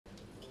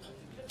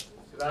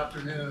Good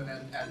afternoon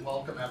and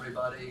welcome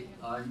everybody.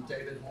 I'm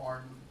David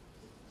Horn,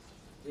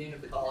 Dean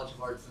of the College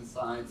of Arts and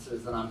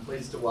Sciences, and I'm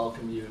pleased to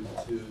welcome you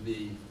to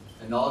the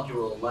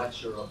inaugural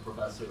lecture of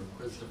Professor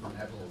Christopher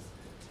Nichols.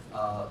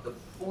 The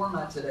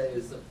format today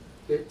is a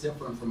bit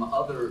different from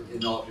other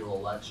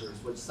inaugural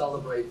lectures, which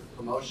celebrate the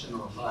promotion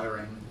or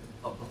hiring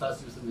of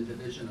professors in the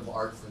Division of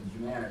Arts and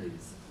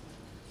Humanities.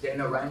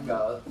 Dana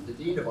Renga, the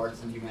Dean of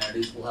Arts and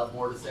Humanities, will have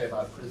more to say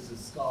about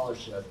Chris's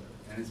scholarship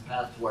and his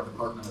path to our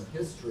Department of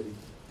History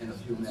in a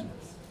few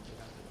minutes.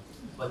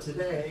 But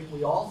today,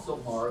 we also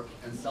mark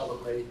and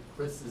celebrate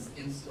Chris's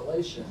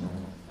installation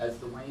as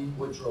the Wayne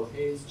Woodrow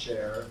Hayes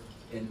Chair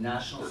in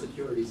National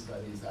Security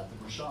Studies at the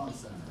Mershon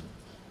Center.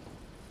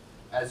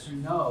 As you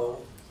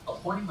know,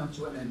 appointment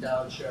to an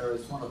endowed chair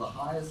is one of the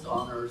highest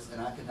honors an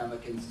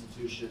academic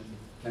institution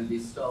can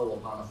bestow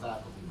upon a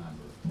faculty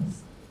member.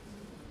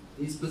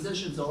 These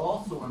positions are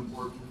also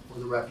important for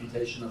the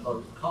reputation of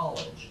our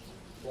college,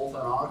 both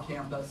on our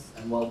campus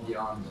and well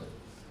beyond it.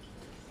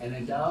 An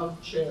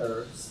endowed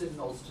chair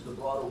signals to the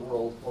broader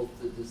world both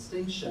the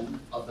distinction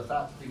of the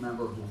faculty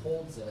member who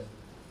holds it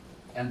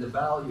and the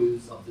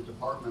values of the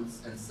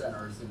departments and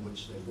centers in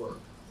which they work.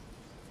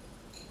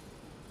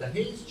 The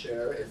Hayes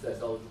Chair is,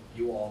 as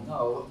you all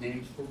know,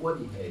 named for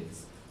Woody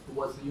Hayes, who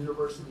was the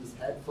university's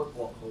head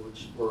football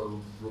coach for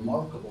a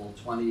remarkable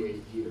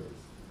 28 years.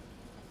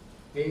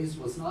 Hayes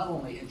was not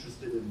only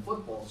interested in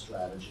football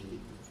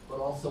strategy, but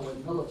also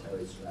in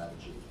military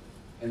strategy,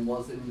 and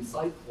was an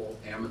insightful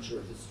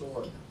amateur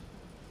historian.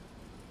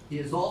 He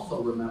is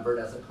also remembered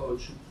as a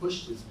coach who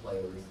pushed his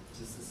players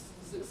to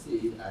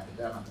succeed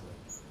academically.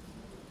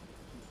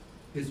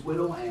 His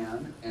widow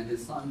Anne and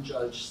his son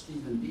Judge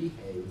Stephen B.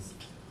 Hayes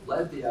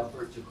led the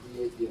effort to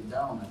create the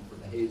endowment for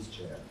the Hayes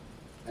Chair,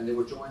 and they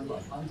were joined by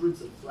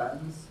hundreds of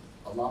friends,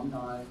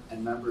 alumni,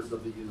 and members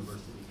of the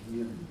university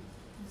community,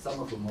 some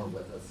of whom are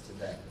with us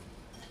today.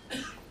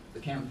 The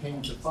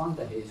campaign to fund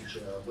the Hayes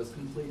Chair was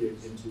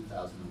completed in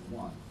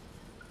 2001.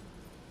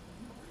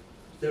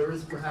 There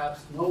is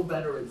perhaps no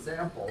better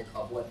example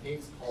of what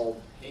Hayes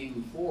called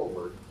paying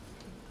forward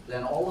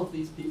than all of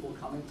these people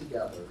coming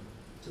together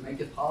to make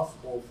it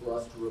possible for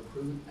us to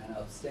recruit an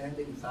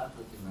outstanding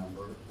faculty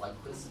member like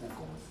Chris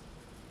Nichols,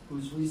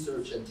 whose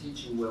research and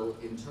teaching will,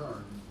 in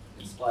turn,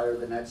 inspire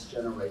the next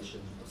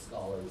generation of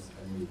scholars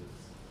and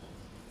leaders.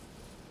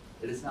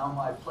 It is now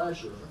my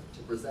pleasure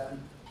to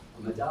present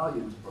a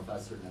medallion to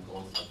Professor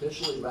Nichols,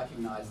 officially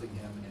recognizing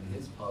him in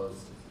his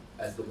post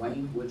as the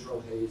Wayne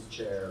Woodrow Hayes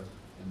Chair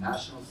in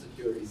National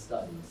Security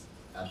Studies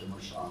at the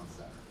Mershon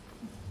Center.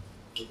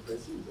 So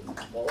Chris, you can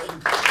come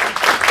forward.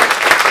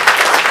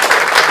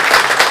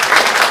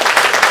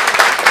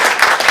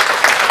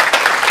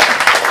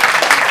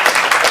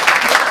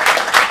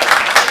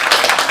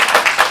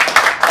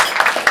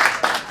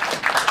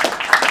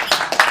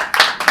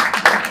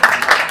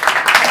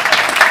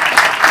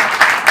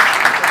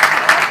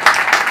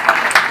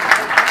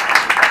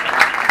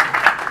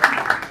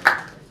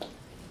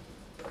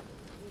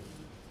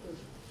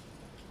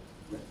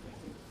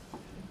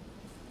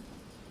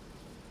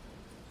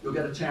 You'll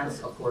get a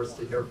chance, of course,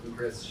 to hear from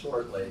Chris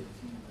shortly.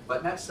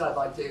 But next, I'd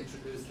like to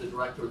introduce the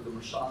director of the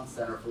Mershon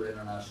Center for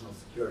International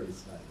Security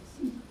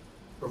Studies.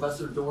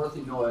 Professor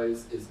Dorothy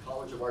Noyes is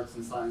College of Arts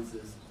and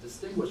Sciences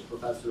Distinguished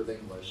Professor of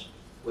English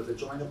with a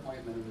joint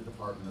appointment in the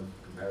Department of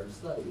Comparative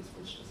Studies,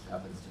 which just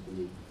happens to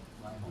be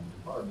my home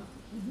department.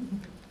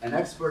 An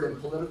expert in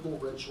political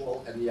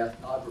ritual and the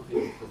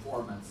ethnography of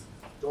performance,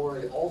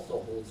 Dory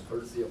also holds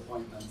courtesy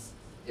appointments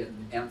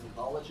in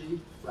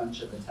anthropology,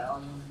 French and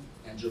Italian,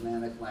 and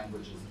Germanic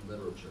languages and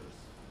literatures.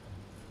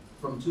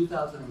 From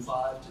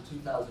 2005 to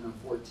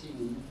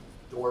 2014,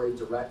 Dory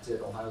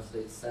directed Ohio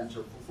State's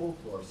Center for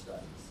Folklore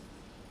Studies.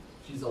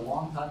 She's a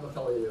longtime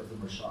affiliate of the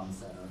Mershon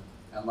Center,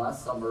 and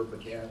last summer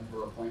began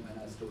her appointment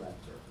as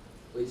director.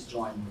 Please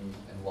join me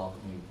in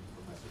welcoming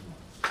Professor Noyes.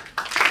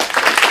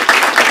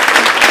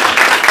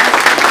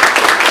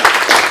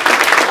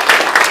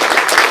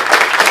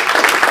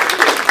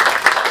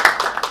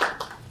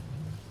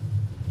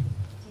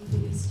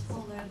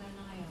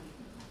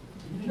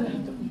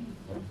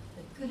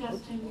 Good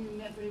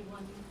afternoon,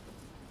 everyone.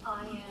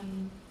 I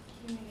am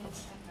hearing an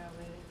echo. All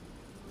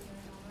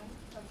right?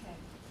 Okay.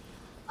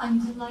 I'm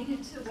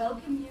delighted to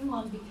welcome you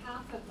on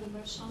behalf of the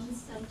Mershon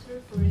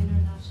Center for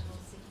International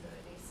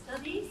Security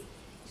Studies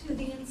to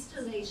the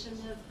installation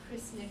of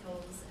Chris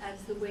Nichols as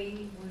the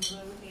Wayne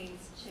Woodrow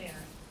Hayes Chair.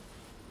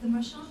 The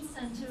Mershon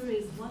Center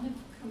is one of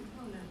the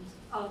components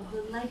of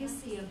the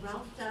legacy of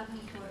Ralph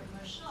Davenport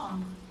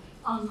Mershon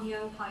on the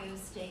Ohio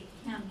State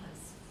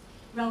campus.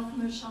 Ralph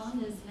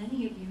Mershon, as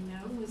many of you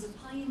know, was a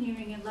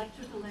pioneering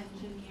electrical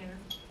engineer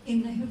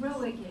in the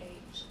heroic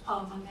age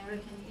of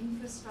American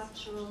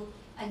infrastructural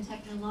and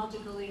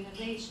technological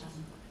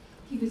innovation.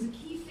 He was a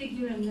key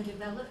figure in the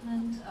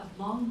development of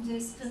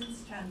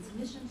long-distance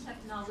transmission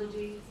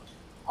technologies,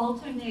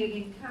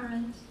 alternating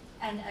current,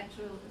 and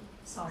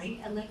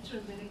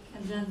electrolytic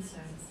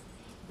condensers.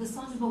 The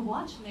son of a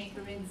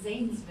watchmaker in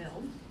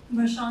Zanesville,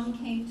 Mershon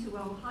came to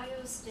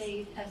Ohio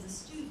State as a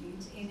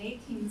student in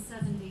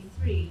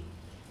 1873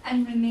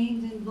 and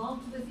remained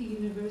involved with the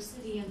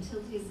university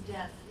until his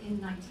death in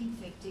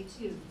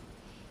 1952.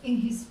 In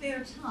his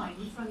spare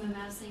time, from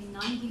amassing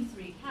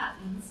 93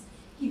 patents,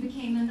 he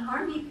became an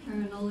Army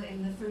colonel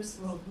in the First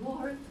World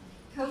War,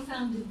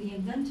 co-founded the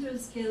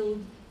Inventors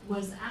Guild,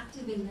 was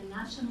active in the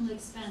national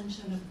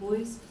expansion of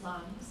boys'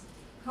 clubs,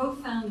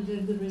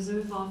 co-founded the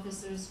Reserve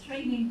Officers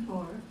Training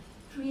Corps,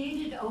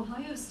 created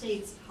Ohio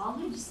State's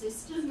college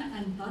system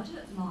and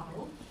budget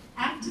model,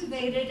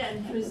 activated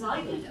and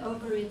presided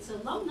over its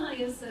alumni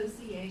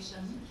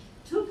association,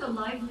 took a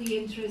lively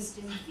interest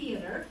in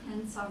theater,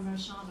 hence our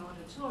Mershon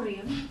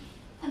Auditorium,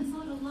 and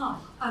thought a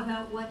lot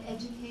about what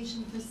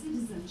education for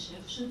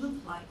citizenship should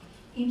look like.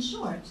 In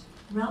short,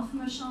 Ralph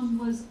Mershon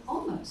was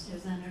almost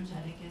as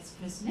energetic as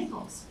Chris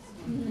Nichols.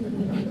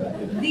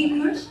 The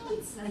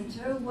Mershon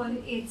Center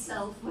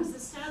itself was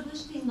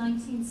established in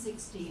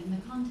 1960 in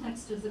the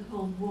context of the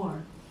Cold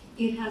War.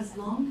 It has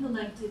long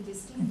collected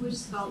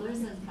distinguished scholars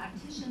and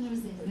practitioners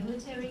in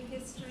military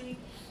history,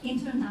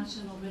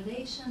 international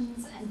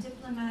relations, and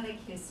diplomatic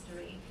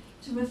history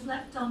to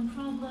reflect on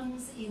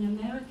problems in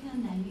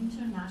American and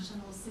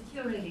international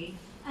security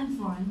and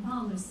foreign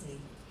policy.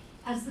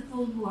 As the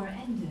Cold War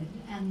ended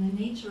and the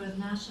nature of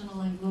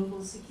national and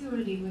global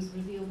security was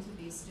revealed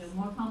to be still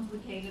more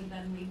complicated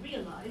than we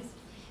realized,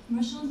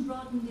 Mershon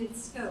broadened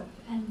its scope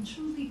and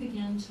truly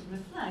began to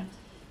reflect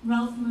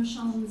Ralph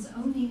Mershon's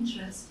own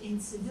interest in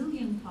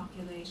civilian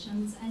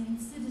populations and in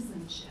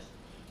citizenship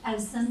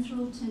as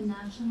central to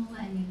national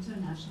and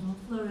international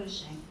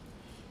flourishing.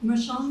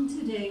 Mershon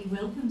today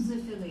welcomes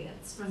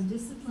affiliates from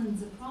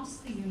disciplines across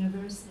the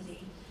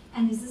university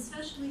and is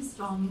especially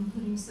strong in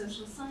putting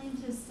social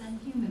scientists and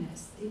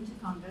humanists into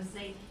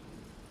conversation.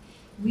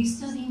 We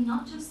study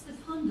not just the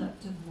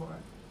conduct of war,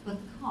 but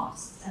the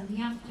costs and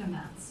the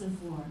aftermaths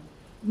of war.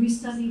 We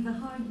study the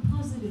hard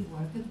positive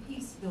work of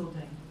peace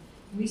building.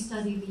 We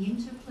study the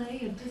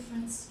interplay of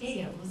different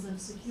scales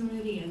of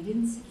security and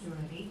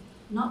insecurity,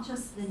 not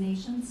just the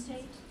nation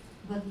state,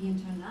 but the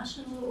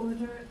international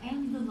order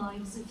and the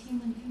lives of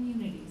human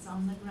communities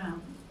on the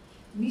ground.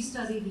 We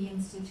study the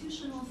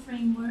institutional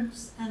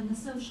frameworks and the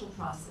social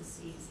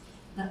processes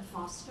that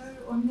foster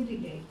or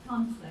mitigate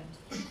conflict,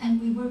 and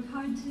we work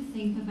hard to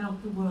think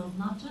about the world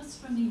not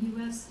just from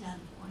a US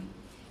standpoint,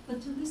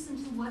 but to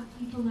listen to what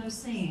people are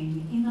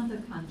saying in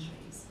other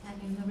countries and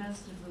in the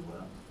rest of the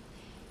world.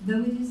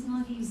 Though it is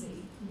not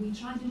easy, we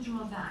try to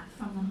draw back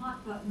from the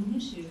hot-button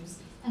issues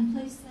and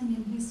place them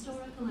in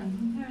historical and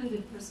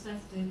comparative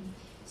perspective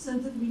so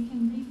that we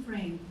can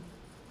reframe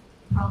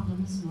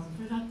problems more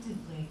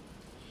productively.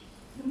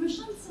 The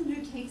Mershon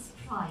Center takes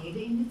pride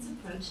in its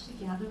approach to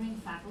gathering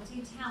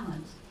faculty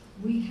talent.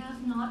 We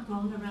have not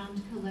gone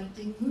around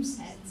collecting moose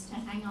heads to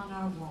hang on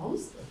our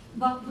walls,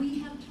 but we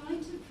have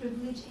tried to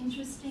privilege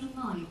interesting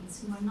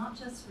minds who are not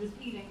just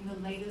repeating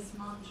the latest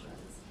mantras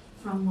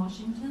from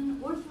Washington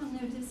or from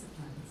their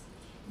disciplines.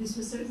 This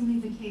was certainly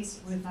the case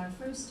with our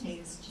first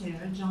Hayes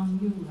chair, John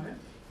Mueller,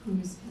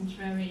 whose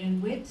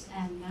contrarian wit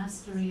and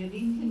mastery of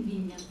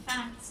inconvenient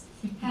facts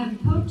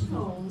have poked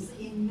holes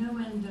in no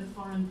end of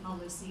foreign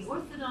policy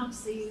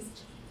orthodoxies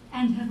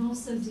and have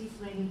also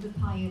deflated the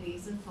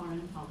pieties of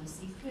foreign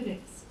policy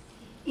critics.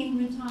 In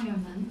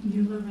retirement,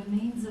 Mueller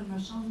remains a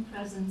Mershon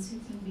presence who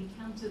can be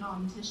counted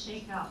on to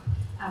shake up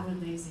our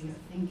lazier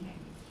thinking.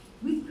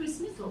 With Chris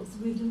Nichols,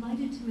 we're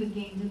delighted to have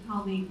gained a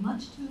colleague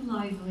much too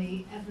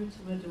lively ever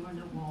to adorn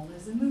a wall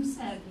as a moose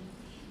head.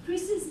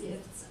 Chris's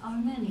gifts are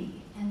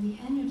many, and the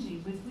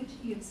energy with which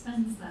he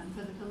expends them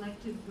for the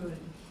collective good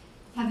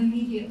have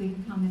immediately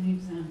become an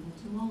example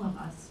to all of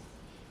us.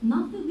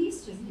 Not the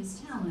least of his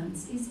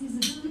talents is his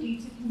ability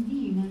to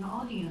convene an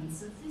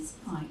audience of this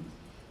kind.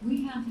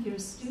 We have here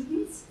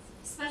students,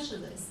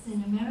 specialists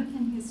in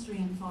American history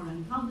and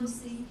foreign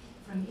policy,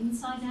 from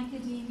inside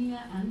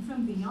academia and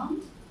from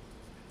beyond,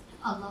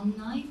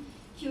 alumni,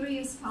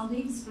 curious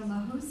colleagues from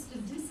a host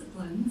of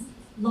disciplines,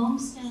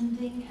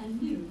 long-standing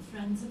and new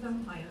friends of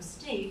Ohio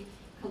State,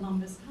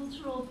 Columbus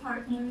cultural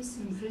partners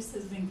whom Chris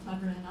has been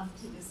clever enough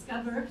to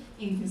discover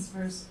in his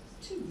first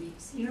 2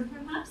 weeks here,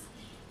 perhaps,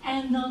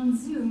 and on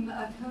Zoom,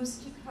 a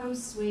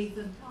coast-to-coast swathe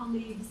of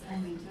colleagues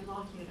and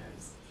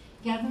interlocutors.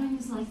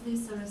 Gatherings like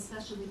this are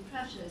especially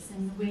precious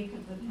in the wake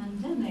of the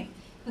pandemic,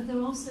 but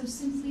they're also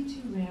simply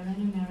too rare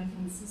in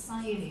American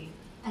society,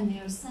 and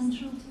they are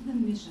central to the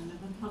mission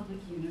of a public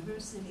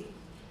university.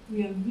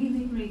 We are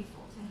really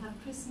grateful to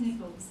have Chris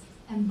Nichols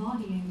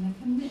embodying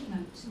the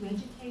commitment to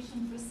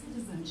education for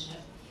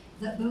citizenship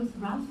that both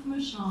Ralph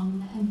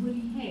Mershon and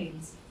Woody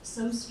Hayes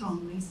so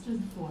strongly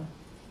stood for.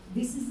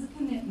 This is the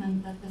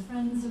commitment that the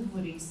Friends of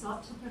Woody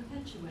sought to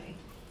perpetuate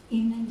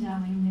in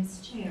endowing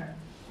this chair,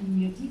 and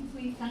we are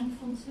deeply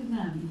thankful to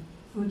them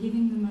for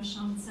giving the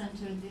Mershon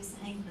Center this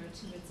anchor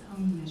to its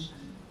own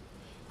mission.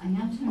 I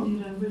now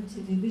turn it over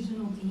to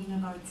Divisional Dean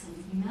of Arts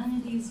and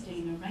Humanities,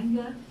 Dana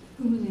Renga,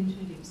 who will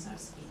introduce our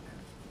speaker.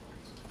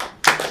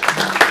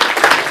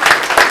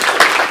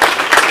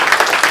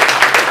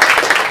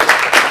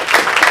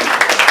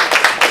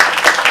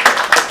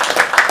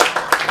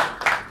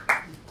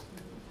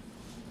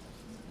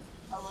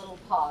 A little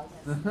pause. pause.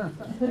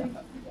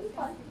 It's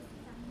fine.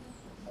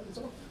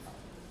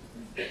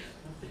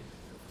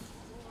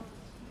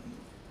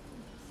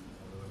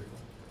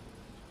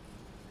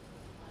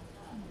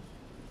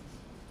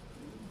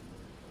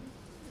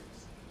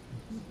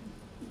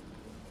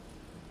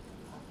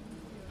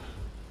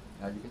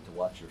 Now you get to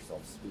watch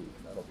yourself speak.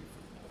 That'll be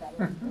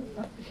fun.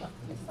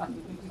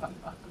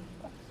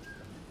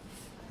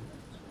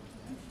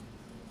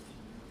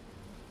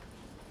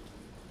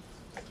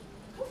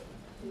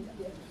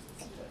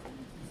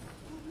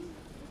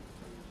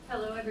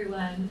 Hello,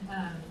 everyone.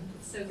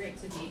 It's so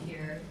great to be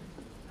here.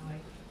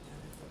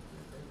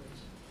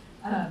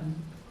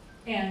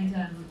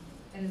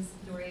 As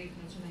Dory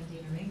mentioned, I'm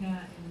Dana Ringa.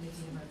 I'm the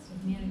Dean of Arts and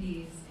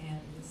Humanities, and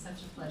it is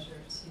such a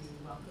pleasure to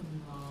welcome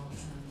you all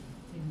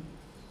in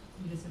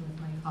unison with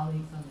my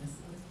colleagues on this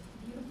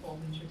beautiful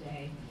winter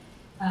day.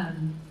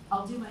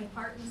 I'll do my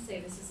part and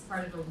say this is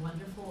part of a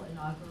wonderful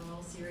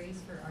inaugural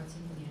series for Arts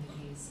and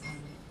Humanities.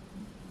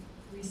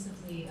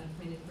 Recently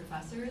appointed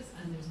professors,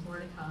 and there's more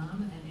to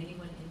come, and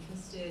anyone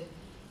interested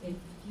in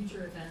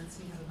future events,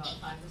 we have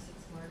about 5 or 6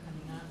 more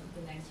coming up.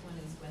 The next one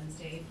is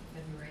Wednesday,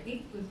 February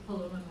 8th with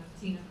Paloma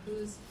Martina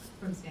Cruz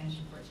from Spanish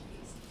and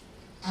Portuguese.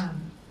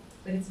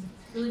 But it's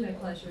really my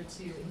pleasure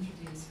to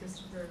introduce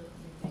Christopher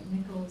McKnight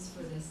Nichols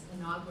for this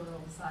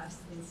inaugural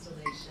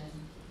installation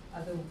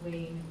of the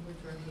Wayne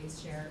Woodrow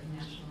Hayes Chair in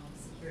National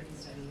Security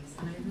Studies.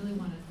 And I really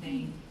want to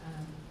thank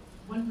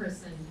one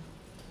person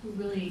who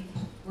really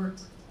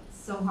worked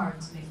so hard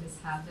to make this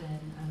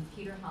happen,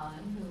 Peter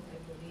Hahn, who I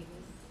believe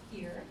is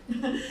here.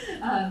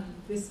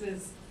 This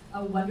was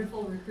a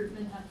wonderful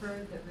recruitment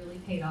effort that really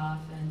paid off,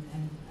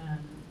 and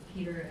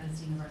Peter, as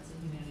Dean of Arts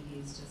and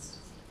Humanities, just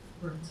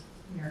worked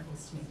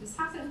miracles to make this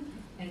happen,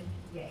 and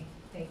yay,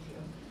 thank you.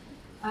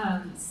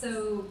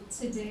 So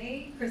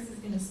today, Chris is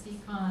going to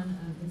speak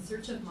on In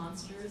Search of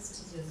Monsters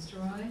to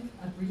Destroy,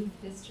 a brief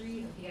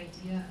history of the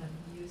idea of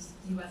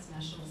U.S.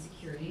 national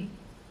security,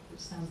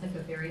 which sounds like a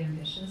very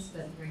ambitious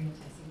but very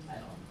enticing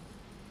title.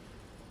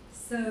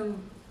 So,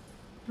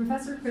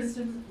 Professor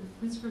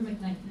Christopher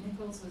McKnight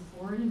Nichols was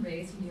born and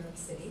raised in New York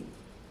City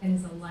and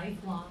is a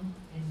lifelong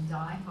and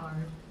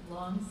die-hard,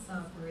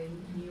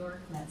 long-suffering New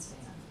York Mets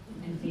fan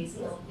and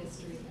baseball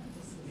history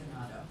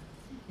aficionado.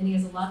 And he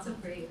has lots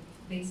of great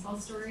baseball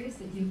stories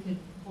that you could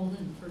hold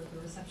in for the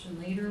reception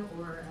later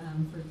or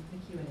for the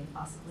Q&A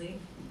possibly.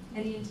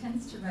 And he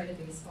intends to write a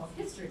baseball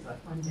history book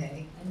one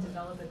day and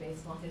develop a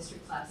baseball history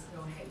class at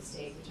Ohio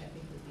State, which I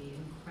think would be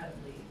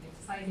incredibly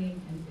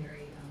exciting and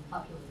very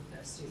popular with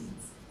our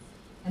students.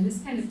 And this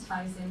kind of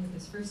ties in with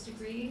his first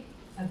degree,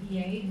 a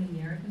BA in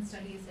American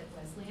Studies at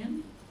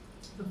Wesleyan,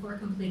 before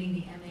completing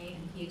the MA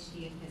and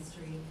PhD in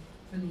history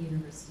from the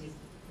University of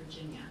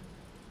Virginia.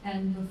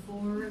 And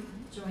before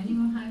joining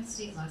Ohio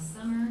State last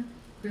summer,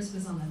 Chris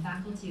was on the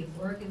faculty of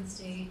Oregon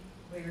State,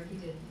 where he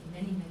did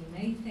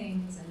many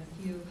things, and a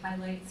few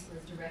highlights were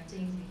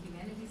directing the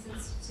Humanities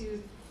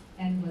Institute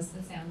and was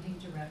the founding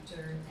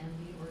director and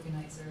the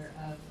organizer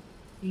of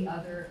the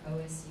other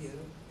OSU,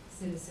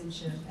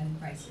 Citizenship and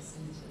Crisis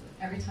Initiative.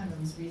 Every time I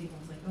was reading, I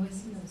was like,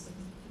 OSU, I was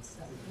looking at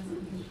stuff.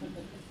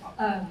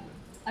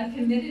 A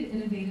committed,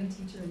 innovative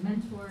teacher and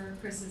mentor,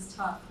 Chris has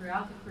taught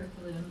throughout the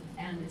curriculum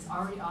and is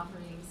already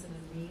offering some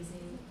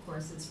amazing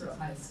courses for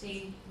Ohio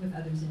State with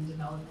others in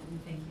development, and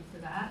thank you for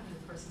that. And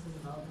the courses in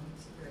development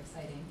are super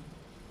exciting.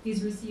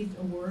 He's received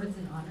awards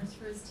and honors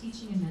for his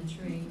teaching and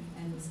mentoring,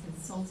 and was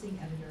consulting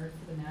editor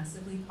for the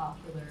massively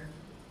popular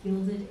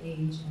Gilded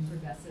Age and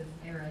Progressive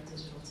Era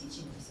digital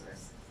teaching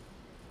resource.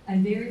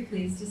 I'm very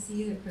pleased to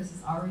see that Chris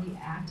is already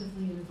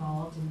actively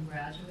involved in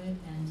graduate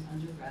and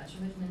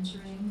undergraduate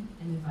mentoring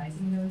and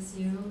advising at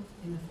OSU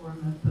in the form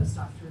of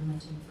postdoctoral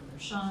mentoring from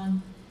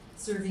Roshan,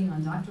 serving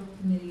on doctoral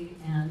committee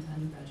and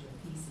undergraduate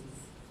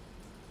theses.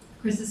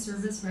 Chris's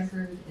service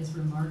record is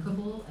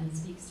remarkable and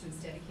speaks to his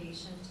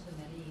dedication to the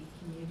many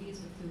communities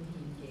with whom he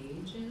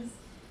engages.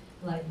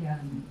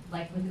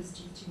 Like with his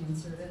teaching and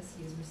service,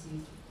 he has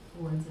received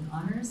awards and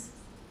honors.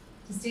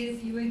 To state a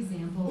few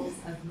examples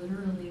of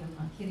literally, I'm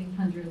not kidding,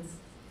 hundreds,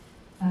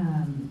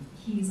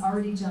 he's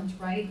already jumped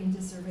right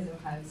into serving at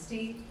Ohio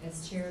State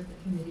as chair of the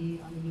Committee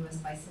on the U.S.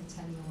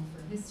 Bicentennial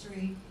for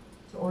History.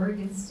 To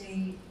Oregon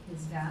State,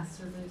 his vast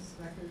service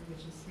record,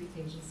 which is 3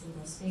 pages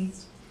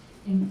single-spaced,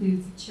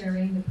 includes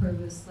chairing the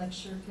Provost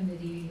Lecture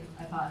Committee,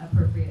 I thought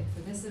appropriate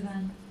for this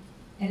event.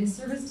 And his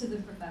service to the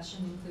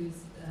profession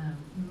includes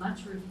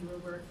much reviewer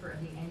work for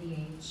the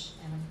NEH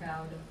and a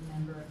proud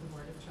member of the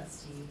Board of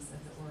Trustees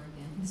of the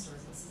Oregon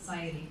Historical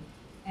Society.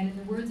 And in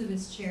the words of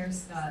his chair,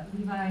 Scott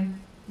Levi,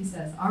 he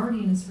says, already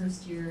in his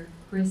first year,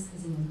 Chris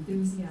is an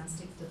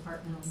enthusiastic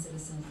departmental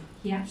citizen.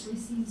 He actually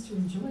seems to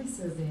enjoy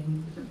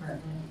serving the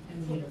department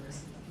and the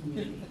university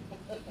community.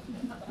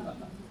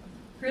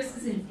 Chris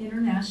is an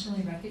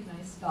internationally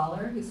recognized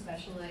scholar who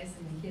specialized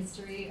in the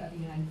history of the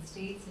United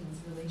States and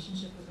its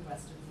relationship with the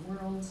rest of the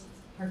world,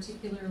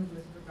 particularly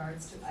with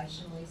regards to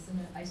isolationism,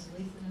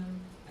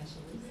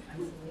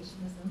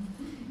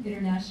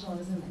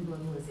 internationalism, and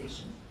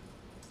globalization.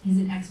 He's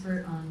an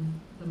expert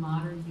on the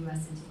modern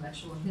U.S.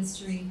 intellectual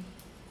history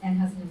and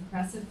has an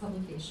impressive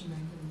publication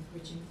record,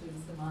 which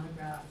includes the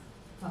monograph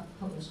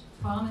published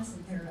Promise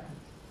in Peril,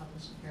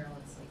 published in Peril,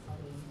 it's like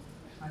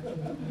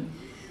probably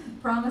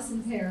Promise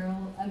in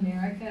Peril,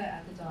 America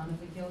at the Dawn of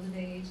the Gilded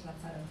Age,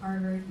 that's out of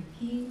Harvard,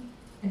 UP,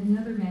 and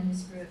another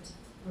manuscript,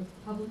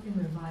 Republican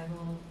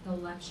Revival, the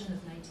Election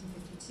of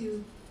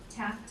 1952,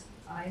 Taft,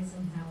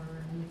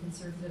 Eisenhower, and the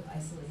Conservative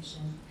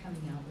Isolation,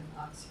 coming out with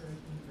Oxford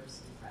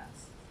University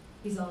Press.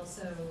 He's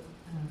also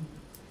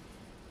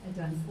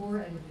done 4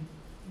 edited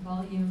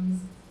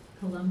volumes,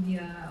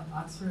 Columbia,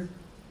 Oxford,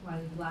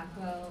 Wiley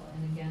Blackwell,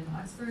 and again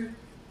Oxford,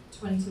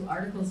 22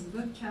 articles and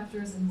book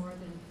chapters, and more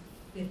than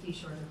 50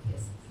 shorter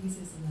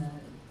pieces in the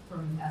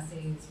form of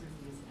essays,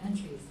 reviews, and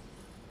entries.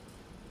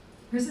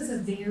 Chris has a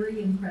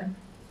very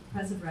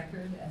impressive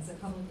record as a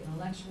public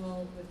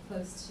intellectual with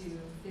close to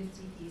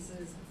 50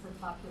 pieces for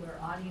popular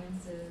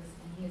audiences,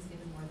 and he has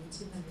given more than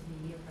 200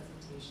 media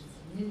presentations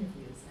and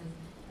interviews. And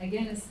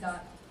again, as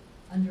Scott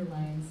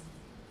underlines,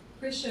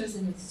 Chris shows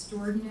an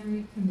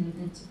extraordinary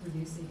commitment to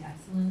producing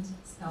excellent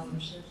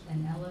scholarship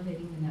and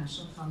elevating the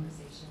national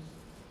conversation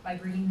by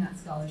bringing that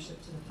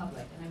scholarship to the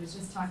public. And I was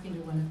just talking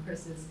to one of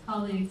Chris's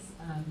colleagues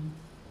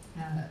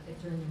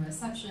during the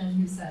reception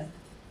who said,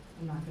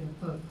 I'm not going to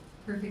quote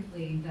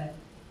perfectly, that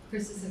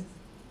Chris is a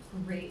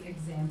great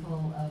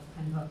example of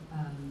kind of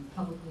a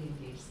publicly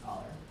engaged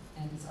scholar,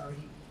 and is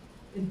already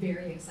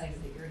very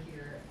excited that you're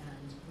here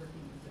and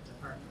working with the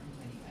department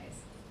in many ways.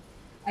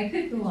 I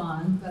could go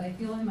on, but I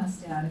feel I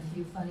must add a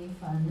few funny,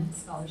 fun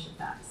scholarship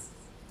facts.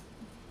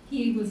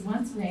 He was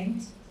once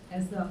ranked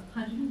as the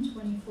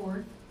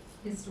 124th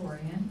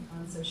historian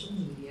on social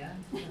media.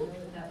 I don't know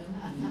what that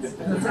means,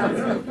 but it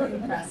sounds really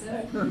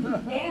impressive.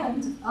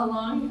 And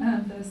along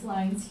those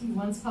lines, he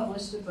once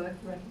published a book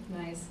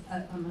recognized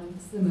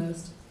amongst the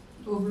most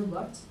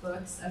overlooked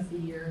books of the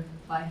year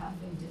by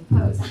Huffington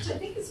Post, which I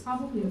think is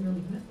probably a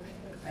really good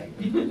book, right?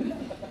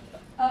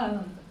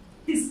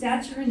 His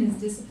stature and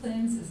his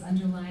disciplines is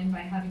underlined by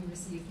having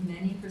received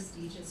many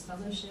prestigious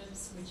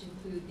fellowships, which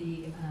include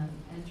the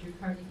Andrew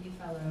Carnegie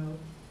Fellow,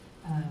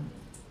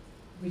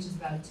 which is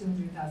about a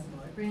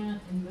 $200,000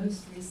 grant, and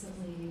most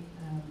recently,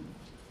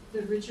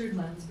 the Richard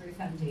Lemsbury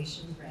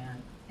Foundation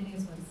grant, and he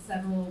has won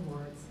several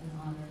awards and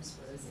honors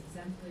for his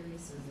exemplary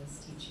service,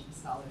 teaching,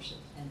 scholarship,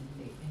 and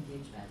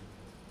engagement.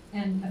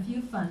 And a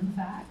few fun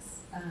facts.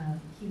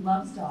 He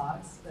loves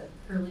dogs, but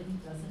currently he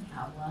doesn't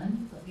have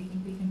one, but we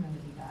think we can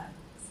remedy that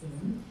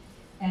soon.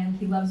 And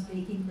he loves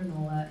baking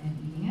granola and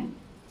eating it.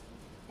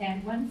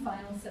 And one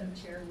final set of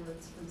chair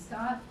words from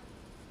Scott.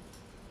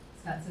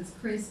 Scott says,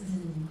 Chris is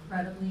an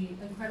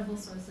incredible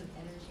source of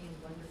energy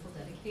and wonderful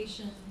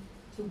dedication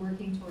to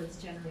working towards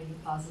generating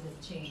positive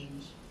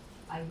change.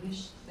 I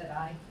wish that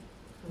I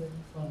could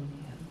clone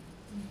him.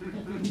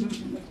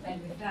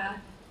 And with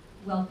that,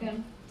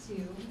 welcome to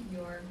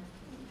your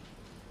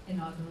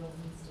inaugural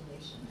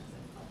installation, as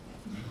I call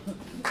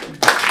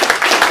it.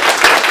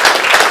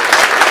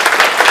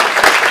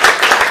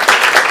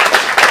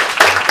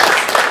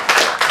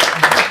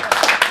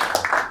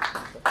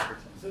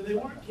 So they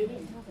weren't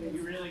kidding.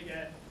 You really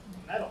get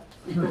a medal.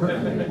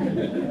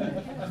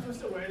 I'm supposed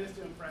to wear this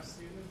to impress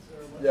students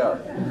or what? Yeah.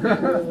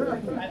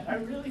 I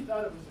really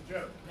thought it was a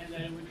joke, and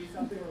that it would be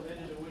something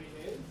related to Woody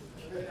Hayes.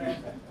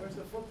 Where's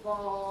the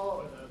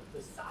football or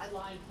the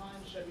sideline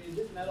punch? I mean,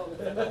 this medal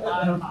has a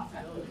lot of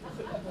possibilities.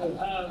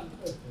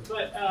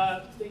 But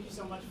thank you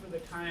so much for the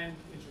kind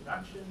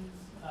introductions.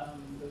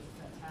 Those were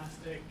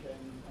fantastic,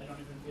 and I don't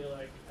even feel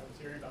like I was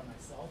hearing about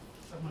myself.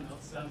 Someone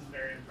else sounds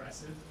very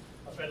impressive.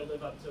 I'll try to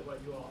live up to what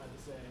you all had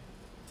to say.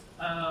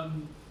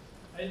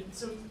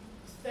 Some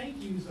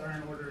thank yous are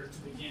in order to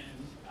begin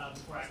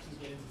before I actually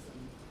get into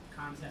some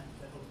content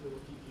that hopefully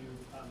will keep you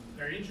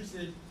very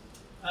interested.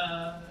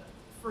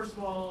 First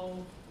of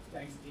all,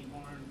 thanks to Dean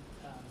Horn,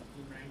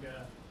 Dean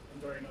Ranga,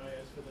 and Dorian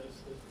Oyes for those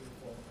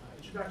beautiful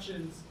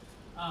introductions.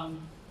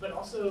 But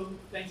also,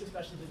 thanks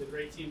especially to the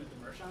great team at the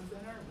Mershon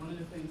Center. One of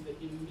the things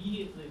that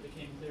immediately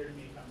became clear to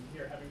me coming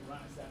here, having run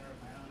a center of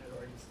my own at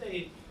Oregon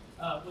State,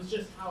 was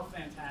just how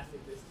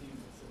fantastic this team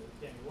is. So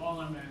Danny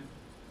Wallerman,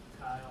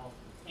 Kyle,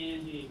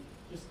 Andy,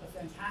 just a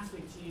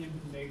fantastic team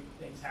who make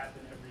things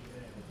happen every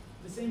day.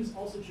 The same is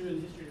also true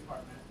in the history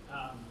department.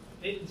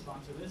 They didn't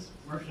sponsor this,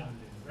 Mershon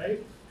did, right?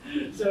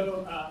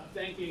 So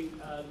thanking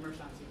the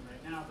Mershon team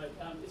right now, but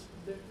it's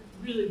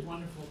really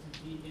wonderful to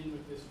be in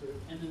with this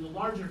group, and then the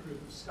larger group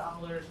of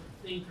scholars,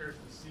 thinkers,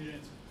 and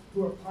students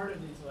who are part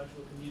of the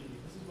intellectual community.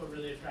 This is what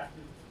really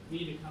attracted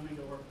me to coming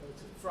to work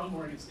from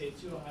Oregon State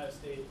to Ohio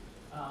State,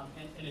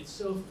 and it's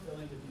so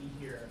fulfilling to be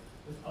here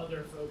with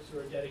other folks who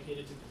are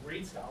dedicated to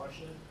great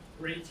scholarship,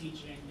 great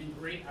teaching, and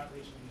great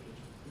outreach and engagement.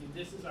 I mean,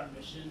 this is our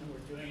mission, and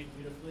we're doing it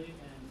beautifully,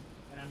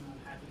 and I'm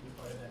happy to be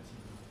part of that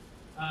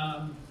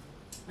team.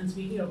 And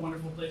speaking of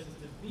wonderful places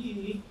to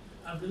be,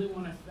 I really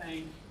want to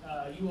thank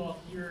you all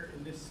here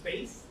in this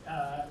space,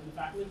 in the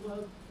faculty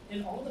club,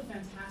 and all the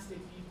fantastic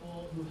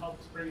people who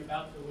helped bring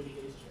about the Woody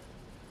Hayes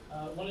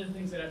Chair. One of the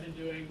things that I've been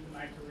doing in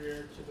my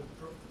career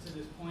to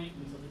this point,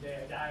 until the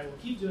day I die, I will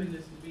keep doing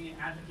this, is being an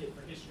advocate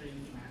for history and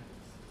the humanities.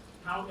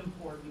 how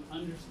important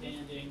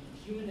understanding in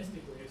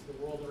humanistic ways the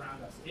world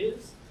around us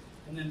is,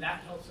 and then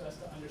that helps us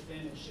to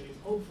understand and shape,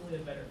 hopefully, a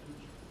better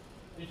future.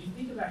 And if you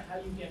think about how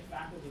you get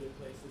faculty to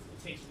places,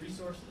 it takes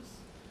resources,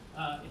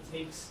 it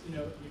takes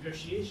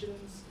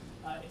negotiations,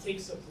 it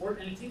takes support,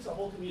 and it takes a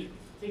whole community.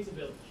 It takes a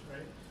village,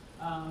 right?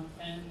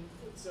 And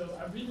so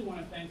I really want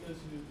to thank those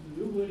who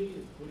knew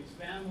Woody, Woody's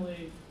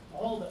family,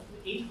 all the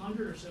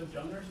 800 or so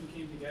donors who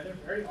came together.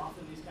 Very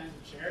often these kinds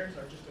of chairs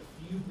are just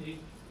a few big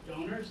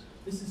donors.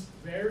 This is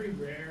very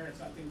rare and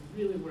something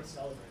really worth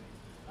celebrating.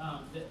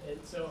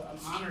 So I'm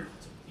honored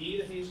to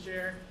be the Hayes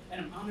Chair,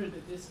 and I'm honored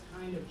that this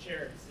kind of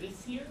chair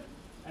exists here.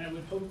 And I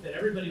would hope that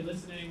everybody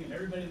listening and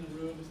everybody in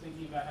the room is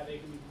thinking about how they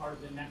can be part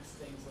of the next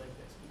things like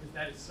this, because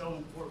that is so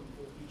important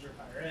for the future of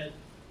higher ed.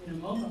 In a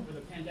moment where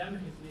the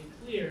pandemic has made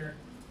clear,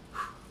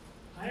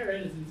 higher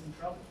ed is in some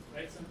trouble,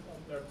 right?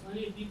 There are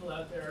plenty of people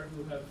out there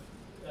who have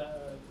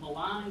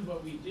maligned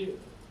what we do.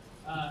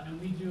 And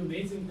we do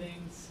amazing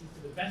things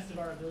to the best of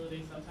our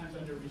ability, sometimes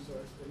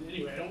under-resourced. And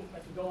anyway, I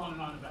could go on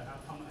and on about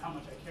how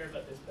much I care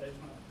about this, but I just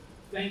want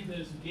to thank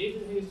those who gave to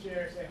the Hayes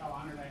Chair, say how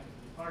honored I am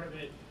to be part of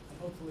it, and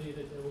hopefully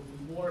that there will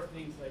be more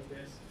things like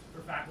this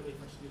for faculty,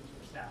 for students,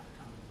 for staff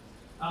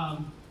to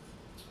come.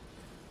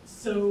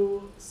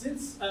 So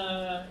since,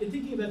 in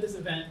thinking about this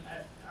event,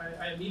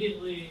 I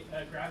immediately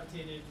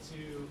gravitated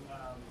to,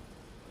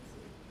 let's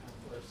see,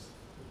 of course,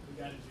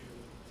 we got to do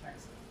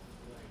text stuff,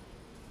 like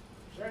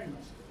sharing my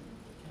screen.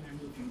 Can I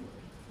move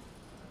forward?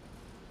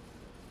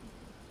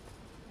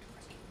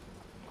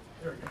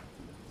 There we go.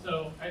 So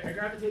I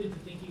gravitated to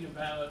thinking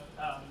about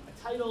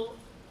a title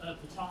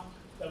of the talk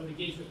that would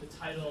engage with the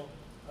title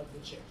of the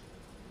chair.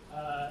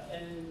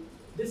 And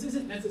this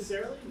isn't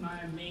necessarily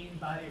my main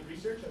body of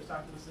research. I was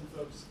talking to some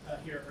folks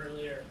here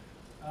earlier.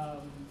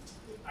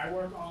 I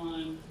work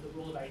on the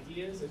role of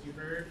ideas, as you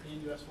heard,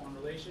 in U.S. foreign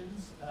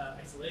relations,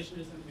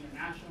 isolationism,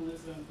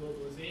 internationalism,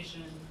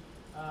 globalization.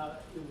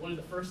 One of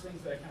the first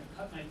things that I kind of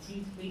cut my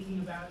teeth thinking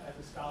about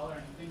as a scholar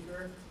and a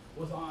thinker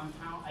was on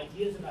how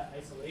ideas about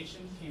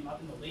isolation came up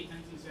in the late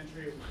 19th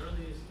century or the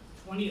early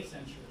 20th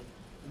century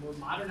and were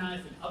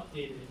modernized and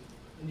updated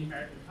in the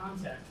American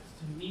context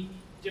to meet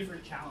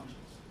different challenges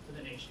for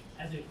the nation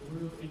as it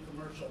grew in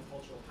commercial and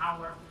cultural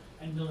power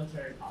and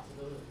military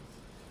possibilities.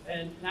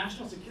 And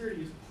national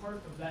security is part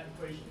of that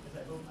equation, as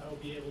I hope I will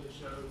be able to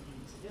show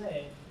you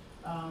today.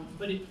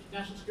 But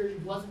national security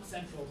wasn't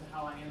central to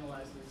how I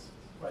analyzed these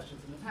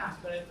questions in the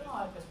past. But I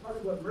thought, as part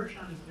of what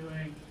Mershon is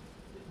doing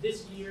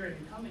this year and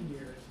in coming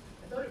years,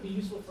 I thought it would be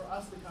useful for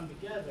us to come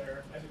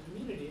together as a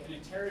community and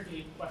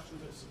interrogate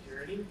questions of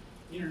security,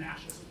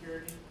 international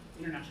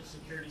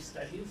security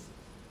studies.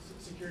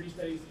 Security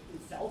studies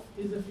itself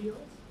is a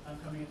field. I'm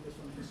coming at this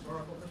from a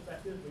historical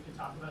perspective. We can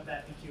talk about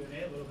that in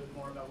Q&A, a little bit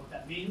more about what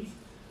that means.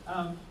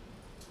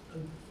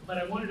 But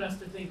I wanted us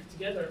to think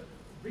together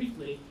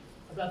briefly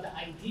about the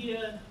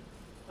idea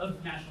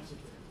of national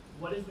security.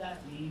 What does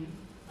that mean?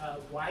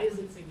 Why is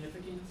it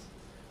significant?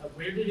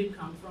 Where did it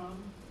come from?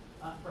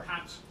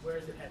 Perhaps where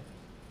is it heading?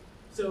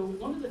 So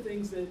one of the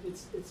things that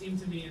it seemed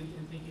to me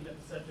in thinking about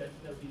the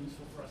subject that would be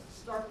useful for us to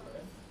start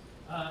with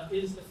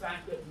is the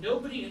fact that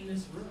nobody in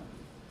this room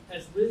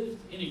has lived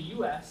in a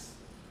U.S.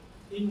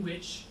 in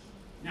which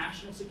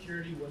national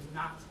security was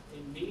not a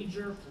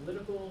major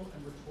political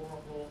and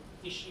rhetorical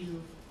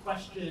issue,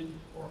 question,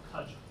 or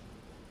cudgel.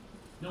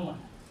 No one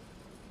has.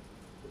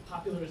 The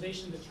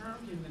popularization of the term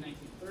came in the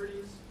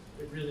 1930s.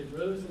 It really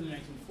rose in the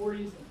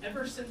 1940s. And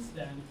ever since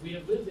then, we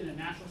have lived in a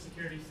national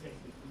security state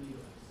in the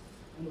U.S.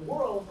 And the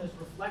world has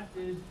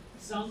reflected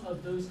some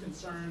of those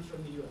concerns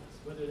from the U.S.,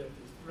 whether they're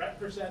through threat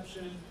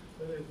perception,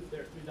 whether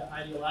they're through the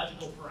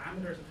ideological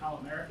parameters of how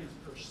Americans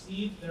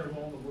perceive their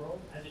role in the world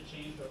as it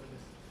changed over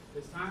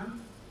this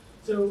time.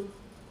 So,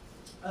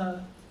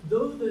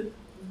 though the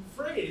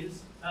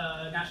phrase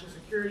national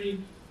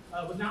security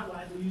was not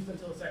widely used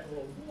until the Second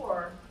World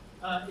War,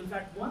 in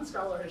fact, one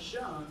scholar has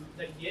shown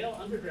that Yale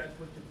undergrads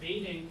were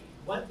debating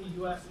what the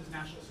U.S.'s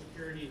national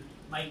security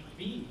might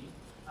be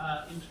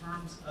in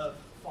terms of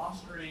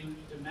fostering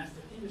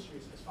domestic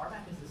industries as far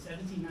back as the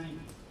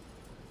 1790s.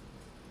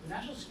 The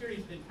national security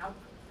has been out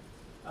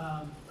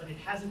there, but it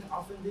hasn't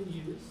often been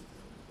used.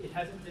 It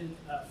hasn't been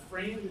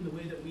framed in the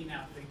way that we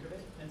now think of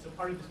it. And so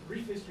part of this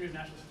brief history of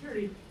national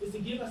security is to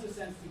give us a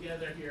sense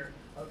together here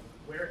of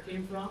where it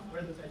came from,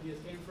 where those ideas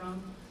came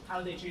from,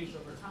 how they changed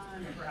over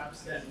time, and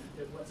perhaps then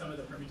what some of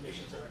the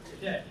permutations are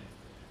today.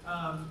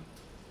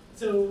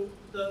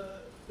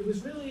 It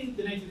was really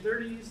the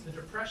 1930s, the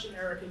Depression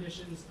era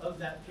conditions of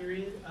that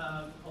period,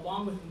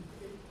 along with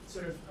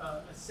sort of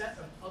a set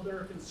of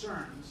other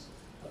concerns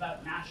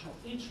about national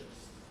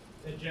interests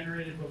that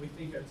generated what we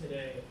think of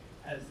today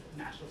as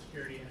national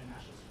security and a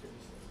national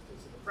security state.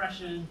 There's the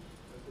Depression,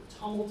 the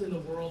tumult in the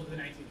world of the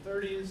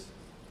 1930s,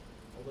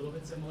 a little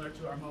bit similar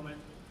to our moment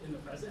in the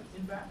present,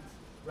 in fact.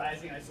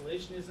 Rising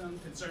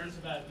isolationism, concerns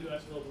about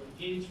U.S. global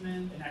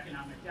engagement, an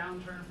economic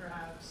downturn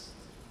perhaps,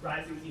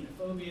 rising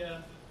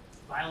xenophobia,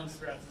 violence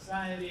throughout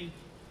society.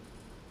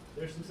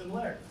 There's some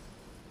similarities.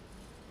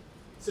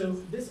 So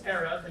this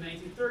era, the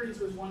 1930s,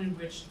 was one in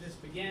which this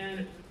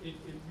began. It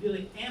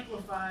really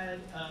amplified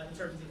in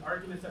terms of the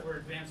arguments that were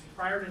advanced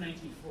prior to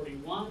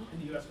 1941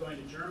 in the US going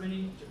to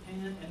Germany,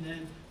 Japan, and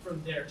then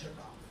from there took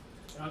off.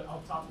 And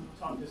I'll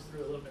talk this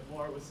through a little bit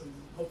more with some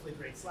hopefully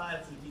great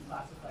slides and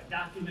declassified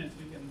documents.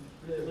 We can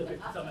really look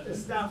at some of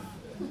this stuff.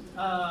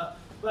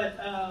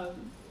 But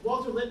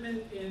Walter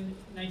Lippmann in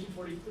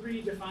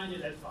 1943 defined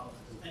it as follows.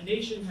 A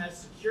nation has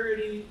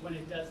security when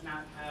it does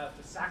not have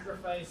to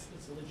sacrifice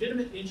its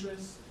legitimate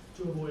interests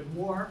to avoid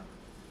war,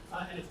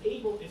 and it's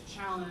able, if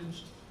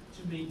challenged,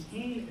 to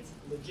maintain its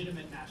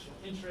legitimate national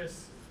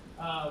interests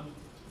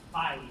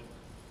by war.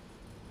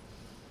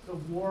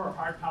 So war or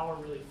hard power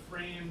really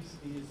frames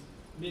these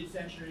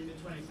mid-century,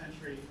 mid-20th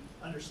century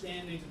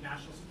understandings of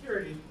national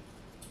security.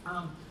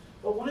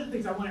 But one of the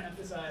things I want to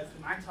emphasize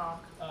in my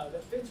talk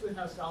that fits with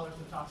how scholars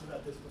have talked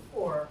about this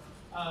before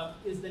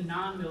is the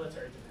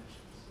non-military dimensions,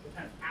 the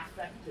kind of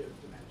affective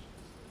dimensions,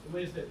 the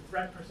ways that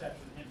threat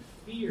perception and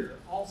fear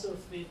also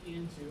fit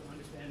into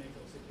understanding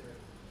of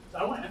security. So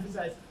I want to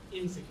emphasize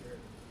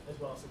insecurity as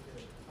well as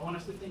security. I want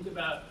us to think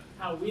about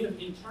how we have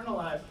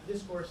internalized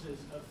discourses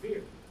of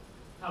fear,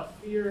 how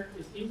fear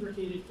is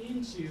imbricated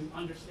into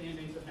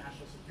understandings of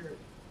national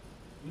security.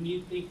 We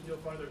need to think no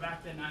farther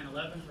back than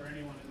 9/11 for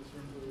anyone in this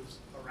room who's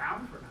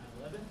around for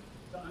 9/11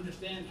 to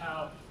understand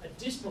how a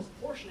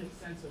disproportionate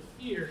sense of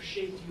fear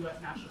shaped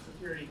U.S. national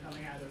security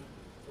coming out of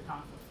the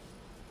conflict.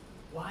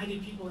 Why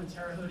did people in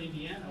Terre Haute,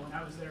 Indiana, when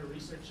I was there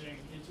researching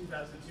in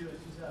 2002 and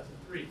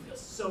 2003, feel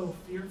so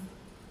fearful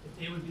that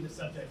they would be the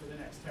subject of the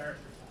next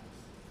terrorist attacks?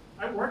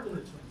 I worked in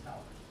the Twin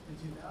Towers in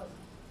 2000.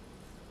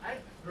 I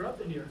grew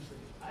up in New York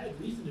City. I had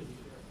reason to be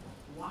fearful.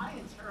 Why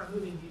in Terre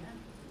Haute, Indiana,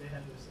 did they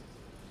have those things?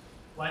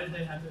 Why did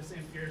they have those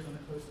same fears on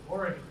the coast of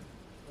Oregon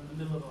or in the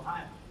middle of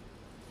Ohio?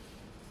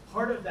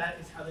 Part of that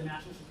is how the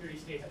national security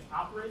state has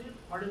operated.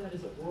 Part of that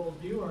is a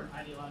worldview or an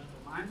ideological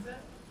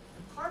mindset.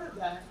 And part of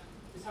that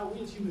is how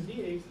we as human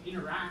beings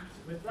interact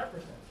with threat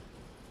perception.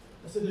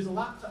 So there's a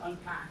lot to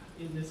unpack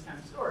in this kind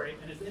of story.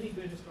 And as any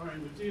good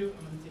historian would do,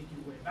 I'm going to take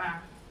you way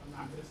back. I'm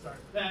not going to start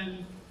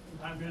then.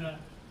 I'm going to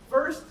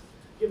first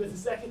give us a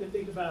second to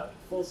think about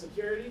full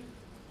security.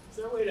 Is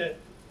there a way to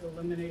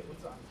eliminate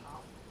what's on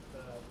top?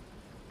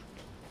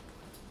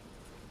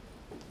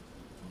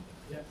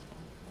 Yes.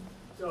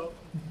 So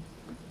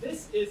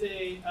this is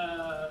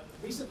a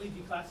recently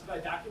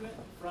declassified document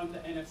from the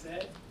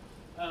NSA.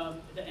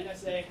 The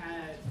NSA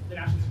had, the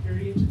National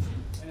Security Agency,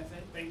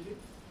 NSA, thank you.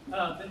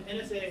 The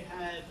NSA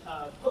had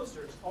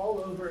posters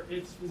all over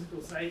its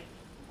physical site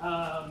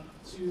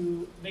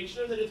to make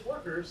sure that its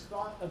workers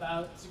thought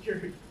about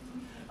security.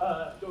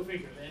 Go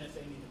figure, the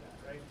NSA needed that,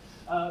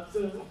 right?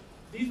 So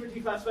these were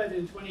declassified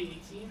in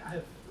 2018. I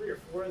have 3 or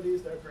 4 of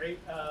these, they're great.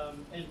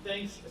 And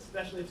thanks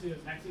especially to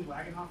Maxine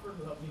Wagenhofer,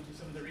 who helped me do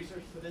some of the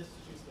research for this.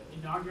 She's the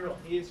inaugural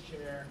Hayes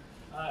Chair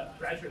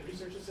graduate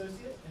research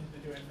associate and has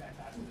been doing a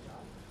fantastic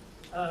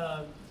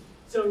job.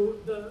 So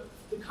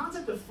the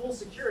concept of full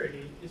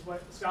security is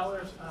what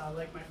scholars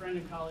like my friend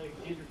and colleague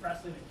Andrew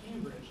Preston at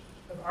Cambridge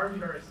have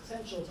argued are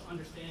essential to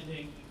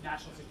understanding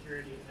national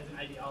security as an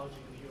ideology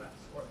in the US,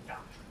 or a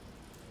doctrine.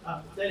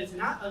 That it's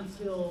not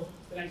until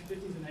the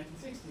 1950s and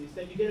 1960s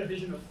that you get a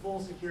vision of full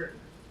security.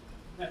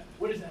 Now,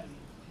 what does that mean?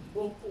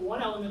 Well,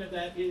 one element of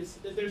that is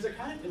that there's a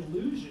kind of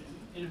illusion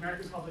in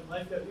American public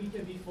life that we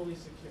can be fully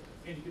secure.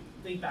 And you can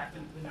think back to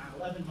the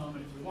 9/11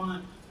 moment if you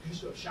want. You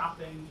just go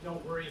shopping,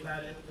 don't worry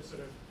about it, the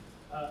sort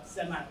of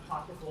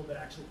semi-apocryphal but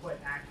actually quite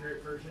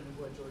accurate version of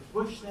what George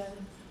Bush said.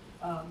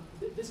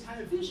 This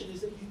kind of vision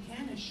is that you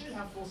can and should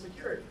have full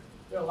security.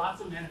 There are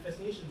lots of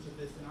manifestations of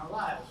this in our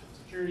lives, from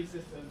security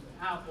systems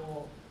and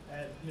Apple,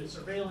 and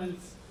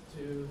surveillance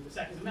to the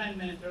Second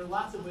Amendment. There are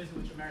lots of ways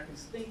in which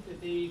Americans think that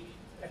they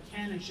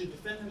can and should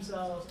defend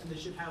themselves and they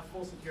should have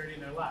full security in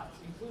their lives,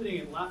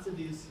 including in lots of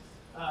these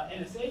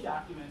NSA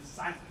documents,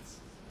 silence,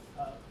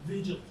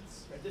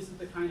 vigilance. Right? This is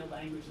the kind of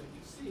language that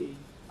you see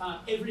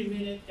every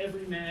minute,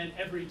 every man,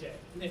 every day.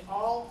 And they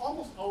all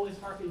almost always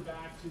harken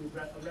back to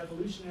a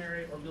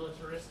revolutionary or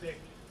militaristic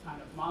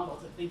kind of model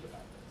to think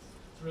about this.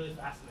 It's really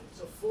fascinating.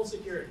 So full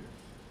security.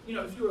 You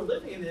know, if you were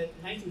living in the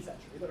 19th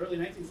century, the early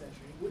 19th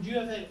century, would you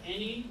have had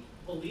any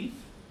belief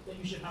that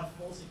you should have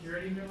full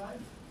security in your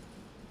life?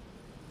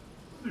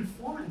 It's been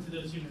foreign to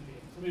those human beings.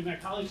 I mean, my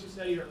colleagues who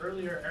studied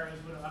earlier eras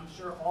would, I'm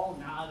sure, all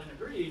nod and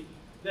agree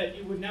that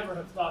you would never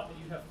have thought that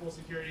you'd have full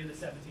security in the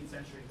 17th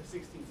century, the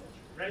 16th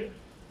century, right?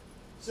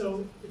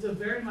 So it's a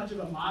very much of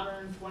a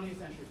modern 20th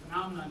century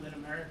phenomenon that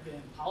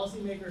American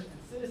policymakers and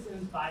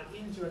citizens buy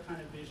into a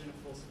kind of vision of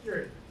full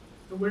security.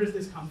 So where does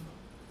this come from?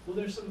 Well,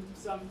 there's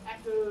some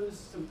echoes,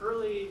 some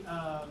early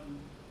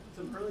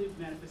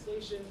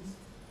manifestations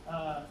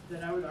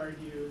that I would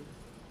argue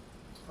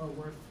are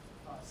worth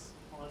us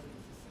pausing to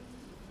see.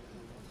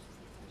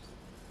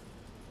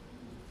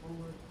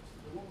 Forward.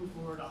 We won't move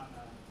forward on.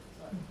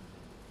 Sorry.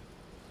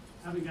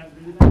 Haven't gotten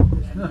rid of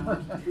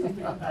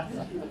that.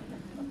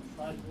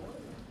 Slide forward.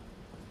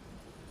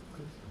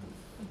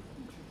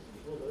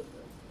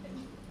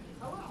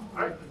 Oh, wow.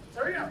 All right.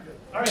 There we go.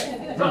 All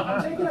right. So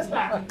I'm taking us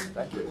back.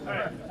 Thank you. All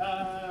right.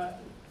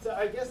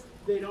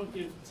 they don't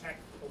give tech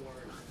awards.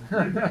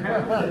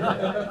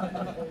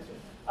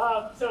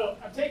 So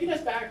I'm taking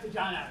us back to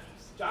John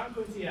Adams, John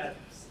Quincy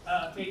Adams,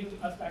 taking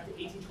us back to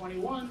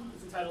 1821.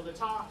 It's the title of the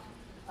talk.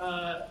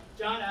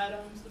 John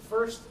Adams, the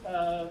first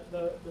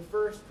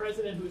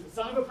president who was the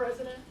son of a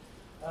president,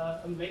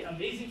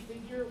 amazing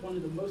figure, one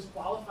of the most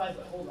qualified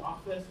to hold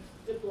office,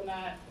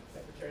 diplomat,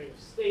 Secretary of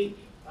State.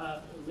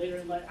 Later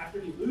in life, after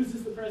he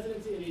loses the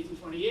presidency in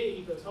 1828,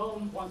 he goes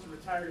home, wants to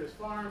retire to his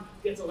farm,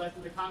 gets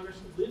elected to Congress,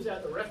 lives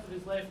out the rest of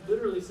his life,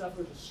 literally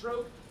suffers a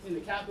stroke in the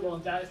Capitol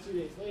and dies 2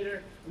 days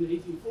later in the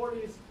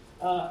 1840s.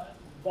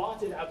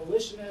 Vaunted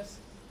abolitionist.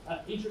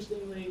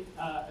 Interestingly,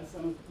 as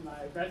some of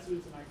my grad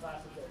students in my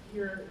class, if they're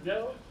here,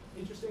 know,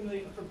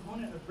 interestingly, a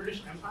proponent of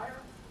British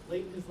Empire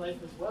late in his life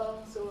as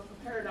well, so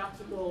a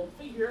paradoxical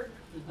figure.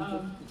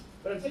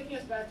 But I'm taking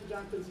us back to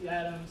John Quincy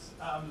Adams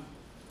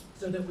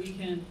so that we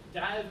can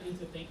dive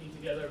into thinking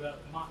together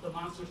about the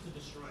monsters to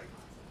destroy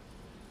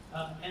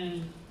concept.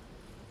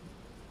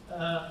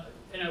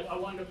 And I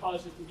wanted to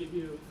pause just to give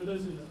you, for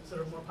those in the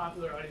sort of more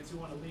popular audience who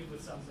want to leave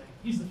with something,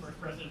 he's the first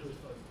president who was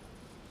voted.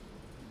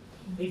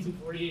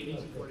 1848,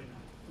 1849.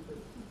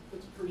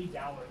 It's pretty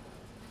dour.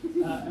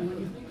 And when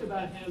you think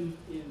about him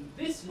in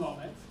this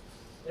moment,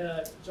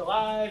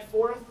 July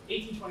 4th,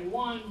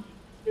 1821,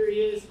 here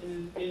he is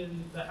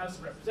in the House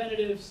of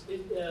Representatives.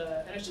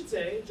 And I should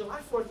say, July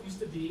 4th used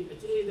to be a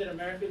day that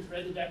Americans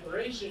read the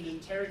Declaration and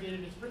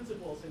interrogated its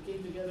principles and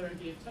came together and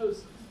gave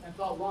toasts and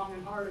thought long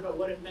and hard about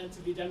what it meant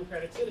to be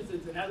democratic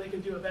citizens and how they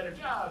could do a better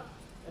job.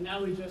 And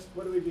now we just,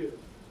 what do?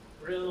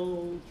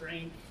 Grill,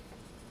 drink,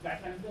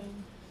 that kind of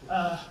thing.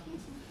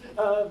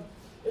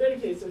 In any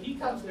case, so he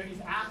comes there,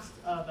 he's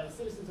asked by the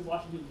citizens of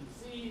Washington,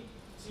 D.C.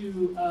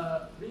 to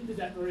read the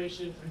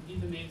Declaration and be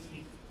the main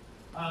speaker.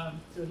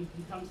 So he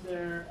comes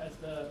there as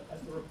the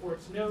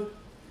reports note.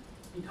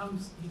 He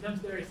comes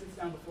there. He sits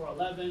down before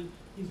 11.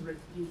 He's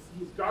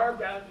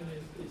garbed out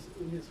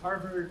in his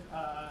Harvard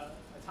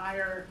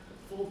attire,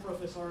 full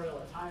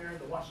professorial attire.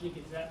 The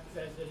Washington Gazette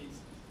says that he's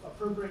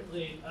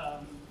appropriately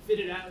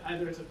fitted out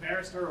either as a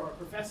barrister or a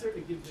professor to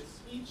give this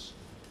speech.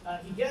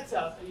 He gets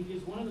up and he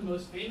gives one of the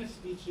most famous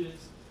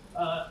speeches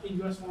in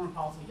U.S. foreign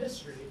policy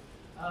history.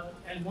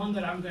 And one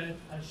that I'm going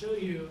to show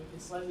you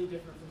is slightly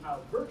different from how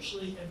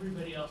virtually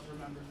everybody else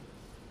remembers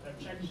it. I've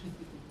checked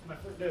my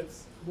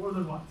footnotes more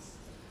than once.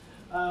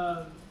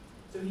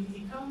 So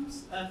he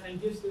comes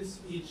and gives this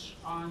speech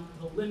on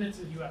the limits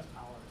of U.S.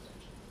 power,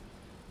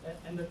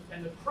 essentially.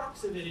 And the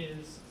crux of it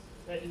is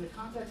that in the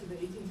context of the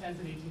 1810s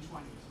and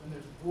 1820s, when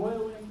there's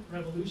roiling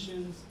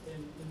revolutions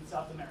in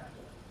South America,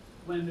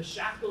 when the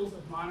shackles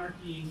of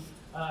monarchy,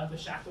 the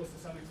shackles to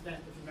some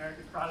extent that the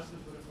American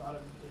Protestants would have thought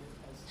of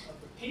as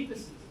of the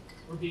papacy,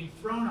 were being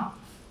thrown off,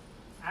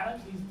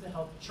 Adams needs to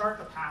help chart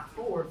a path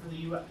forward for the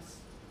U.S.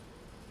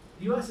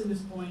 The U.S. at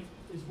this point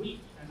is weak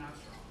and not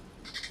strong.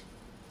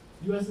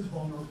 The U.S. is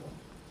vulnerable.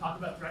 Talk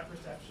about threat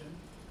perception.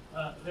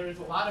 There is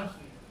a lot of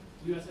fear.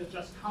 The U.S. has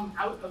just come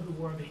out of the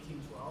War of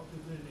 1812,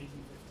 concluded in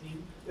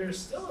 1815. There is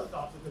still a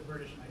thought that the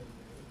British might invade.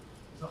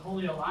 There's a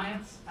Holy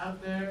Alliance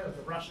out there of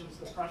the Russians,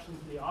 the Prussians,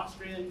 and the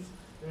Austrians.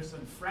 There's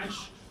some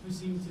French who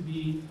seem to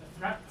be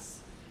threats.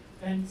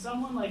 And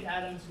someone like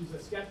Adams, who's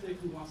a skeptic,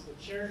 who wants to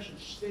cherish and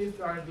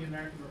safeguard the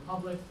American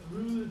Republic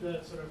through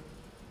the sort of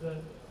the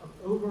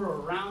over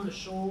or around the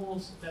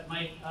shoals that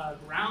might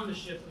ground the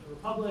ship of the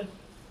Republic,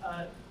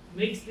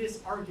 makes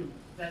this argument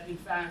that, in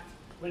fact,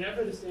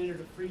 whenever the standard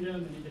of freedom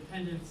and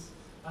independence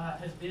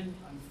has been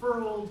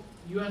unfurled,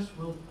 the U.S.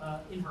 will,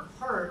 in her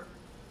heart,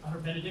 her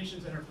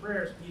benedictions and her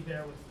prayers, be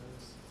there with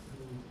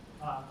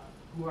those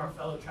who are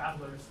fellow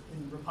travelers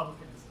in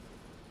republicanism.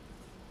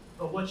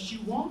 But what she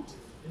won't do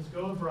is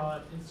go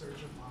abroad in search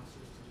of monsters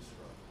to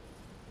destroy.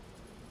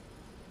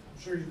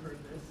 I'm sure you've heard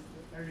this,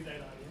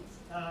 erudite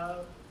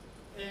audience.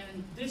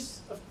 And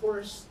this, of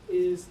course,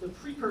 is the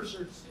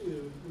precursor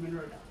to the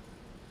Monroe Doctrine.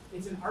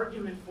 It's an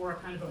argument for a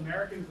kind of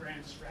American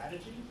grand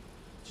strategy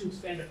to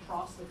expand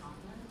across the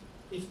continent.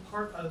 It's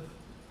part of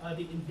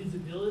the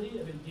invisibility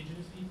of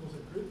indigenous peoples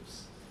and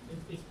groups.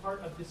 It's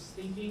part of this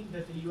thinking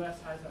that the U.S.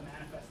 has a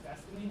manifest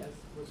destiny, as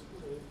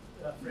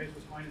the phrase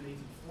was coined in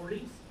the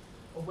 1840s,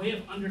 a way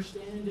of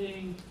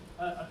understanding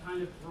a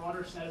kind of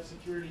broader set of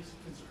security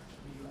concerns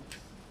for the U.S.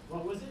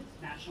 What was it?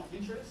 National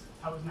interest.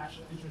 How was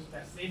national interest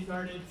best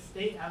safeguarded?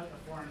 Stay out of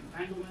foreign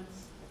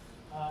entanglements,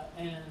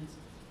 and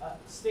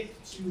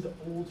stick to the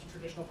old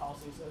traditional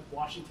policies of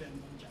Washington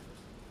and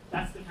Jefferson.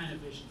 That's the kind of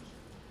vision.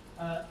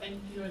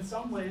 And in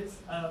some ways,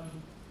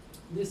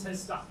 this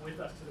has stuck with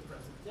us to the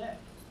present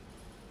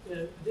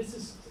day. This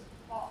is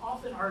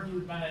often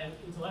argued by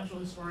intellectual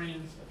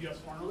historians of U.S.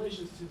 foreign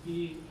relations to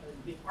be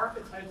the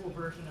archetypal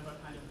version of a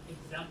kind of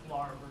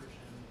exemplar version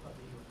of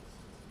the U.S.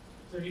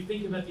 So if you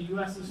think about the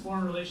U.S.'s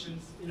foreign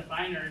relations in a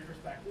binary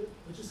perspective,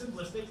 which is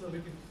simplistic, so we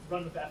can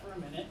run with that for a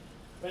minute,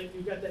 right?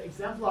 You've got the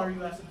exemplar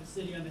U.S. of the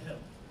city on the hill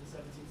in the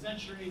 17th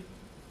century,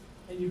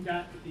 and you've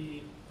got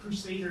the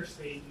crusader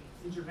state,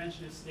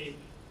 interventionist state,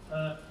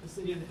 the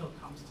city on the hill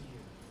comes to you.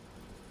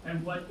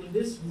 And what in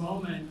this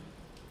moment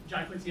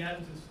John Quincy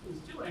Adams is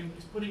doing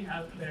is putting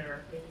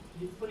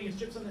his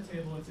chips on the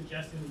table and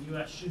suggesting the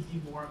U.S. should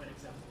be more of an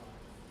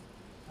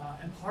exemplar.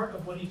 And part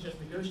of what he's just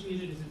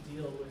negotiated is a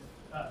deal with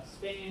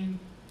Spain,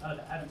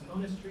 the Adams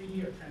Bonus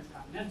Treaty or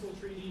Transcontinental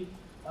Treaty,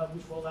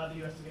 which will allow the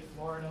U.S. to get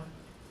Florida.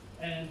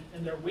 And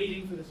they're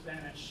waiting for the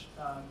Spanish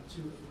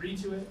to agree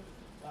to it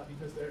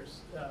because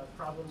there's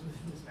problems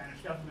within the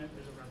Spanish government.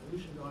 There's a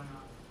revolution going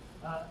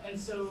on. And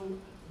so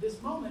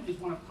this moment is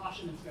one of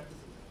caution and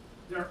skepticism.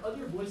 There are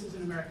other voices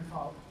in American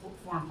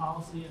foreign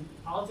policy and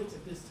politics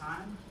at this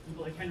time,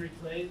 people like Henry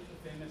Clay,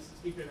 the famous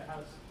Speaker of the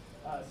House,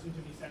 soon to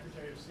be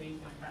Secretary of State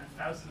in a kind of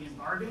Faustian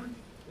bargain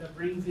that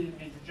brings in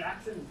Andrew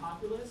Jackson and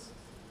populists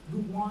who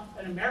want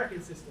an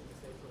American system, as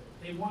they put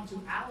it. They want to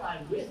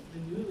ally with the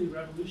newly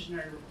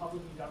revolutionary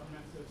Republican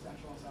governments of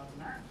Central and South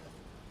America.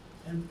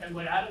 And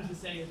what Adams is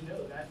saying is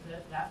no, that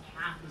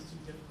path is too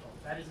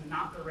difficult. That is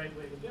not the right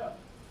way to go.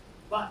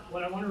 But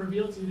what I want to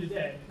reveal to you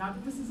today, not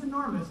that this is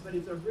enormous, but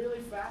it's a really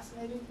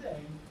fascinating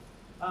thing,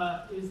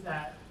 is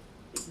that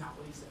it's not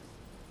what he says.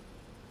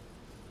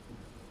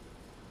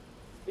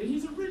 In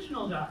his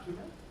original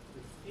document,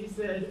 he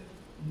said,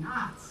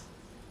 not,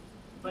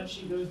 but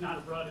she goes not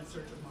abroad in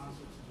search of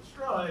monsters to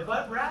destroy,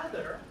 but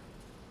rather,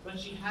 but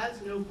she has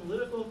no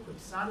political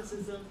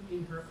quixoticism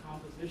in her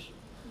composition.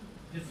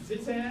 This is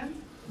his hand,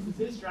 this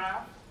is his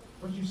draft.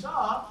 What you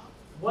saw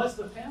was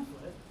the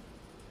pamphlet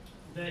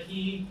that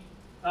he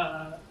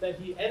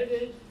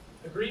edited,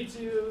 agreed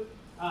to,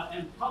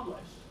 and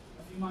published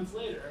a few months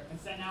later and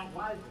sent out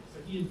widely.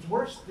 So he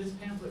endorsed this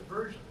pamphlet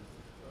version.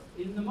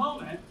 In the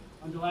moment,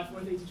 on July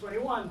 4th,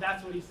 1821,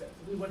 that's what he said.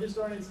 So what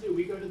historians do,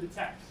 we go to the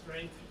text,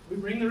 right? We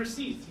bring the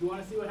receipts. You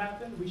want to see what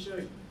happened? We show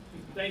you.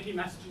 Thank you,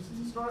 Massachusetts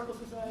Historical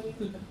Society.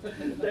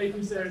 Thank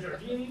you, Sarah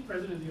Giorgini,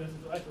 President of the U.S.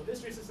 Intellectual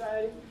History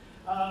Society.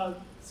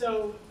 What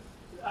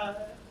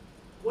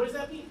does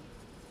that mean?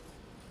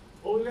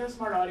 Well, we've got a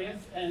smart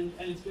audience, and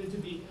it's good to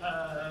be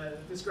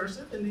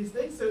discursive in these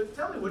things. So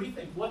tell me, what do you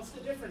think? What's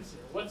the difference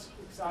here? What's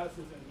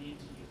quixoticism mean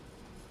to you?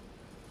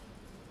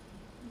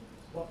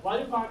 Well, while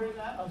you're pondering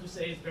that, I'll just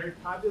say it's a very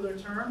popular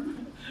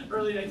term,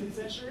 early 19th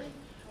century.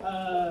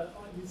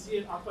 You see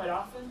it quite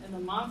often. And the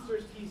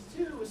monsters piece,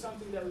 too, was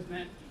something that was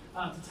meant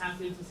to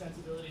tap into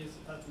sensibilities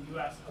of the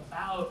U.S.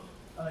 about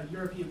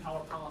European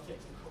power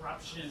politics and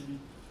corruption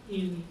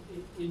in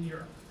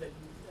Europe. That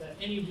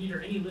any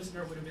reader, any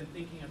listener would have been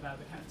thinking about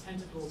the kind of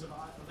tentacles of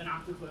an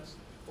octopus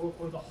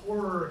or the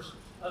horrors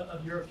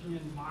of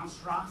European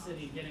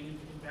monstrosity getting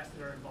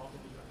invested or involved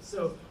in the U.S.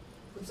 So,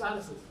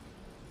 quixoticism.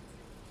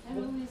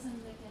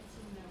 Heroism that gets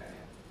you nowhere.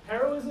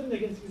 Heroism that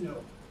gets you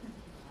nowhere.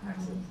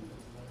 Excellent.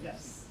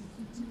 Yes.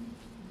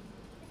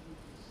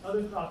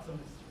 Other thoughts on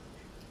this?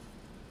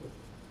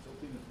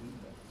 Tilting at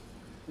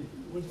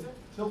windmills. What'd you say?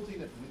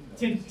 Tilting at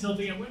windmills.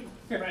 Tilting at windmills.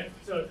 Right.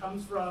 So it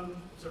comes from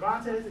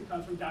Cervantes, it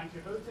comes from Don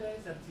Quixote,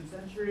 17th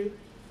century,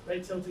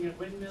 right? Tilting at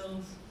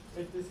windmills,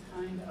 right? This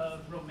kind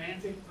of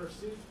romantic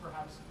pursuit,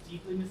 perhaps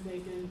deeply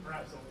mistaken,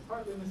 perhaps only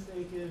partly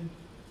mistaken,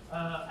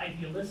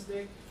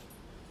 idealistic.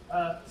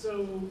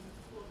 So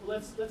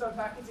let's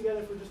unpack it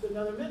together for just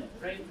another minute,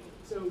 right?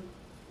 So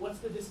what's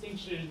the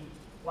distinction?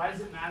 Why does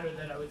it matter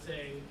that I would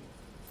say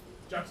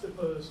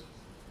juxtapose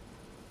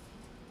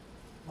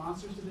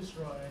monsters to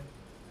destroy and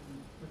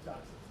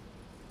quixoticism?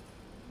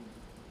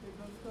 They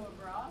both go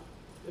abroad?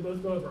 They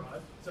both go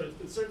abroad, so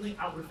it's certainly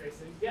outward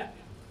facing. Yeah.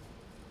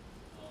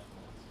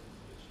 Monsters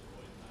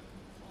destroyed kind of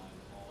implying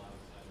all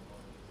outside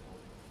parties,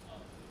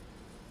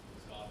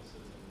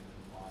 quixoticism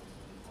implies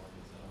only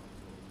parties that aren't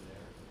really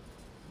there.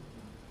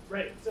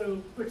 Right.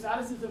 So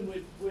quixoticism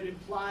would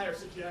imply or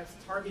suggest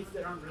targets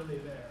that aren't really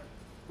there,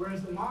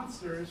 whereas the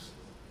monsters,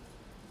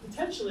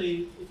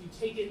 potentially, if you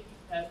take it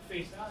at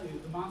face value,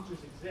 the monsters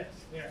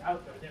exist. They're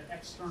out there. They're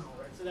external,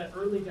 right? So that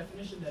early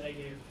definition that I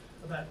gave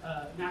about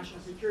national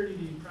security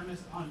being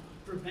premised on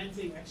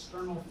preventing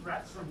external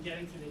threats from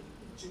getting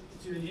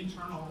to an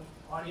internal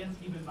audience,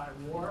 even by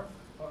war,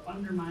 or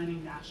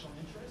undermining national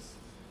interests,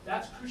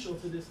 that's crucial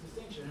to this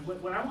distinction. And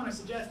what I want to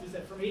suggest is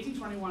that from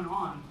 1821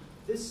 on,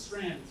 this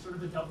strand, sort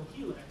of a double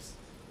helix,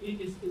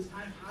 is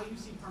kind of how you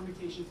see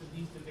permutations of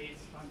these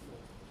debates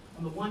unfold.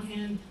 On the one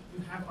hand,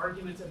 you have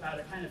arguments about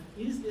a kind of,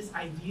 is this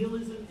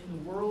idealism in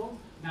the world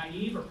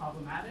naive or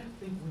problematic?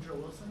 Think Woodrow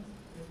Wilson.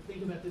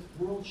 Think about this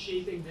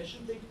world-shaping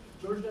mission. Think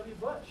George W.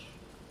 Bush,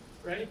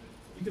 right?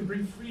 You can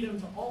bring freedom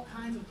to all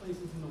kinds of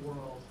places in the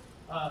world,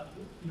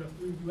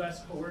 through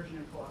U.S. coercion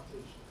and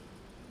co-optation.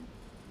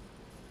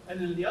 And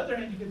then on the other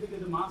hand, you can think of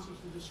the monsters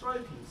to destroy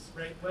piece,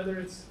 right? Whether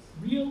it's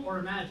real or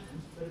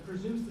imagined, but it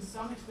presumes to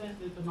some extent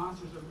that the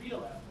monsters are real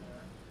out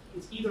there.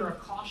 It's either a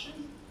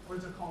caution or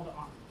it's a call to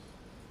arms.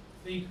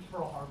 Think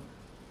Pearl Harbor,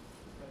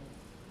 right?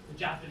 The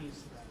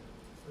Japanese threat,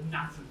 the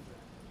Nazi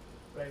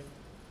threat,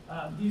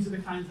 right? These are the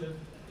kinds of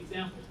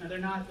examples.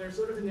 Now they're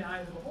sort of in the eye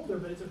of the beholder,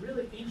 but it's a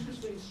really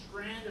interesting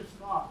strand of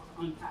thought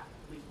to unpack,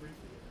 at least briefly,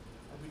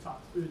 as we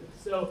talk through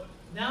this. So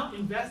now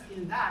invest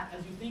in that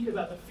as you think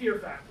about the fear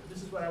factor.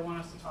 This is what I want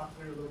us to talk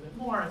through a little bit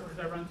more as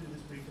I run through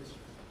this brief history.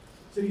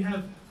 So you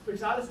have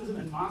quixoticism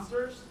and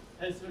monsters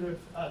as sort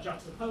of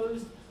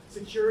juxtaposed.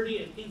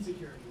 security and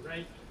insecurity,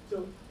 right?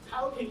 So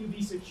how can you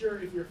be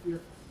secure if you're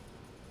fearful?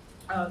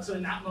 So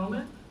in that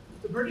moment,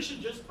 the British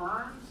had just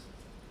burned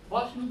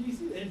Washington,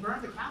 D.C. They had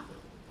burned the Capitol.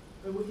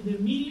 But the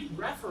immediate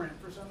referent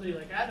for somebody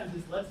like Adams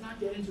is, let's not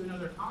get into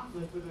another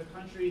conflict with a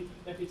country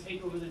that could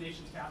take over the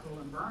nation's capital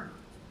and burn it.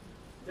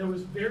 There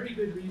was very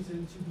good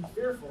reason to be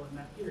fearful in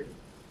that period.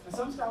 And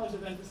some scholars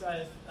have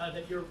emphasized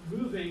that you're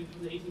moving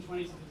from the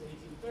 1820s into the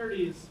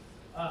 1830s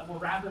more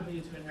rapidly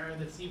into an era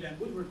that C. Van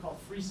Woodward called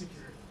free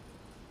security,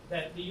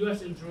 that the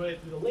U.S. enjoyed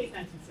through the late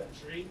 19th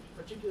century,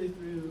 particularly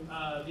through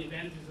the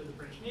advantages of the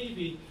British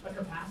Navy, a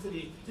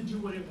capacity to do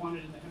what it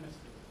wanted in the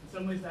hemisphere. In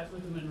some ways, that's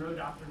what the Monroe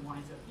Doctrine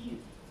winds up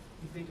being.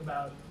 You think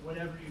about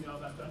whatever you know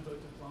about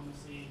gunboat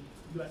diplomacy,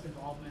 U.S.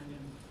 involvement in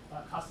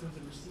customs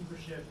and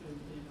receivership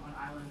on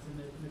islands in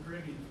the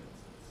Caribbean, for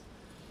instance.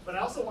 But I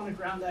also want to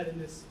ground that in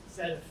this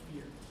set of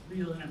fears,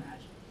 real and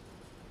imagined.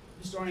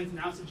 Historians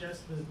now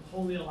suggest the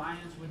Holy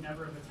Alliance would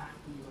never have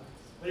attacked the U.S.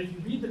 But if you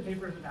read the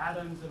papers of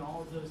Adams and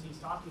all of those he's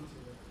talking to,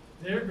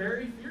 they're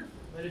very fearful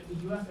that if the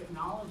U.S.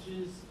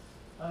 acknowledges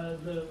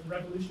the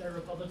revolutionary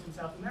republics in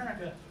South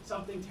America,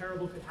 something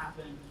terrible could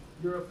happen.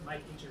 Europe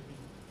might intervene.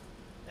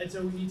 And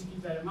so we need to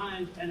keep that in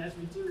mind. And as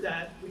we do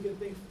that, we can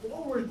think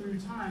forward through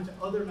time to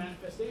other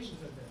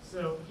manifestations of this.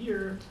 So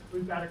here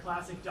we've got a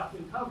classic duck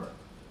and cover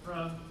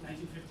from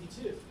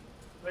 1952,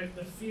 right?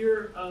 The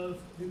fear of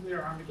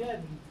nuclear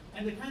Armageddon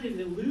and the kind of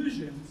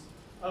illusions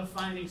of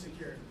finding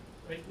security.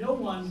 Right? No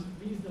one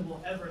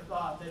reasonable ever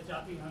thought that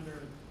ducking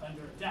under a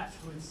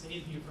desk would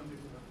save you from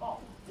nuclear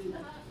fallout. Did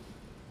that?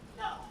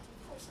 No,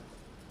 of course not.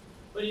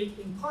 But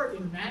in part,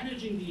 in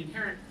managing the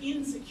inherent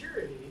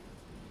insecurity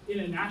in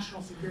a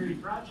national security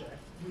project,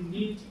 you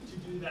need to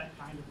do that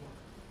kind of work.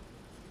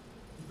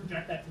 You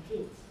project that to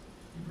kids.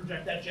 You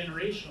project that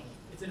generationally.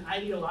 It's an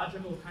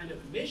ideological kind of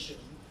mission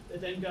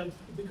that then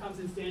becomes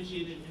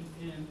instantiated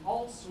in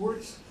all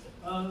sorts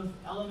of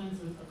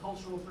elements of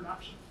cultural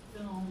production.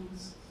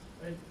 Films,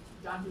 right?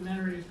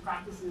 Documentaries,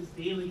 practices,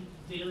 daily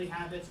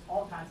habits,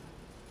 all kinds of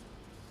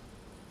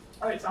things.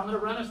 All right, so I'm going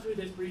to run us through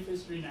this brief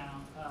history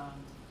now,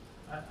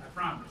 I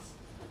promise.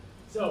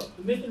 So,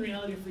 the myth and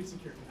reality of free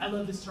security. I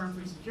love this term,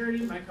 free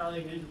security. My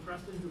colleague Andrew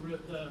Preston, who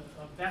wrote the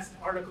best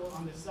article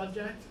on this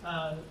subject,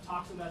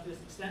 talks about this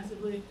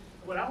extensively.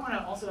 What I want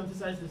to also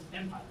emphasize is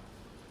empire.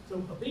 So,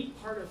 a big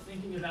part of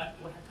thinking about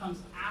what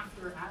comes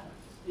after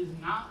Adams is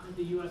not that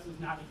the U.S. is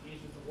not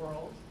engaged with the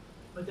world,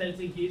 but that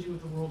it's engaging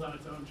with the world on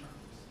its own terms.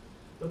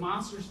 The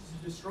monsters to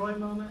destroy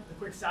moment, the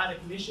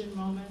quixotic mission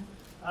moment.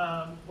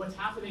 What's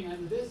happening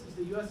under this is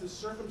the U.S. is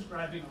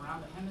circumscribing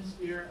around the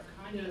hemisphere a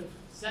kind of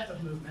set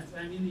of movements,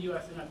 and I mean the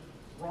U.S. in a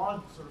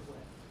broad sort of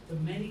way, the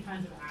many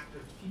kinds of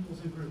actors, peoples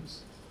and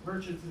groups,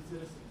 merchants and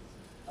citizens,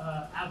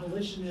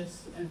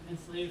 abolitionists and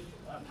slave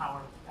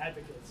power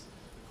advocates,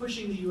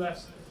 pushing the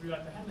U.S.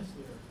 throughout the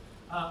hemisphere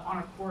on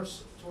a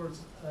course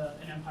towards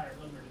an empire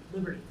of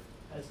liberty,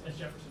 as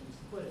Jefferson used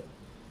to put it.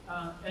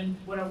 And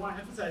what I want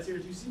to emphasize here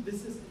is you see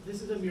this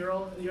is a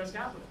mural of the U.S.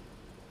 Capitol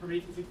from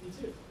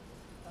 1862.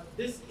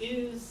 This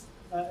is,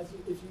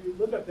 if you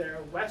look up there,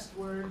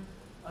 westward,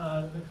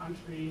 the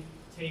country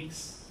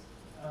takes,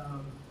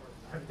 the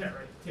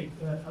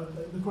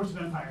course of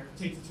empire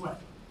takes its way.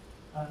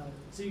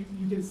 So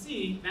you can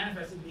see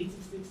manifested in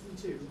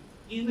 1862,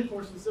 in the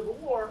course of the Civil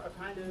War, a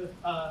kind of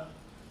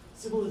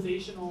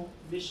civilizational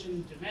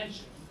mission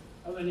dimension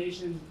of a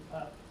nation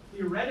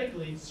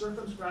theoretically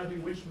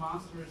circumscribing which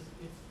monsters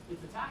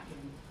it's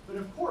attacking. But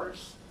of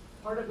course,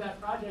 part of that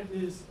project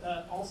is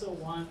also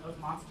one of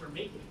monster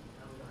making,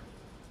 I would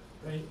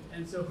argue, right?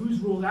 And so who's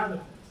ruled out of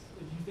this?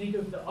 If you think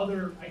of the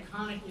other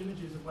iconic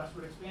images of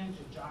westward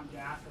expansion, John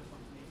Gass has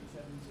one from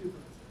 1872, for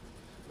instance,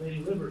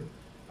 Lady Liberty,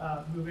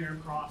 moving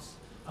across,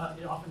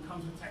 it often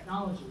comes with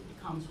technology, it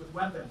comes with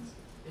weapons,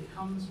 it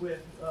comes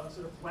with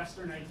sort of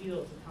Western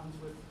ideals, it comes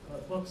with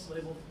books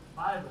labeled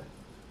Bible.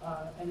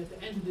 And at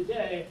the end of the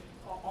day,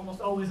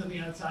 almost always on the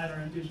outside are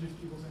indigenous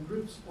peoples and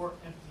groups or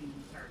empty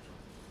territory.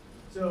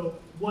 So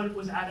what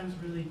was Adams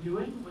really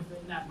doing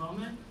within that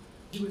moment?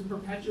 He was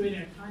perpetuating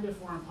a kind of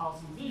foreign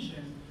policy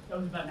vision that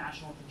was about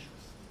national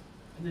interest.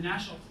 And the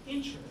national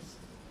interest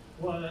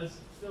was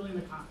filling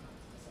the continent,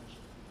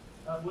 essentially.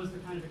 Was the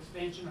kind of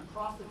expansion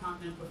across the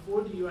continent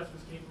before the U.S.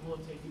 was capable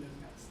of taking those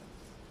next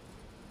steps.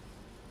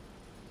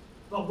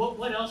 But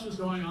what else was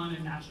going on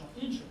in national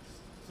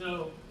interest?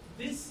 So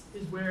this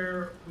is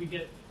where we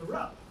get the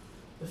rub.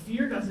 The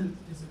fear doesn't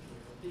disappear.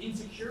 The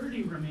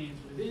insecurity remains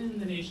within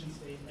the nation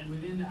state and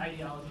within the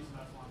ideologies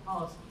about foreign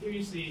policy. Here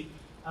you see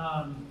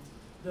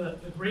the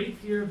great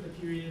fear of the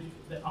period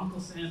that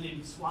Uncle Sam may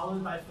be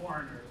swallowed by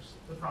foreigners,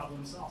 the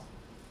problem solved.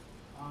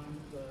 On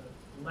the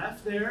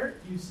left there,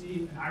 you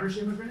see an Irish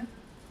immigrant.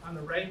 On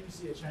the right, you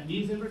see a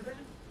Chinese immigrant.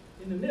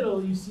 In the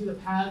middle, you see the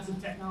paths of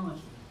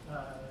technology.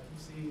 You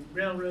see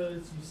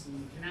railroads, you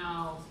see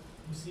canals,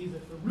 you see the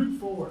route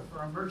forward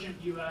for a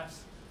merchant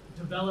U.S.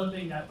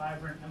 developing that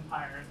vibrant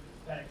empire,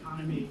 that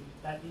economy,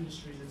 that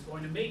industry that's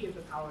going to make it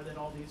the power that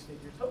all these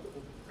figures hope it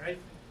will be, right?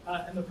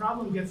 And the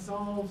problem gets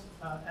solved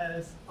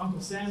as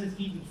Uncle Sam is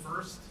eaten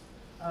first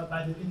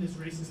in this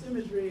racist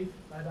imagery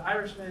by the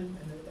Irishman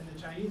and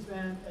the Chinese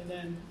man, and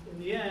then in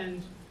the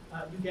end,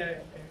 you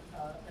get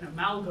an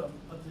amalgam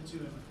of the two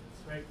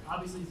images, right?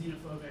 Obviously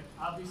xenophobic,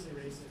 obviously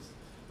racist.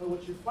 But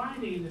what you're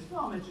finding in this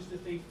film, and just to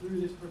think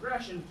through this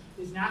progression,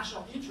 is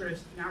national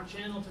interest now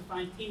channeled to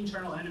find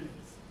internal enemies.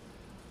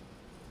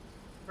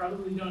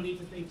 Probably don't need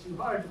to think too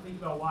hard to think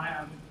about why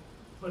I'm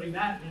putting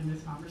that in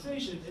this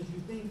conversation. As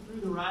you think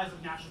through the rise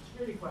of national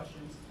security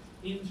questions,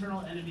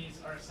 internal enemies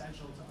are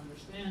essential to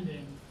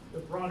understanding the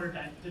broader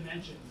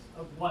dimensions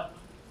of what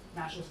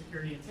national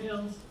security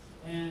entails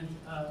and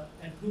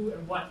who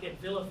and what get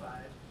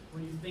vilified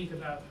when you think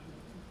about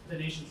the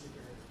nation's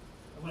security.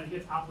 And when it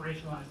gets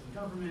operationalized in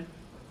government,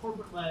 or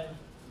corporate-led,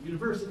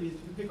 universities,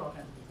 you pick all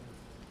kinds of things.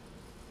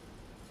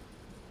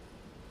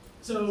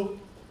 So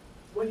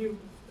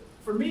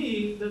for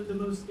me, the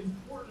most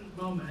important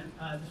moment,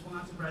 this will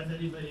not surprise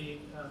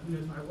anybody who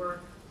knows my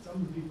work, some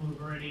of the people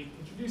who've already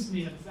introduced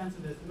me have a sense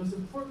of this, the most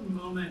important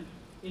moment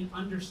in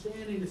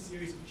understanding the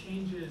series of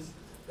changes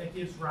that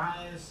gives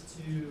rise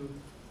to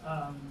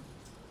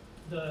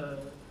the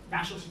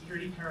national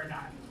security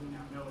paradigm as we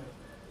now know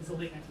it is the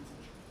late 19th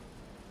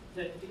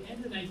century. At the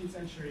end of the 19th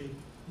century,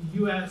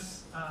 the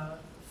US,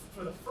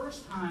 for the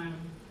first time,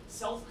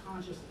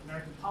 self-conscious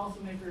American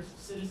policymakers,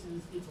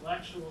 citizens,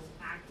 intellectuals,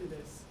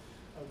 activists,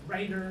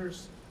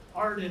 writers,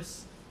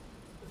 artists,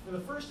 for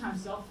the first time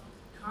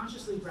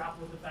self-consciously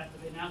grapple with the fact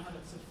that they now have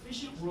a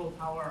sufficient world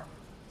power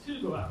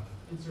to go out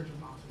in search of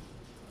monsters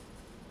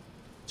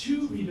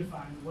to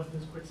redefine what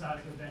those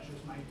quixotic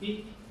adventures might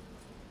be,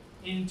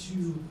 and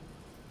to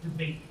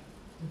debate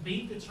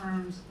the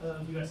terms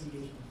of U.S.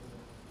 engagement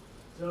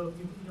with the world.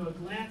 So, a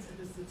glance at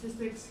the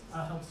statistics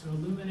helps to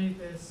illuminate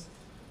this.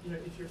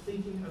 If you're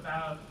thinking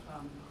about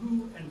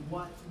who and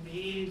what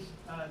made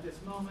this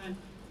moment,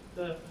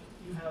 by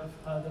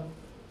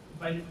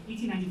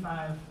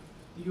 1895,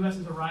 the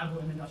U.S.'s arrival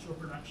in industrial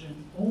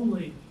production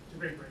only to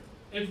Great Britain.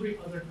 Every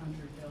other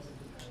country pales in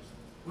comparison.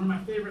 One of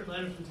my favorite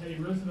letters from Teddy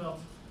Roosevelt,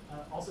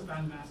 also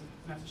found in the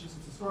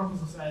Massachusetts Historical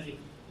Society,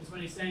 is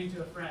when he's saying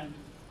to a friend,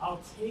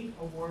 "I'll take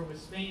a war with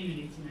Spain in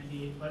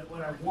 1898, but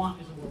what I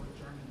want is a war with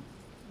Germany."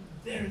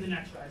 They're the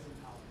next rising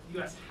power. The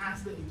U.S.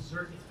 has to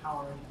exert its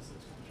power against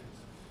those countries.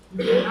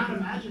 You cannot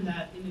imagine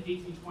that in the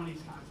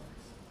 1820s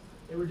context.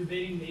 They were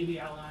debating maybe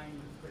allying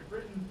with Great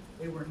Britain.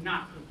 They were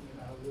not thinking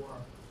about a war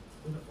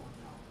with a foreign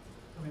power.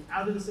 Coming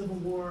out of the Civil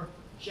War,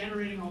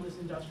 generating all this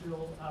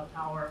industrial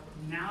power,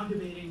 now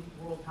debating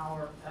world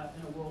power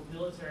in a world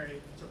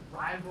military to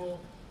rival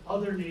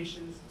other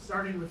nations,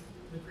 starting with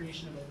the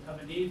creation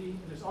of a navy.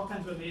 And there's all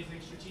kinds of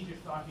amazing strategic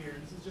thought here.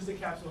 This is just a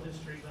capsule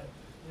history, but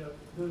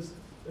those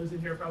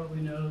in here probably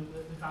know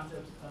the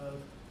concept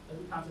of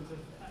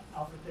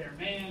Alfred Thayer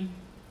Mahan,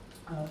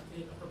 a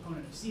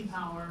proponent of sea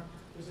power.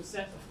 There's a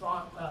set of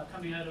thought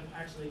coming out of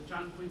actually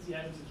John Quincy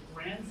Adams'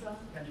 grandson,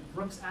 a guy named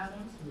Brooks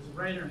Adams, who was a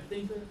writer and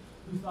thinker,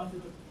 who thought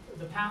that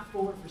the path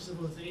forward for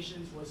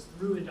civilizations was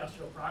through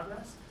industrial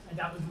progress, and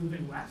that was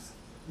moving west.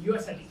 The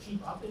U.S. had to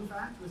keep up, in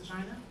fact, with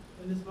China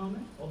in this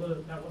moment, although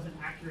that wasn't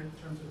accurate in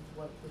terms of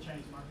what the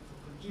Chinese markets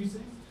were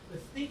producing. The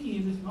thinking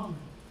in this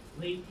moment,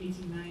 late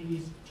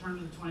 1890s, turn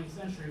of the 20th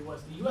century,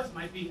 was the U.S.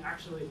 might be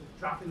actually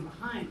dropping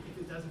behind if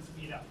it doesn't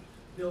speed up,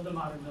 build a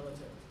modern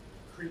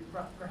military,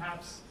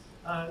 perhaps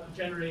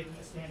generate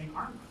a standing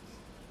army.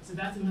 So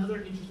that's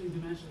another interesting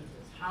dimension of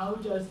this. How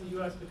does the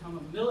U.S. become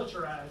a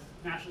militarized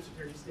national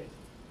security state?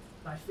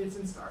 By fits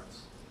and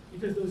starts.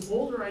 Because those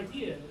older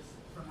ideas,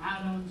 from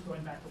Adams,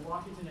 going back to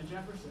Washington and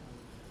Jefferson,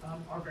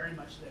 are very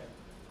much there.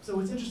 So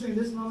what's interesting in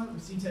this moment, we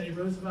see Teddy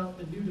Roosevelt,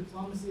 the new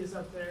diplomacy is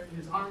up there, in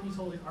his army he's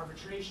holding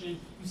arbitration.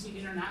 You see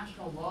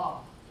international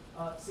law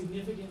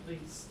significantly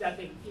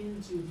stepping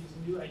into these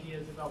new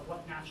ideas about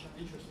what national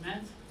interest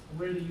meant and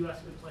where the U.S.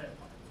 could play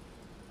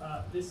a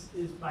part. This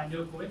is by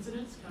no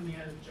coincidence coming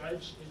out of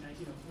Judge in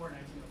 1904,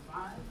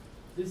 1905.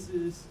 This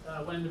is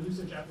when the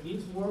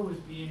Russo-Japanese War was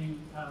being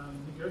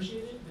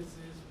negotiated. This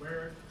is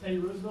where Teddy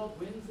Roosevelt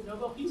wins the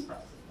Nobel Peace Prize.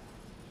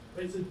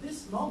 Right? So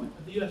this moment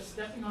of the U.S.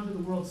 stepping onto the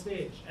world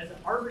stage as an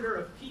arbiter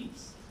of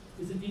peace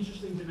is an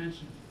interesting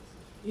dimension of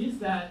this.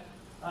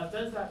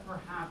 Does that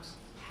perhaps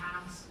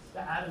pass the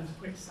Adams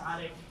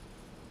quixotic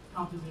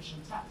composition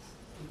test?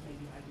 It may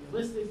be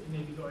idealistic, it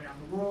may be going around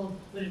the world,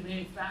 but it may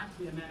in fact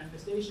be a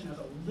manifestation of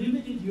a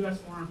limited U.S.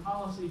 foreign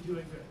policy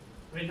doing good.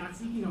 Right? Not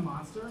seeking a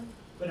monster,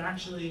 but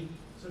actually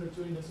sort of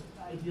doing this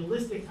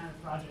idealistic kind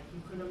of project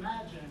you could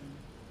imagine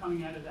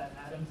coming out of that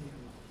Adamsian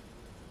moment.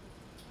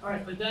 All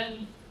right, but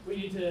then we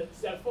need to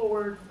step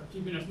forward,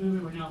 keeping us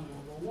moving. We're now in the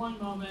World War I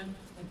moment,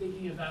 and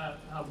thinking about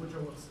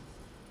Woodrow Wilson.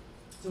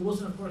 So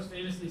Wilson, of course,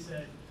 famously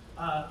said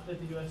that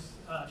the U.S.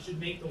 Should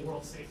make the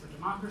world safe for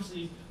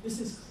democracy. This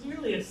is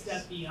clearly a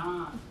step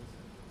beyond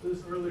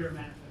those earlier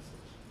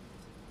manifestations.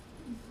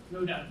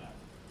 No doubt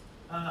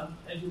about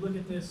it. As you look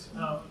at this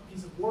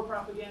piece of war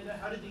propaganda,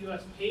 how did the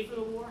U.S. pay for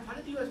the war? How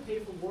did the U.S. pay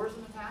for wars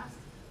in the past?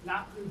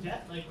 Not through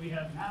debt like we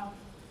have now,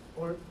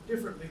 or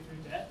differently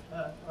through debt.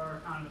 Our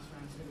economist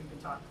friends, we can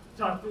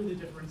talk through the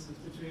differences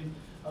between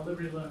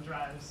Liberty Loan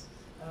drives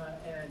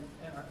and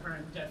our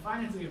current debt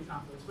financing of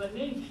conflicts. But in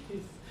any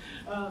case,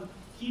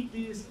 keep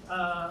these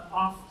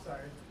off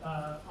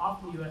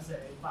the USA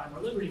by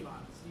more Liberty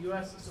bonds. The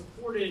U.S.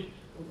 supported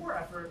the war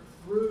effort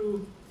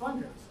through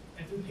funders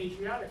and through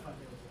patriotic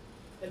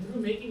fundraising, and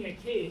through making a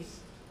case.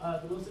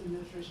 The Wilson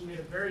administration made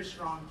a very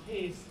strong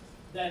case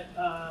that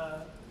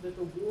that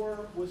the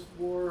war was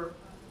for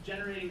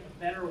generating a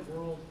better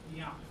world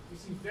beyond. We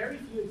see very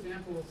few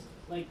examples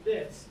like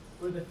this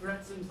where the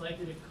threat seems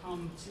likely to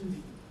come to the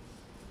U.S.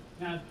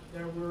 Now,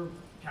 there were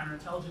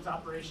counterintelligence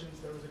operations,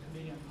 there was a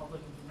committee on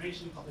public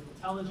information, public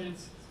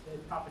intelligence,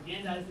 that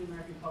propagandized the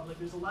American public.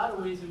 There's a lot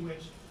of ways in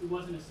which it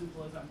wasn't as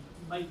simple as I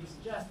might be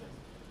suggesting.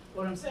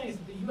 What I'm saying is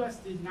that the U.S.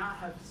 did not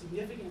have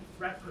significant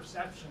threat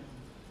perception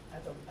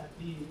at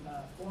the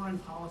foreign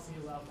policy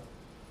level.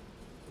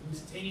 The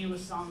Lusitania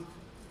was sunk.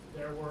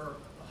 There were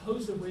a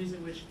host of ways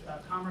in which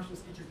commerce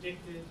was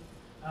interdicted.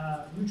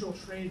 Neutral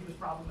trade was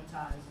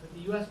problematized, but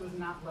the U.S. was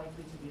not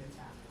likely to be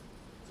attacked.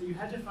 So you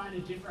had to find a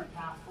different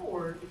path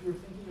forward if you were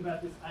thinking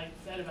about this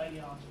set of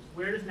ideologies.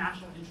 Where does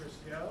national interest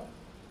go,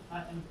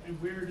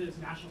 and where does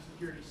national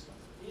security start?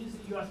 Is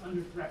the U.S.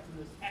 under threat from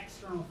those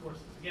external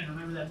forces? Again,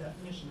 remember that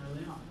definition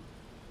early on.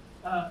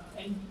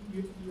 And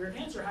your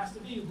answer has to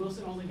be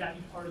Wilson only got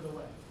you part of the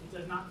way. It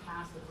does not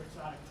pass the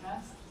quixotic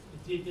test.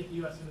 It did get the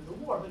U.S. into the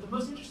war. But the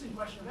most interesting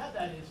question about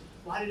that is,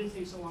 why did it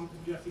take so long for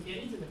the U.S. to get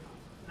into the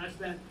conflict? And I've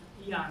spent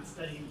eons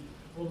studying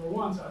World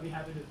War I, so I'd be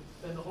happy to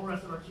spend the whole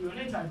rest of our Q&A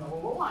talking about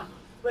World War I.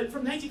 But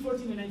from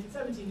 1914 to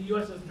 1917, the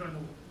U.S. doesn't join the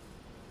war.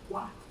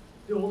 Why?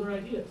 The older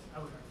ideas, I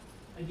would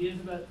argue. Ideas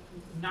about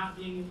not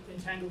being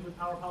entangled with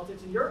power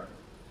politics in Europe,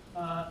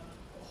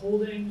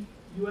 holding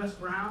U.S.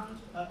 ground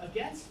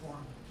against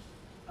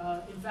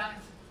foreigners. In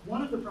fact,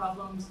 one of the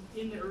problems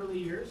in the early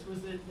years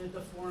was that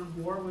the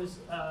foreign war was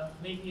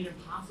making it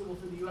impossible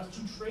for the U.S.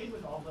 to trade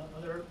with all the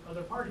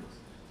other parties.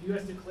 The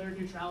U.S. declared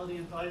neutrality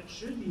and thought it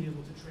should be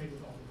able to trade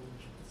with all the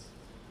belligerents.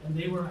 And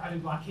they were having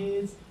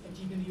blockades and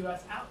keeping the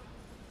U.S. out.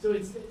 So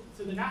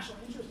the national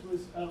interest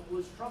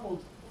was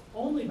troubled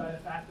only by the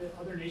fact that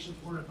other nations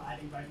weren't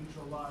abiding by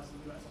neutral laws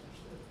and the U.S.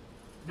 understood,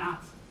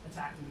 not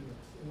attacking the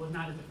U.S. It was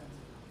not a defensive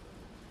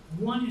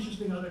conflict. One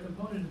interesting other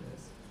component of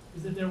this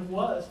is that there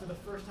was, for the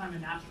first time, a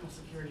national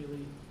security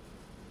league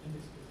in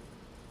this period.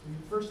 So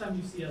the first time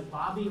you see a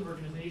lobby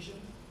organization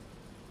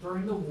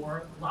during the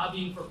war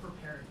lobbying for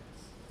preparedness.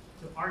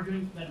 So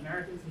arguing that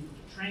Americans needed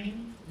to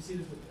train. You see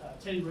this with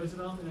Teddy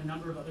Roosevelt and a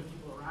number of other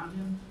people around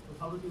him.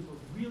 Republicans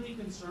were really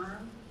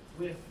concerned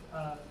with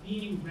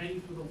being ready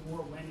for the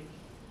war when it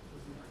came,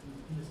 was the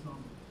argument in this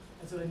moment.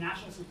 And so the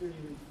National Security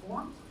League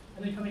formed,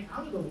 and then coming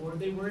out of the war,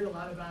 they worried a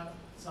lot about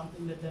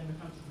something that then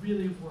becomes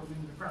really important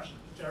in the Depression,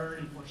 which I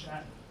already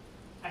foreshadowed,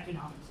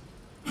 economics.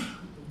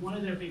 One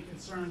of their big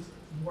concerns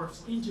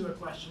morphs into a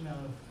question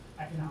of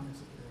economic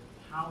security.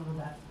 How will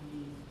that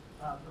be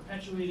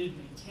perpetuated,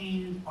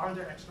 maintained? Are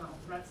there external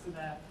threats to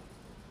that?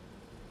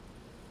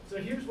 So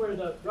here's where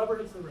the rubber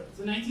hits the road. It's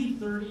the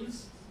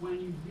 1930s when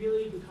you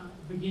really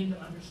begin to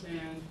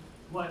understand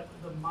what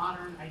the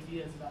modern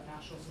ideas about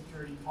national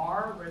security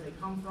are, where they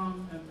come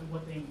from, and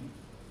what they mean.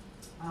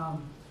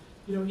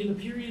 In the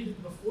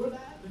period before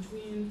that,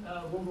 between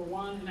World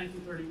War I and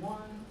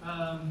 1931,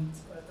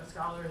 a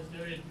scholar has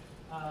noted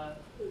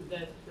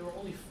that there were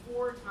only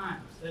 4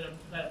 times that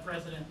a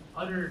president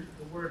uttered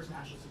the words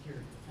national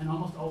security, and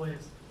almost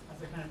always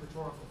as a kind of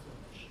rhetorical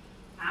flourish.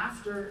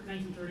 After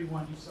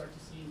 1931, you start to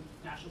see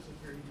national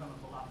security come up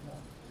a lot more.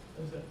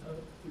 There's a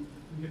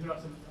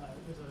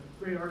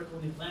great article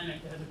in The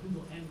Atlantic that has a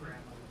Google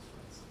Ngram on this, for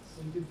instance.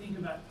 So you can think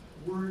about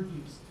word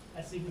use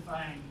as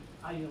signifying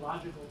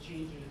ideological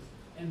changes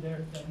and their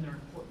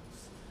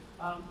importance.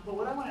 But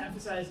what I want to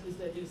emphasize is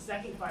that in a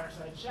second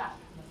fireside chat,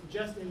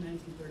 just in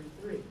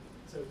 1933,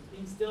 so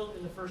still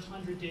in the first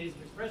 100 days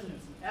of his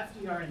presidency,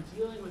 FDR, in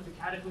dealing with the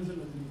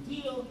cataclysm of the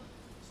New Deal,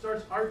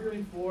 starts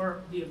arguing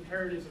for the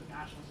imperatives of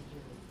national security.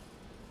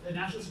 That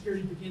national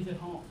security begins at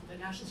home. That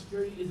national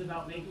security is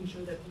about making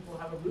sure that people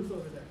have a roof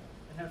over their head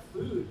and have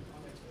food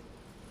on their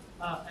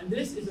table. And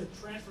this is a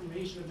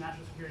transformation of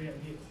national security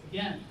ideas.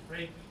 Again,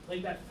 right?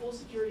 Like that full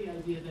security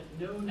idea that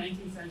no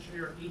 19th century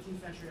or 18th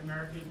century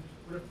American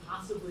would have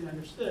possibly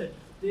understood.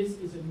 This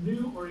is a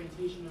new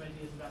orientation of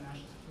ideas about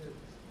national security.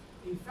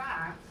 In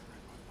fact,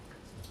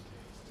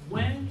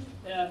 when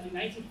in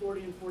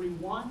 1940 and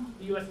 41,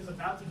 the U.S. is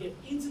about to get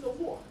into the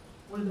war,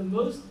 one of the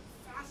most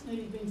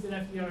fascinating things that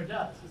FDR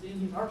does is in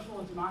his Arsenal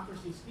of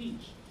Democracy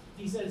speech,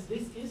 he says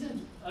this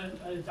isn't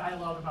a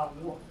dialogue about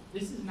war.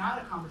 This is not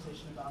a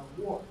conversation about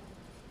war.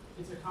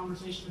 It's a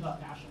conversation about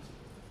national security.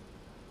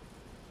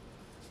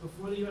 It's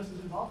before the U.S. is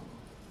involved in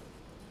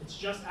it. It's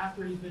just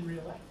after he's been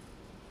reelected.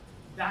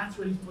 That's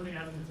what he's putting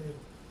out on the table.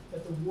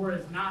 That the war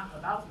is not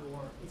about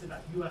war, it's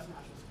about U.S.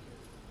 national security.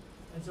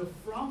 And so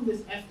from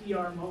this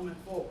FDR moment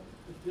forward,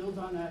 it builds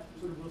on that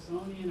sort of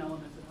Wilsonian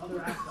elements and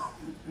other aspects,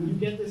 you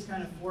get this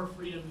kind of 4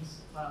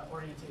 freedoms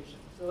orientation.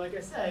 So like I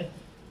said,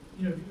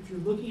 if you're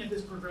looking at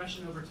this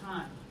progression over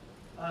time,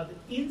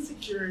 the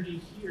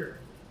insecurity here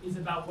is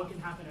about what can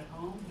happen at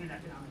home in an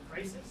economic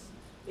crisis.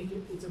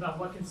 It's about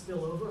what can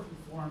spill over from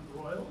foreign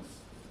broils.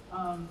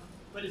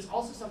 But it's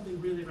also something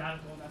really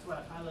radical, and that's why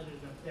I've highlighted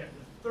it up there.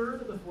 The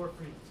third of the four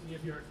freedoms. So you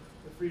have your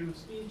freedom of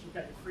speech, you've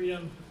got your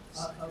freedom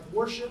of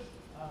worship,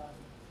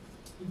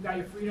 you've got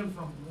your freedom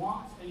from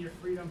want, and your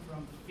freedom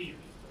from fear.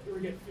 So here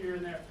we get fear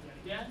in there yet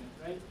again,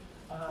 right?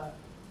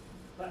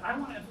 But I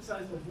want to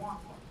emphasize the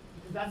want part,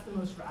 because that's the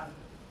most radical.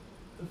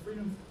 The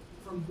freedom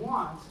from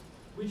want,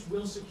 which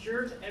will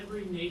secure to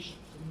every nation,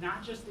 so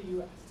not just the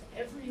US, to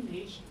every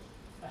nation,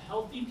 a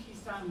healthy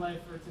peacetime life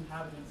for its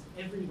inhabitants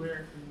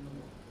everywhere in the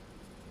world.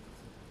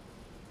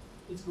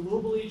 It's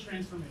globally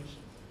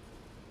transformational.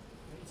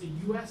 It's a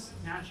US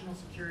national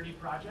security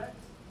project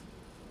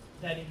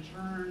that in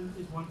turn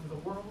is one for the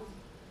world,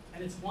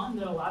 and it's one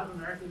that a lot of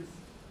Americans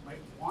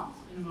might want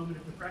in a moment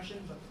of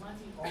depression, but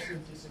plenty also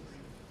disagree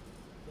with.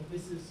 That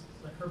this is,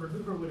 like Herbert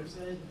Hoover would have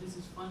said, this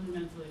is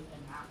fundamentally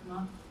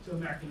anathema to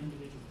American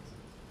individualism.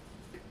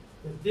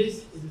 That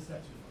this is a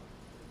step too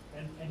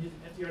far. And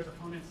FDR's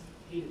opponents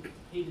hated this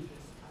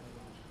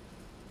ideology.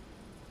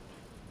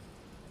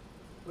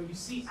 What you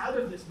see out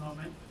of this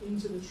moment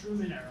into the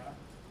Truman era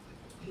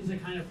is a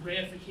kind of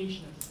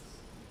reification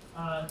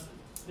of this.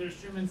 There's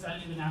Truman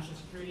signing the National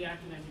Security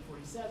Act in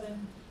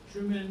 1947.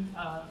 Truman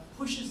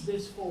pushes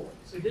this forward.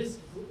 So this,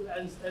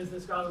 as the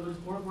scholar Liz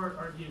Morgwart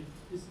argued,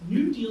 this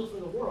New Deal for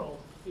the world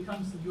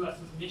becomes the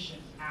U.S.'s mission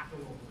after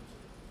World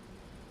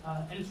War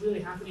II. And it's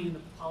really happening in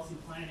the policy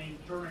planning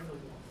during the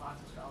war.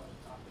 Lots of scholars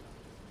have talked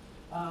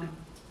about this.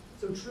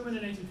 So Truman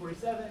in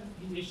 1947,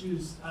 he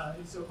issues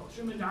his so-called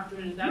Truman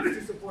Doctrine, and that's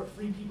to support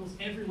free peoples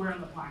everywhere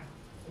on the planet.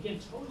 Again,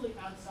 totally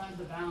outside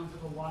the bounds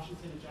of a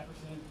Washington and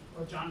Jefferson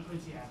or John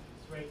Quincy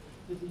Adams, right?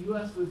 That the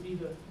U.S. would be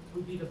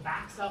the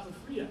backstop of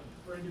freedom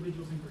for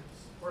individuals in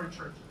Greece or in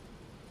Turkey.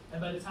 And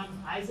by the time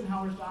of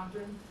Eisenhower's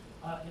doctrine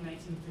in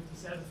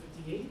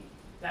 1957-58,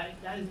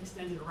 that is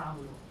extended around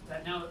the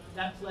world.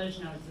 That pledge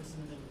now exists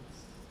in the Middle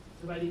East.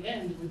 So by the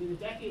end, within a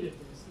decade of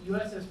this, the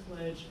U.S. has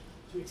pledged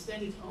to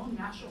extend its own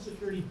national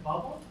security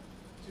bubble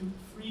to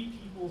free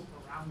peoples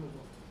around the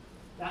world.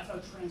 That's how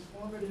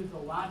transformative the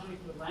logic,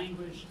 the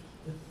language,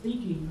 the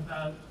thinking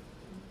about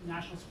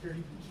national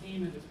security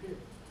became in this period.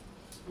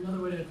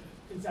 Another way to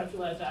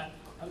conceptualize that,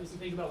 obviously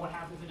think about what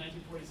happens in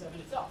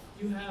 1947 itself.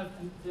 You have,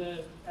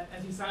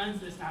 as he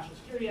signs this National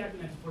Security Act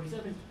in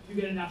 1947, you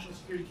get a National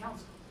Security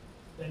Council,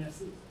 the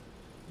NSC.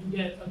 You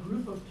get a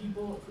group of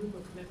people, a group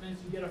of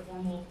commitments, you get a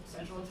formal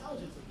Central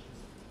Intelligence Agency.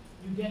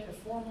 You get a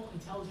formal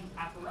intelligence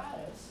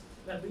apparatus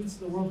that leads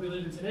to the world we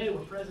live in today,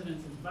 where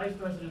presidents and vice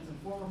presidents and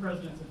former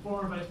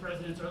vice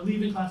presidents are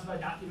leaving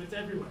classified documents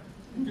everywhere.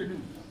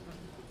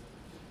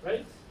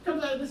 Right? It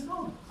comes out of this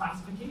moment.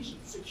 Classification,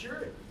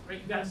 security, right?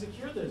 You've got to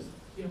secure those.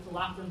 You have to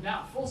lock them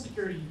down. Full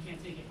security, you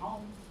can't take it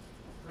home,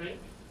 right?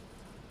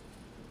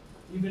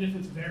 Even if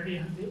it's very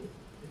outdated,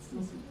 it's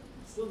still secure.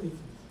 It still needs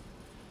to be.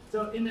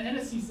 So in the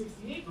NSC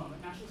 68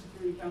 moment, National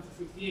Security Council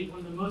 68, one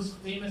of the most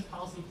famous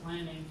policy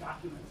planning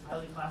documents,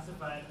 highly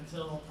classified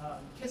until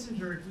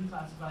Kissinger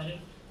declassified it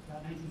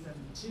about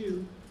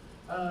 1972,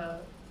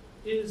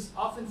 is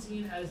often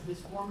seen as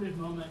this formative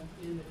moment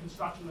in the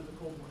construction of the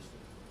Cold War state.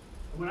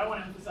 And what I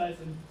want to emphasize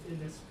in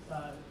this,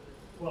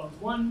 well,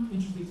 it's one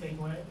interesting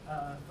takeaway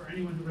for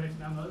anyone who writes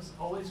memos: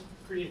 always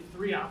create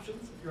three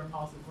options if you're a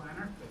policy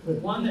planner.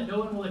 One that no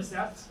one will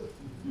accept,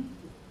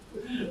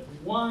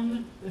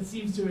 one that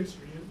seems too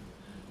extreme,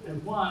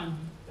 and one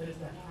that is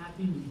that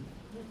happy medium.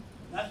 And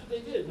that's what they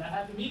did. That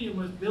happy medium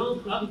was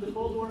build up the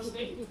Cold War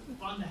state,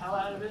 fund the hell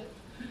out of it,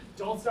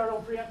 don't start a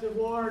preemptive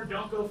war,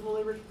 don't go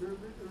fully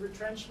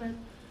retrenchment,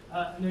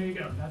 and there you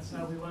go. That's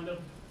how we wound up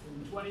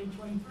in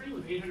 2023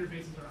 with 800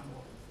 bases around the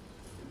world.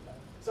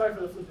 Sorry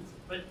for the flippancy,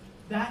 but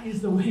that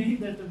is the way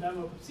that the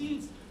memo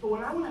proceeds. But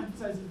what I want to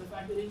emphasize is the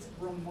fact that it's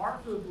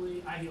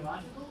remarkably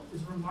ideological,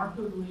 is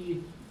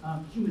remarkably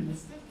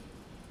humanistic,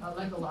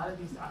 like a lot of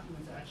these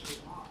documents actually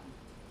are.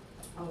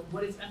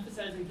 What it's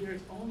emphasizing here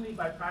is only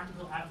by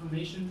practical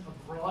affirmation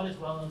abroad as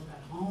well as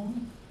at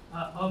home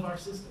of our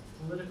system,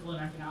 political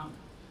and economic.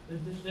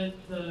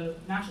 The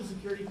national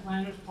security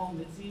planners, Paul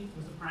Mitzi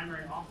was the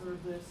primary author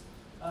of this,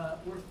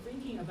 were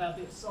thinking about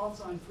the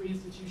assaults on free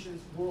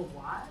institutions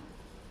worldwide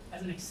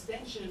as an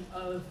extension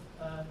of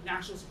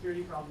national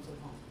security problems at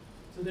home.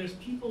 So there's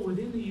people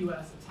within the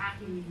US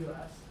attacking the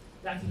US,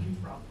 that's a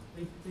huge problem.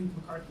 Think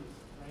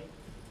McCarthyism, right?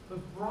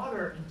 But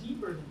broader and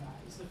deeper than that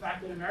is the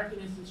fact that American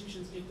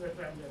institutions, if they're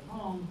threatened at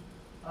home,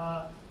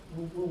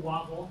 will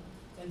wobble.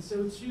 And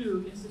so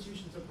too,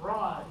 institutions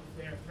abroad,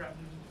 if they are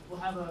threatened, will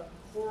have a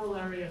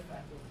corollary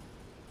effect.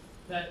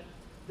 That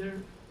the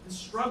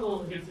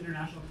struggle against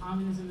international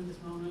communism in this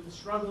moment, the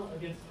struggle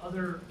against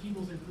other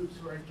peoples and groups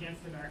who are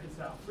against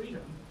American-style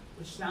freedom,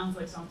 which sounds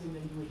like something that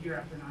you would hear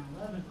after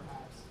 9/11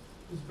 perhaps,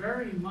 is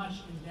very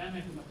much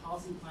endemic in the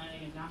policy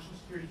planning and national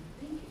security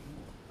thinking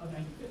of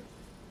 1950.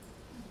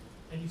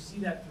 And you see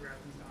that throughout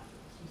these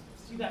documents.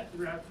 You see that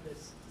throughout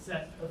this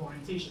set of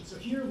orientation. So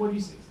here, what do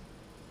you see?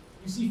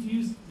 You see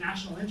fused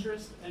national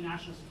interest and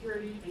national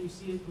security, and you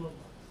see it globalized.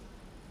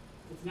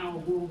 It's now a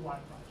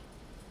worldwide project.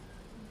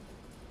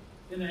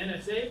 In the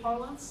NSA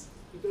parlance,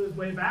 It goes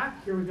way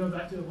back. Here we go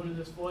back to one of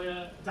those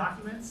FOIA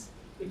documents.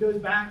 It goes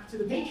back to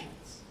the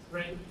Patriots,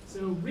 right?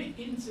 So writ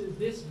into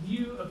this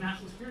view of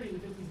national security in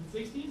the 50s and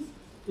 60s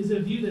is a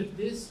view that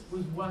this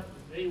was what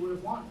they would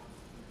have wanted.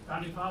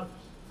 Founding fathers,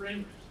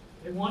 framers,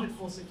 they wanted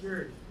full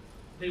security.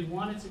 They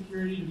wanted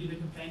security to be the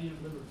companion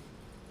of liberty.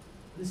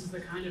 This is the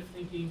kind of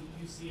thinking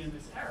you see in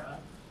this era.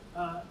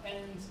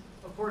 And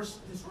of course,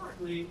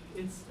 historically,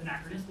 it's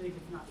anachronistic,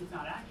 it's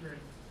not accurate.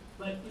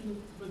 But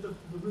the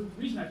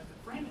reason I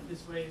frame it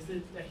this way is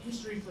that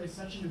history plays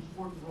such an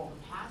important role.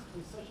 The past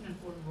plays such an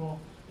important role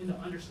in the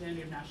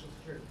understanding of national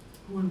security.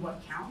 Who and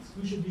what counts,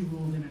 who should be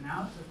ruled in and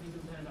out. So think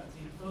then about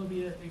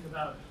xenophobia, think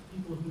about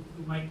people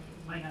who might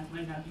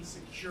not be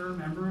secure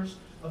members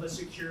of a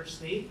secure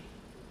state.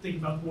 Think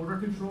about border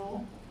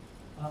control.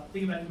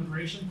 Think about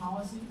immigration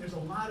policy. There's a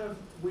lot of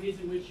ways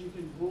in which you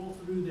can roll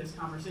through this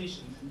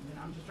conversation. And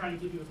I'm just trying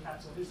to give you a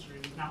capsule history,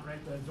 not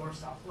write the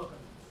doorstop book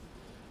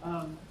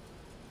on this.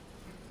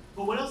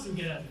 But what else do we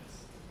get out of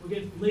this? We'll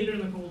get later in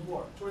the Cold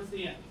War, towards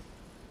the end.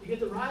 You get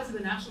the rise of the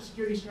national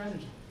security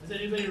strategy. Has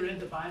anybody read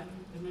the Biden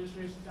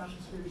administration's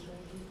national security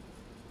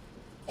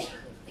strategy?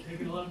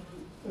 Taking a look?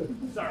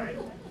 Sorry.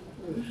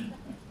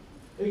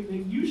 They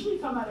usually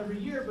come out every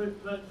year,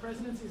 but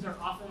presidencies are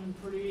often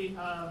pretty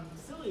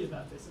silly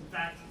about this. In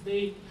fact,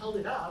 they held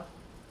it up.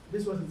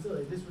 This wasn't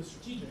silly, this was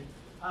strategic.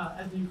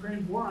 As the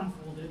Ukraine war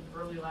unfolded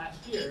early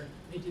last year,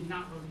 they did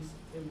not release,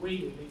 they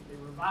waited, they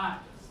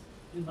revised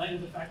in light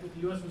of the fact that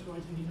the US was going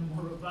to need a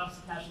more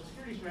robust national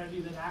security strategy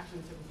that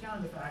actually took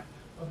account of the fact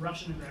of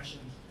Russian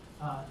aggression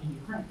in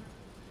Ukraine.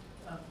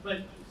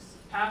 But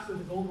passed with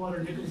the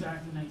Goldwater-Nichols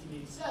Act in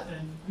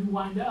 1987, you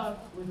wind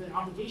up with an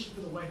obligation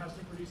for the White House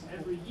to produce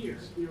every year,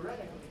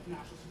 theoretically, a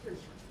national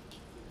security strategy.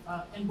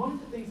 And one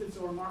of the things that's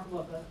so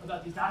remarkable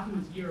about these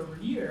documents year over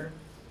year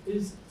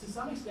is, to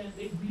some extent,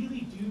 they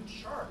really do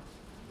chart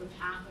the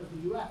path of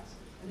the US.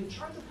 And they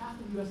chart the path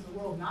of the US in the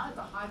world not at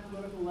the high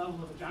political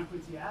level of a John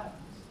Quincy Adams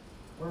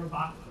or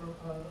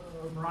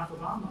Barack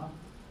Obama,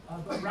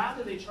 but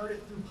rather they chart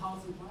it through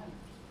policy planners.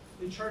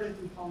 They chart it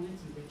through Paul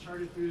Nitze, they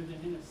chart it through the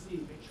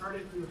NSC, they chart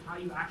it through how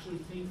you actually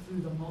think through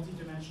the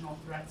multidimensional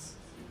threats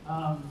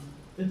that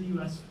the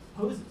US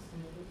poses,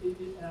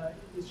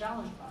 is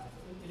challenged by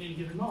at any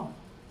given moment.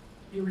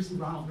 Here we see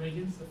Ronald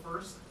Reagan's the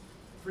first.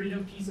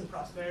 Freedom, peace, and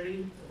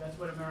prosperity, that's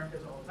what America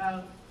is all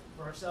about,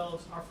 for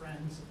ourselves, our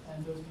friends,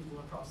 and those people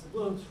across the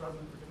globe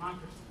struggling for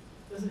democracy.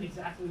 Doesn't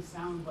exactly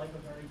sound like a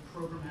very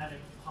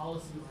programmatic,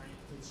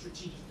 policy-oriented,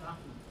 strategic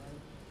document,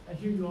 right? And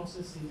here you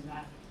also see in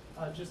that,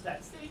 just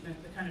that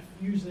statement, the kind of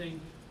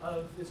fusing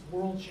of this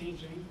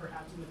world-changing,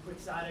 perhaps in the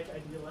quixotic,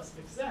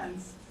 idealistic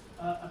sense,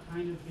 a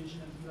kind of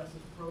vision of the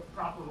U.S.'s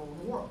proper role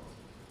in the world.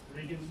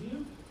 Reagan's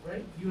view,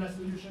 right? U.S.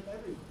 leadership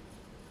everywhere,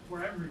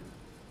 for everyone.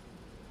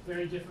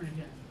 Very different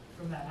again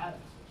from that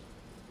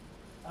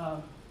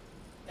Adams.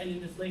 And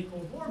in this late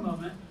Cold War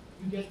moment,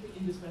 you get the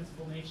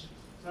indispensable nations.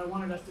 So I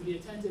wanted us to be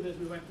attentive as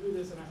we went through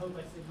this, and I hope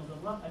I signaled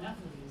enough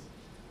of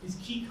these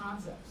key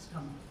concepts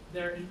come up.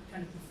 They're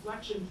kind of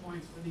inflection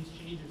points for these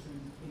changes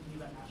in thinking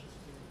about national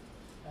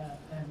security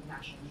and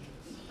national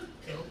interests.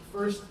 So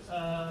first,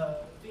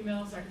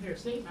 female Secretary of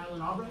State,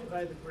 Madeleine Albright, who I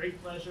had the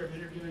great pleasure of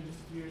interviewing just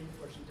a few years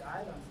before she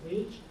died on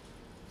stage.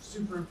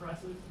 Super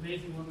impressive,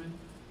 amazing woman.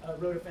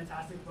 Wrote a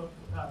fantastic book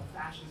about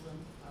fascism,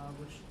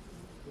 which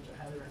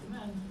I highly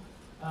recommend.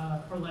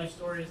 Her life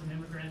story as an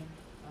immigrant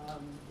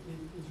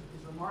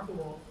is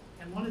remarkable.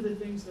 And one of the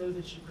things, though,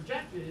 that she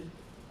projected,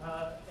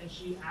 and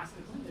she asked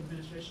the Clinton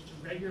administration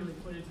to regularly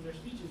put into their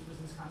speeches, was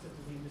this concept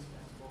of the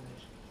indispensable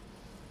nation.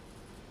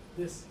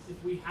 This,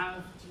 if we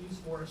have to use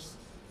force,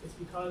 it's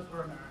because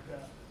we're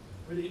America.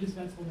 We're the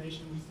indispensable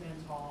nation, we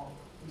stand tall,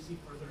 we see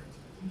further into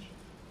the future.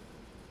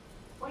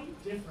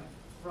 Quite different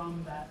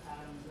from that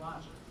Adams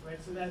logic, right?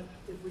 So that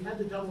if we had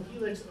the double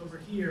helix over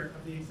here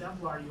of the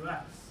exemplar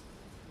US,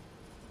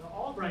 the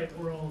Albright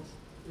world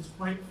is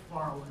quite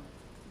far away,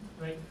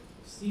 right?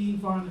 Seeing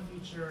far in the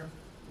future,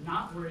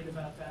 not worried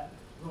about that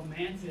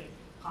romantic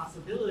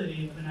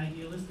possibility of an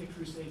idealistic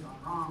crusade gone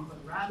wrong, but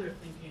rather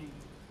thinking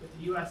that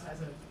the US has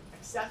an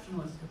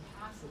exceptionalist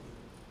capacity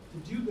to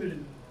do good in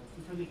the world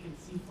because it can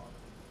see far,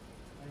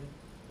 right?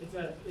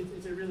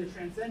 It's a really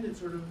transcendent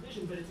sort of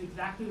vision, but it's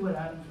exactly what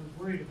Adams was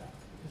worried about,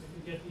 because it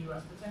could get the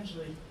US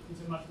potentially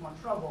into much more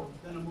trouble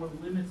than a more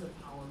limits of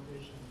power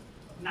vision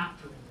of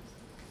not doing this.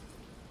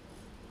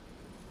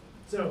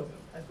 So,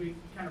 as we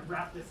kind of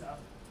wrap this up,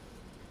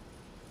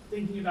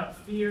 thinking about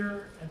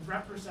fear and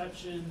threat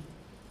perception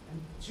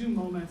and two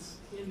moments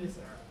in this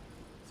era.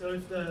 So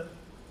it's the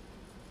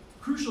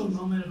crucial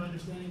moment of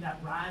understanding that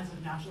rise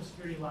of national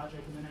security logic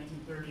in the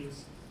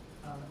 1930s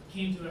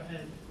came to a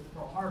head with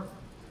Pearl Harbor.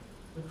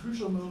 The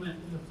crucial moment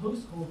in the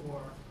post-Cold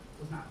War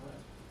was 9/11.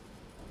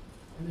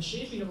 And the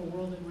shaping of a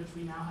world in which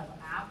we now have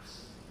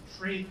apps,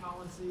 trade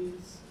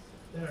policies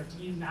that are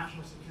deemed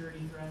national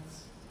security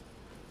threats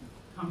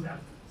comes out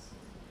of this.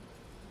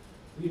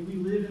 We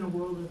live in a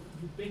world of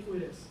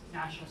ubiquitous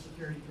national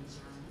security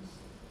concerns,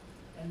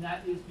 and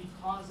that is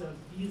because of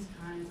these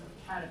kinds of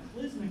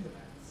cataclysmic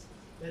events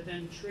that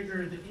then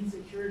triggered the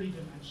insecurity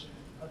dimension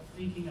of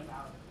thinking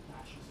about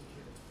national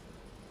security.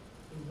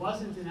 It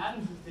wasn't in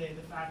Adams' day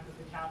the fact that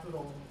the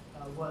Capitol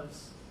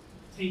was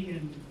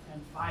taken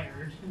and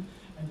fired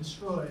and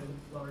destroyed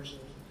largely.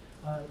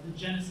 The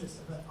genesis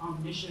of the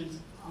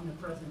omniscient,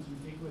 omnipresent,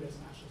 ubiquitous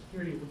national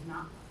security was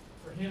not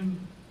for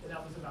him.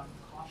 That was about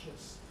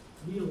cautious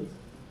realism.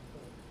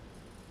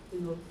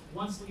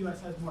 Once the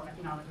U.S. has more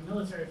economic and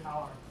military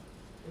power,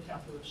 the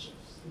calculus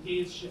shifts, the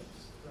gaze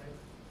shifts, right?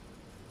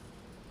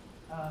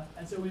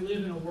 And so we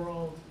live in a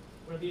world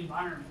where the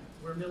environment,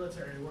 where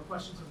military, where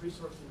questions of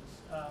resources,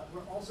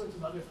 where all sorts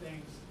of other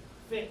things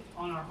fit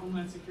on our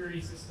homeland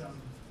security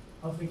system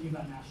of thinking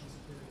about national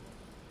security.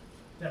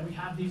 That we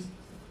have these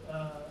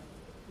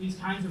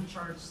kinds of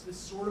charts, this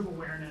sort of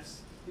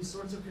awareness, these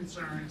sorts of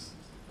concerns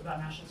about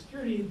national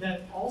security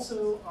that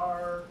also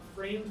are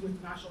framed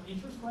with national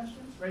interest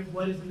questions, right?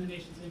 What is in the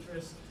nation's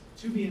interest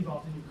to be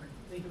involved in Ukraine?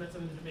 Think about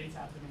some of the debates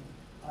happening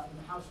in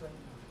the House right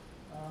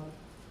now.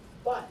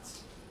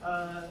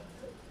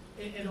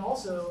 And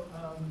also,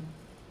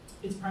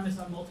 it's premised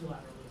on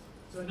multilateralism.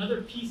 So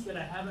another piece that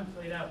I haven't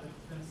played out, but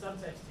it's been a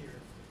subtext here,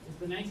 is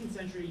the 19th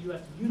century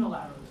U.S.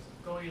 unilateralism,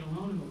 going it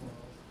alone in the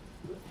world,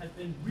 has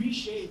been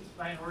reshaped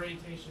by an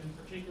orientation,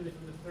 particularly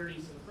from the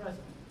 30s to the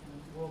present, and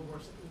World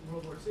War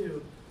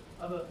II,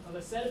 of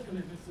a set of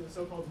commitments to the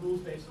so-called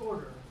rules-based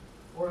order,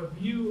 or a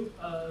view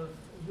of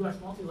U.S.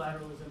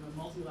 multilateralism and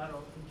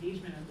multilateral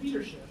engagement and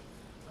leadership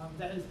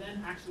that has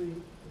then actually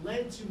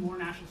led to more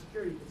national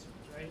security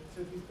concerns, right?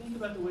 So if you think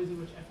about the ways in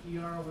which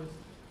FDR was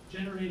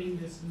generating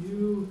this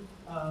new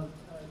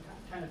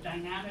kind of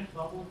dynamic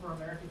bubble for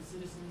American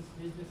citizens,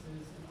 businesses,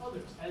 and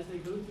others, as they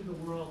go through the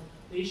world,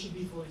 they should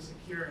be fully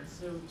secure, and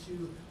so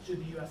too should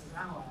the U.S.'s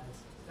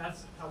allies.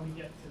 That's how we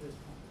get to this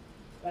point.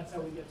 That's how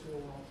we get to a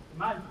world, in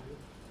my view,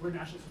 where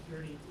national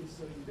security is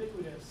so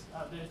ubiquitous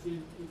that it's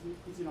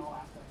in all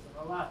aspects of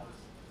our lives.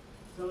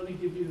 So let me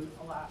give you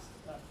a last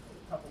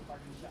couple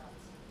parting shots.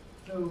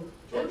 So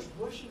George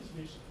Bush's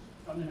vision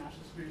from the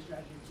National Security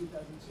Strategy of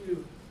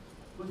 2002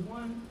 was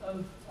one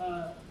of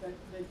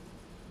that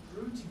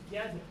drew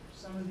together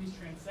some of these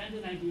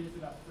transcendent ideas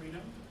about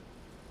freedom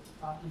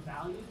and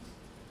values,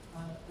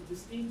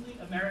 distinctly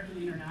American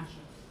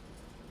internationalism.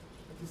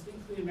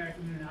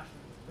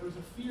 There was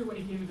a fear when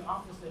he came into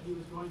office that he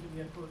was going to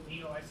be a, quote,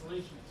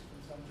 neo-isolationist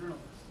from some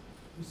journalists.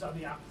 We saw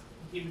the opposite.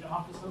 He came into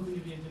office hoping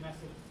to be a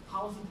domestic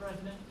policy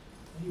president,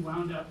 and he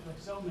wound up, like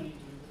so many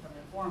do,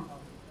 becoming a foreign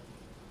policy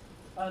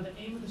president. The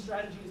aim of the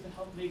strategy is to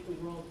help make the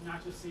world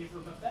not just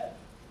safer, but better.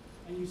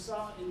 And you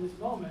saw in this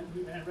moment,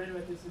 and I read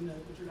about this in the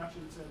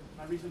introduction to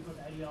my recent book,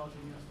 Ideology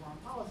in U.S.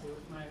 Foreign Policy,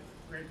 with my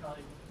great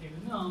colleague,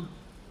 David Milne,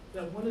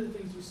 that one of the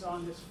things you saw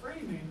in this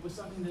framing was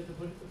something that the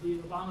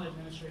Obama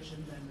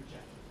administration then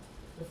rejected.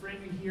 The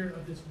framing here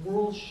of this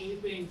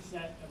world-shaping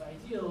set of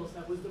ideals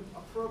that was the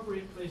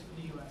appropriate place for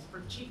the U.S.,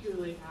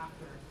 particularly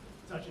after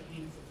such a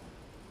heinous attack,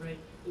 right?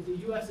 That the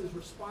U.S.'s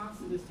response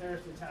to this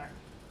terrorist attack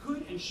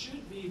could and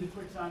should be the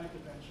quixotic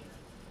adventure.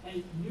 And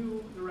it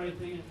knew the right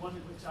thing, and it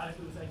wasn't quixotic,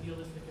 it was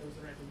idealistic, it was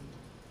the right thing to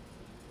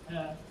do.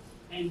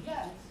 And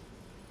yet,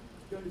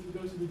 if you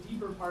go to the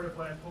deeper part of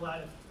what I pull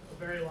out of a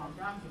very long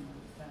document,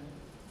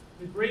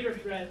 the greater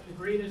threat, the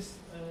greater the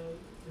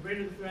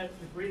threat,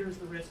 the greater is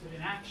the risk of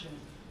inaction,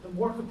 the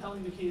more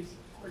compelling the case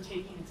for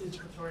taking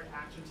anticipatory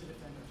action to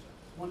defend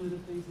ourselves. One of the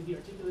things that he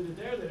articulated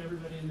there that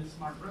everybody in this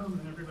smart room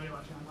and everybody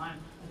watching online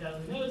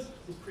undoubtedly knows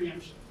is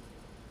preemption.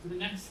 So the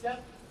next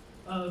step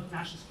of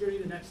national security,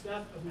 the next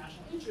step of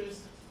national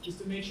interest, is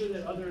to make sure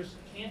that others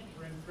can't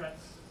bring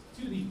threats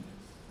to the U.S.,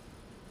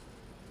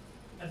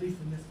 at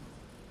least in this case.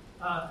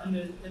 And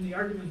the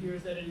argument here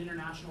is that in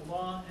international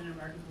law and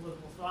American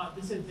political thought,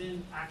 this had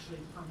been actually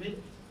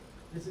permitted.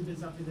 This had been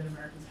something that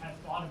Americans had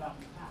thought about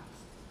in the past.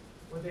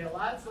 What they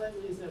allowed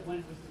slightly is that when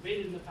it was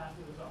debated in the past,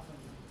 it was often,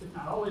 if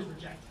not always,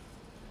 rejected.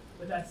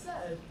 But that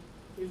said,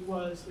 it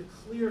was the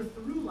clear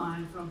through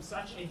line from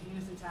such a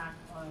heinous attack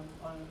on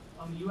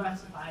the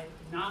U.S. by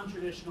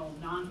non-traditional,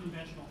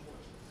 non-conventional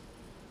forces.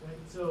 Right?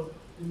 So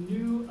the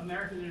new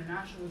American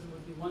internationalism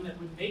would be one that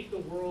would make the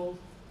world,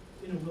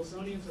 in a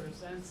Wilsonian sort of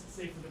sense,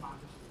 safe for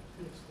democracy. It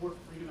could export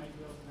freedom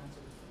ideals and that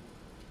sort of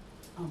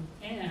thing.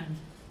 And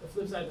the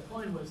flip side of the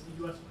coin was the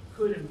U.S.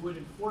 could and would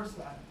enforce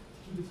that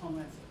to keep its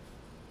homeland safe.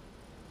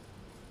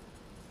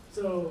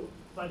 So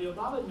by the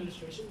Obama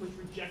administration, which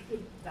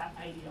rejected that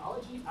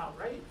ideology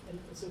outright and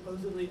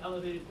supposedly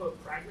elevated,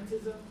 quote,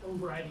 pragmatism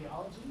over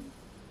ideology,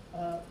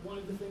 one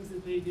of the things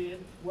that they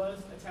did was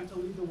attempt to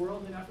lead the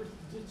world in efforts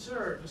to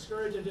deter,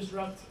 discourage, and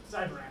disrupt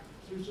cyber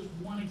actors. Here's just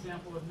one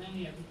example of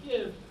many I could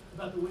give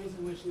about the ways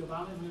in which the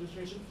Obama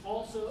administration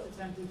also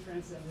attempted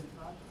transcendent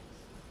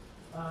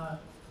projects.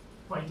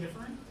 Quite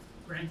different,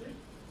 granted,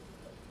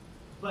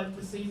 but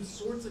the same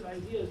sorts of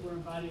ideas were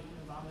embodied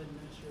in Obama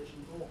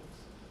administration goals.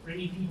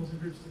 Bringing peoples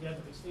and groups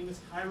together. His famous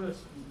Cairo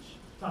speech,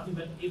 talking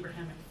about the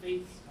Abrahamic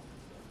faiths coming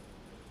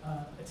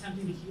together,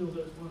 attempting to heal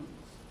those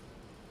wounds.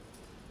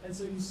 And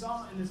so you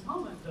saw in this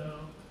moment,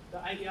 though, the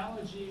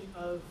ideology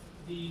of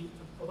the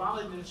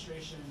Obama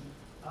administration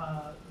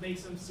make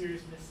some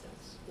serious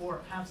missteps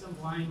or have some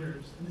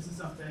blinders. And this is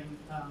something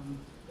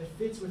that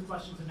fits with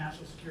questions of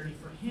national security.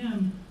 For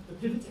him, the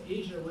pivot to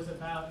Asia was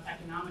about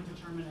economic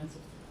determinants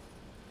of threat.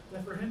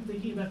 That for him,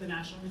 thinking about the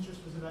national interest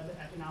was about the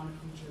economic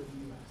future of the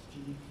U.S.,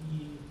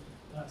 GDP,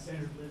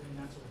 standard of living,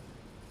 that sort of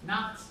thing.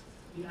 Not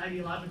the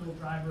ideological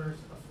drivers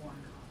of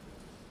foreign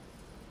conflicts.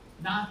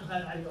 Not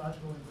about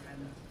ideological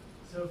independence.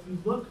 So if you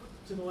look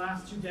to the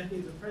last 2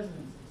 decades of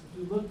presidencies, if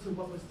you look to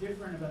what was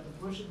different about the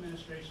Bush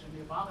administration and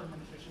the Obama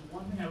administration,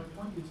 one thing I would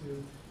point you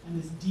to, and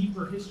this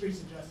deeper history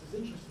suggests is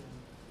interesting,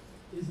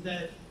 is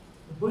that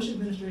the Bush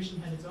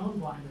administration had its own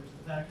blinders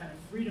about a kind of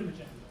freedom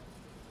agenda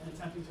and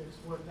attempting to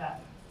exploit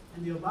that.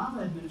 And the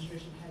Obama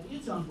administration had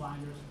its own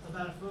blinders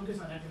about a focus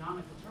on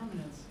economic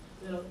determinants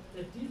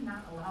that did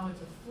not allow it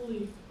to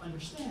fully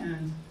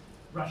understand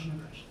Russian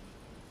aggression.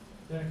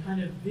 The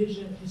kind of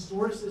vision,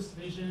 historicist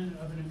vision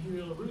of an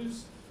imperial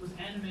Rus was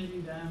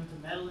animating them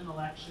to meddle in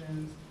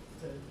elections,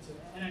 to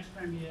annex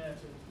Crimea,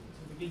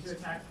 to begin to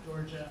attack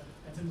Georgia,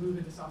 and to move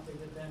into something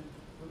that then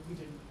we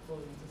didn't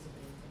fully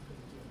anticipate and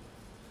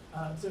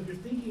couldn't do. So if you're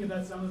thinking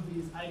about some of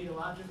these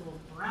ideological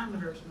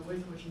parameters and the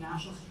ways in which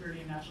national security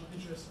and national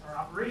interests are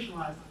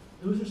operationalized,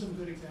 those are some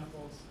good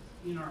examples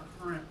in our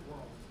current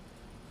world.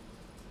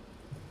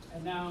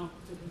 And now,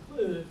 to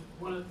conclude,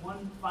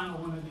 one final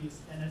one of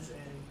these NSA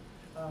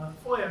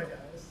FOIA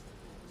guys.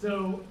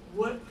 So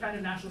what kind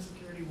of national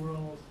security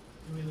world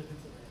do we live in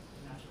today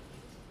in national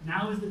interest?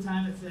 Now is the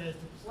time, it says,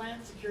 to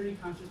plant security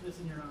consciousness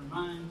in your own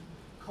mind,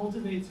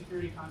 cultivate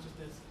security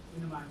consciousness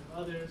in the minds of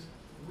others,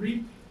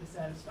 reap the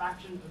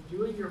satisfaction of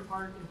doing your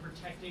part in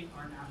protecting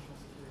our national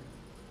security,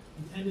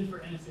 intended for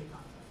NSA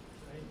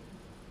contractors, right?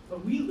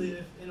 But we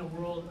live in a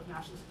world of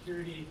national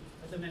security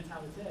as a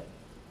mentalite.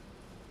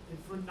 And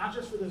for, not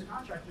just for those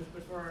contractors,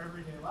 but for our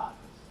everyday lives.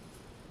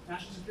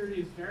 National security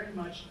is very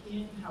much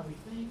in how we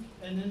think,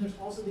 and then there's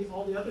also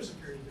all the other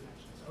security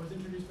dimensions. I was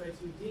introduced by 2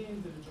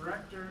 deans and a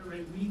director,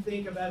 right? We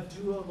think about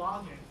dual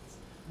logins,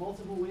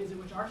 multiple ways in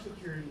which our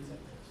security is at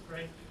risk,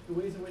 right? The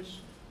ways in which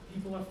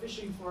people are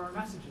phishing for our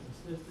messages,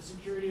 the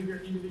security of your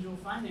individual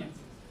finances.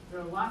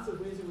 There are lots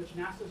of ways in which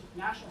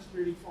national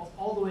security falls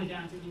all the way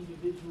down to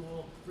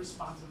individual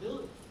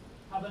responsibility.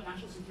 How about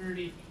national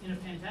security in a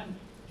pandemic?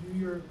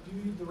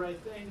 Do the right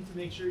thing to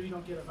make sure you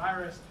don't get a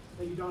virus,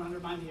 that you don't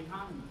undermine the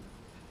economy.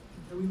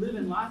 And we live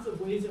in lots of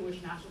ways in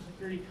which national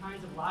security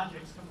kinds of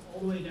logics come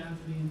all the way down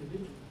to the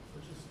individual,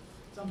 which is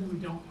something we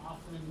don't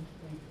often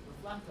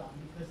reflect on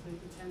because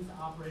it tends to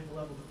operate at the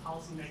level of the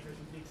policymakers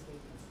and big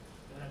statements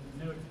that have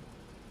been noted.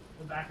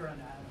 The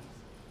background Adams,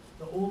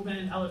 the old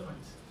man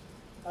eloquent.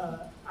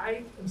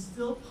 I am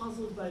still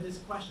puzzled by this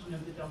question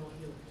of the double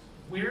helix.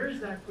 Where is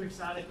that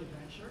quixotic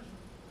adventure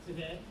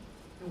today?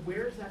 And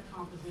where is that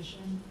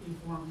composition in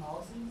foreign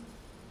policy?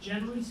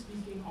 Generally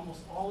speaking,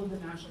 almost all of the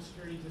national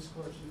security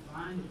discourse you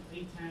find in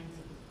think tanks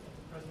at the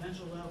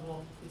presidential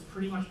level, it's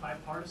pretty much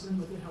bipartisan.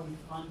 Look at how we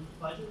fund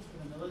budgets for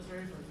the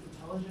military, for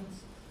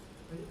intelligence.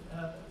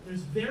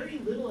 There's very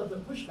little of the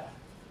pushback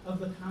of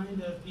the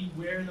kind of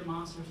beware the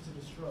monsters to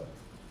destroy.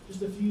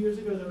 Just a few years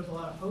ago, there was a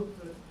lot of hope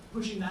for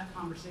pushing that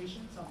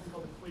conversation. Something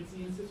called the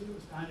Quincy Institute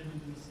was founded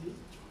in DC.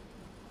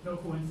 No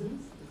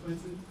coincidence, the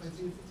Quincy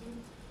Institute.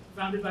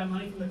 Founded by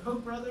money from the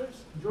Koch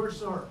brothers and George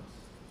Soros.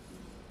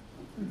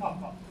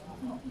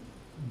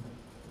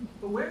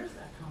 But where is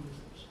that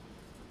conversation?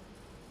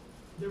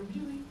 There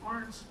really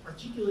aren't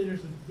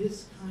articulators of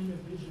this kind of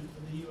vision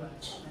for the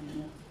U.S.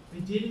 anymore. They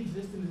did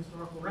exist in the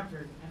historical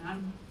record, and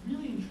I'm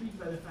really intrigued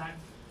by the fact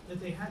that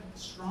they had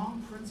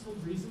strong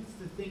principled reasons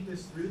to think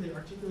this through. They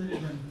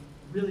articulated them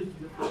really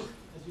beautifully.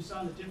 As you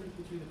saw in the difference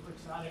between the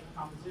quixotic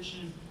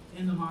composition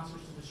and the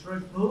monsters to destroy,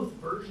 both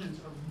versions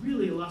are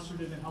really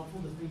illustrative and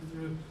helpful to think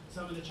through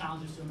some of the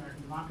challenges to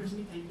American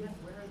democracy, and yet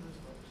where are those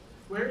folks?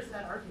 Where is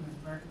that argument in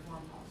American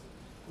foreign policy?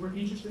 We're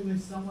interestingly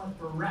somewhat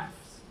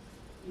bereft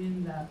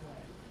in that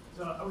way.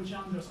 So I would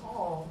challenge us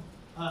all,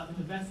 in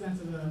the best sense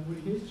of the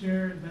Woody Hayes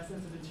chair, in the best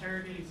sense of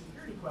interrogating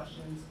security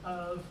questions,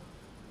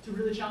 to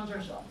really challenge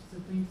ourselves, to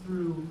think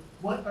through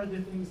what are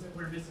the things that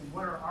we're missing,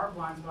 what are our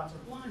blind spots or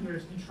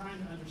blinders in trying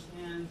to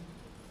understand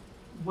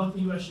what the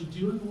U.S. should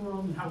do in the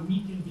world and how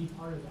we can be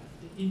part of that,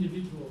 at the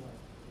individual level as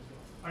well.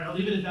 All right, I'll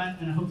leave it at that,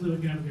 and hopefully we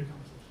can have a good conversation.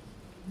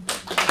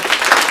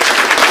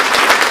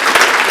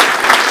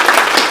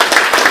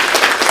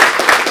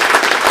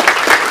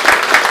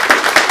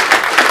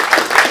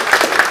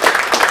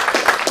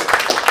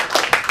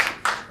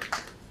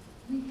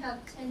 We have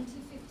 10 to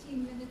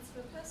 15 minutes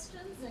for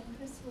questions, and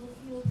Chris will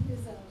field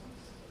his own.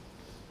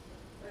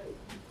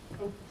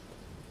 Oh,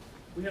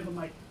 we have a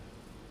mic.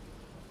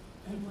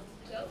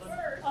 Go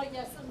first. Oh,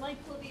 yes, a mic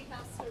will be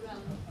passed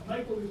around. A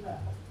mic will be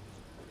passed.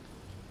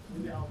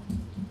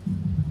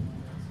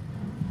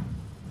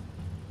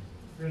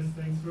 Chris,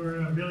 thanks for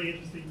a really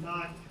interesting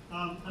talk.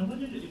 I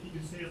wondered if you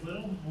could say a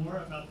little more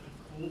about the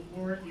Cold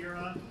War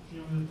era, the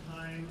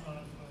time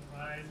of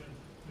rise of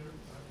the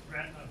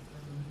threat of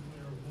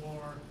nuclear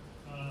war,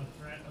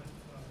 threat of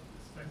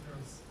specter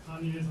of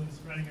communism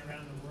spreading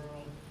around the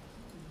world.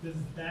 Does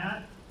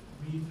that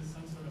lead to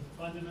some sort of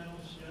fundamental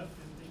shift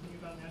in thinking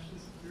about national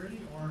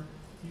security, or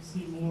do you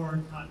see more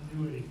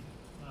continuity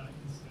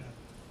instead?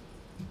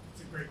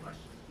 It's a great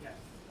question. Yes.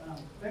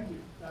 Thank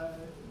you.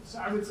 So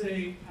I would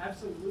say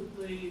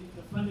absolutely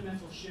the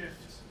fundamental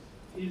shift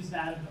is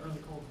that of the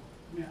early Cold War.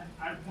 I mean,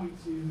 I point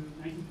to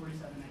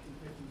 1947,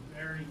 1950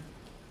 very,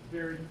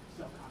 very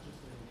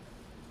self-consciously.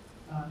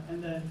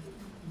 And that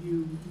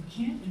you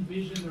can't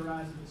envision the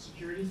rise of the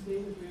security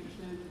state as we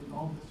understand it, with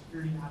all the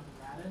security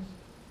apparatus,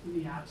 in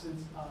the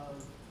absence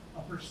of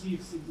a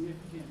perceived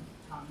significant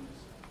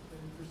communist state,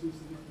 a perceived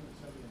significant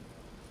Soviet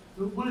state.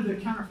 But one of the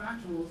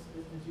counterfactuals,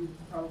 as you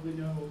probably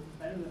know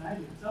better than I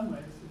do in some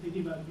ways,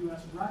 thinking about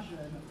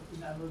US-Russia in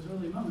those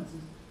early moments,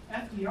 is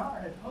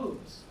FDR had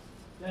hopes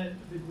that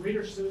the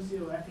greater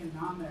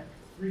socioeconomic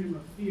freedom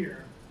of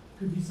fear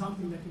could be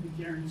something that could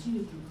be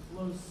guaranteed through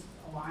close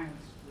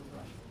alliance with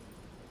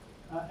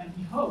Russia. And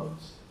he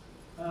hoped,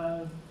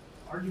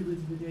 arguably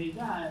to the day he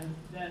died,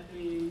 that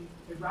a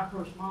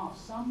rapprochement of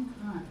some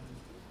kind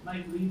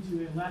might lead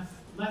to a less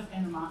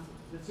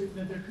animosity,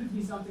 that there could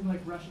be something like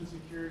Russian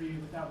security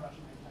without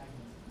Russian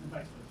antagonism, and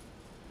vice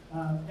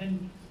versa.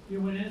 And you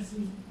know, when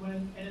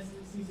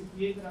NSC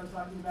 68 that I was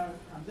talking about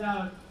comes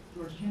out,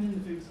 George Kennan,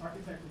 the famous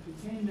architect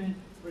of containment,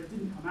 where it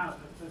didn't come out,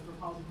 but for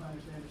policy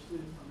planners, they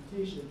understood its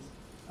limitations.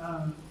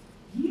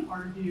 He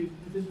argued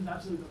that this was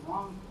absolutely the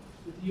wrong course,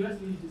 that the U.S.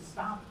 needed to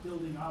stop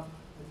building up,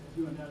 as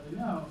you undoubtedly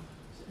know,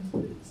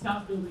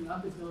 stop building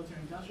up its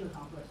military-industrial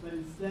complex, but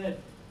instead,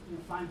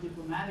 find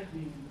diplomatic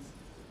means.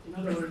 In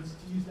other words,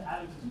 to use the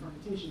Adams'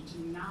 permutation,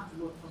 to not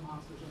look for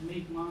monsters or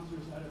make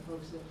monsters out of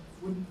folks that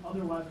wouldn't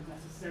otherwise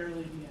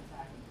necessarily be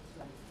antagonists,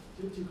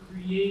 right? To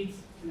create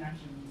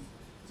connections.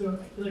 So,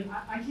 like,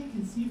 I can't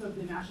conceive of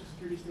the national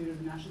security state or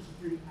the national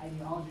security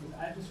ideology as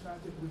I've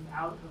described it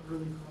without the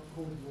early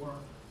Cold War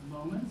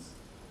moments.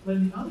 But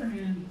on the other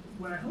hand,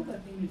 what I hope I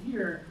painted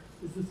here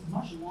is this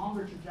much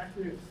longer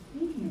trajectory of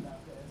thinking about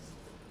this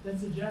that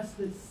suggests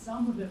that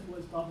some of it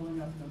was bubbling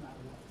up no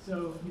matter what.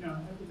 So, in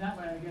that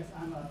way, I guess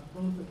I'm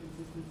both a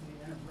consistency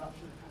and a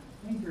rupture kind of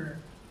thinker.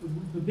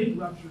 The big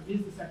rupture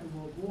is the Second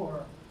World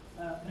War.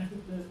 And I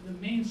think the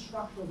main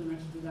structural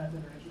dimensions of that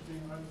are interesting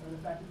are the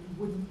fact that you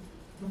wouldn't,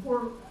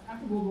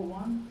 after World War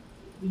I,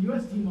 the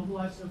U.S.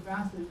 demobilized so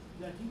fast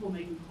that people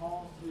making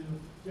calls to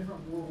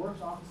different war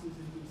works offices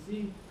in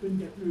D.C. couldn't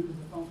get through because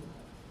the phones were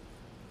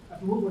cut.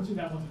 After World War II,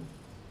 that wasn't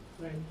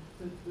right.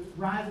 The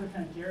rise of a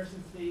kind of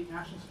garrison state,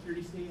 national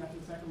security state after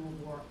the Second World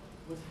War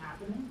was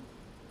happening,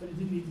 but it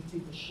didn't need to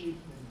take the shape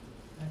that it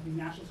did. And I think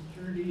national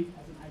security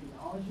as an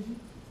ideology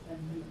and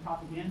the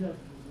propaganda of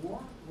the war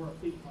were a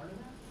big part of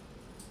that.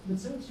 But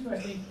so too, I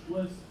think,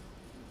 was,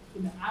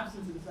 in the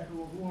absence of the Second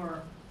World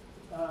War,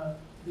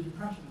 the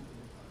Depression was a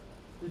big part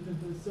of that.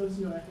 The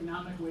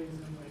socioeconomic ways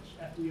in which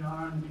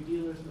FDR and the New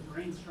Dealers, the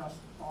Brains Trust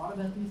thought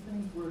about these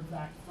things were, in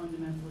fact,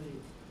 fundamentally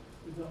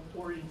the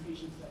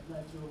orientations that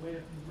led to a way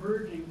of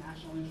merging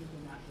national interest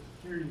and national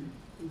security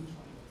in the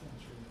 20th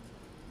century.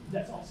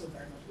 That's also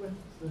very much with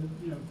us.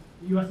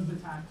 The U.S. is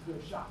attacked to go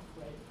shop,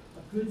 right?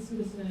 A good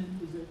citizen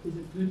is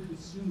a good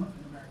consumer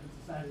in American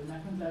society, and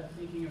that comes out of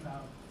thinking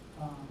about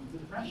the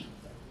Depression.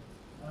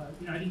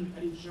 I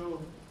didn't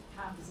show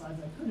half the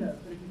slides I could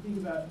have, but if you think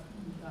about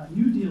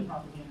New Deal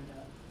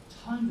propaganda,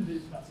 tons of it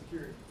is about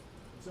security,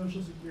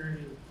 social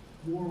security,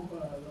 work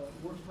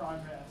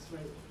progress,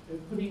 right?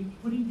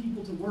 Putting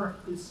people to work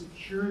is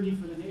security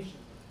for the nation.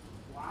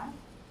 Why?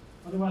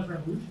 Otherwise,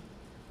 revolution.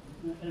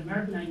 In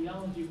American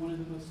ideology, one of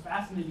the most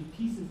fascinating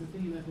pieces of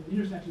thinking at the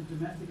intersection of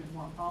domestic and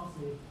foreign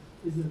policy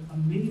is an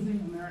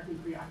amazing American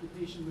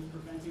preoccupation with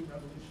preventing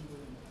revolution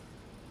within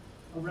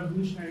it. A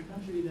revolutionary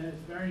country that is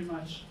very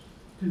much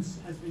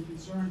has been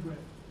concerned with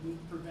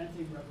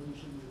preventing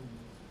revolution within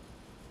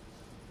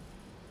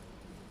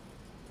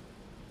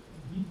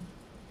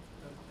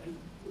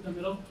it. The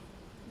middle.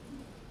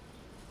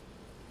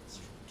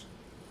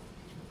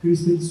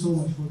 Chris, thank you so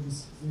much for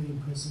this very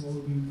impressive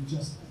overview. We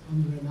just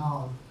under an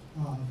hour.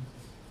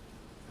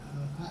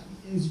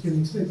 As you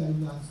can expect,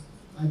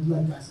 I'd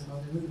like to ask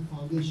about another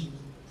foundation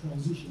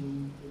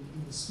transition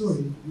in the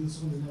story,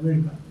 Wilson in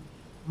America.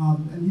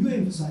 And you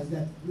emphasize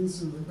that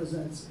Wilson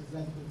represents a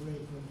radical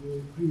break from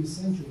the previous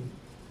century.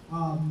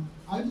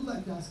 I would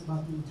like to ask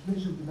about the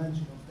international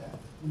dimension of that.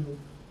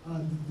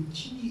 The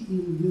key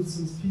in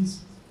Wilson's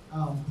peace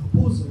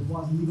proposal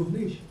was League of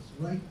Nations,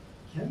 right?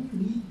 Can you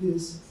read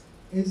this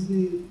as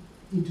the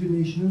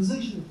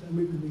internationalization of the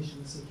American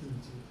national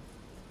security?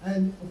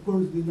 And of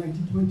course, the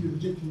 1920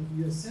 rejection of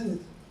the U.S.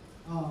 Senate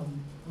of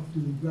the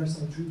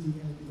Versailles Treaty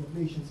and League of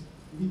Nations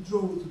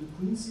withdrawal to the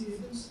Quincy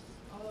Adams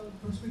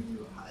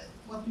perspective.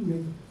 What do you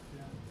make of it?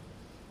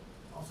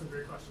 Yeah. Also a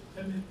great question.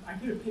 I mean, I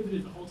could have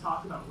pivoted the whole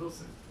talk about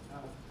Wilson.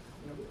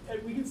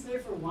 We could stay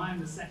for a while.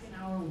 The second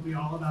hour will be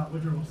all about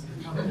Woodrow Wilson.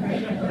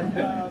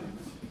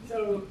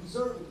 So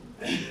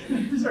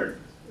reserve.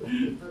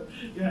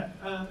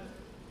 Yeah.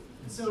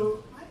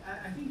 So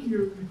I think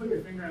you put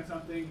your finger on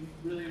something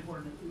really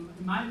important.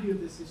 In my view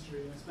of this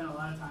history, I spent a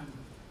lot of time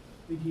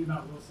thinking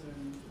about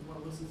Wilson,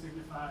 what Wilson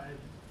signified,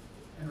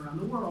 and around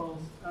the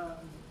world.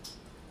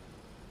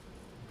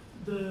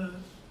 the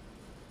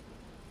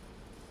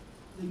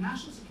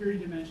national security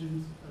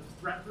dimensions of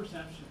threat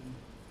perception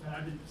that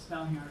I've been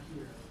spelling out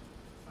here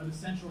are the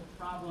central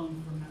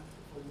problem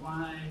for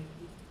why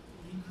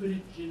he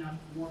couldn't gin up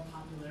more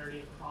popularity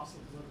across the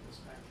political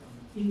spectrum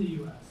in the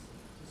U.S.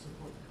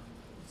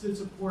 to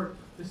support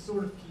the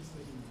sort of peace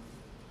that he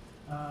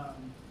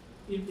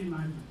wanted, in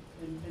my view.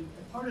 And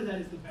part of that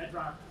is the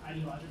bedrock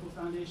ideological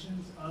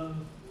foundations of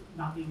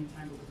not being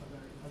entangled with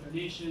other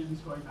nations,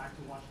 going back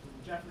to Washington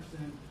and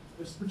Jefferson.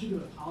 There's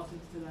particular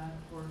politics to that,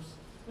 of course.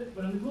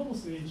 But on the global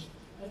stage,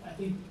 I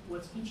think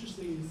what's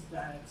interesting is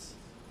that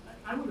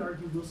I would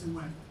argue Wilson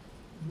went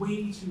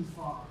way too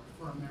far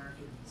for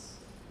Americans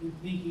in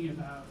thinking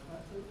about,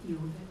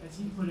 as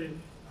he put it,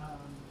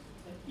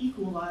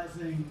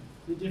 equalizing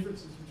the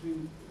differences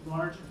between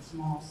large and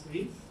small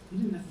states. He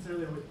didn't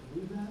necessarily always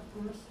believe that, of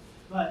course,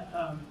 but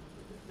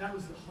that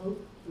was the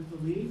hope with the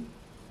League.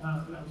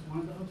 That was one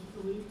of the hopes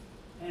with the League,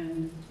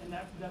 and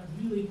that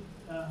really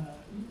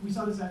we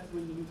saw this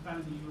when we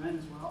founded the UN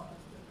as well.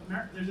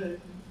 There's an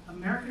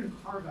American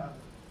carve-out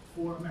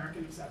for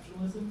American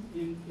exceptionalism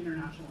in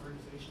international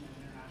organization and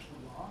international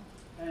law,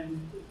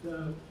 and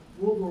the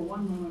World War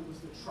I moment was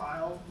the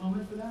trial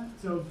moment for that.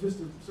 So just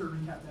to sort of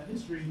recap that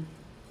history,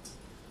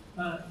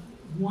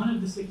 one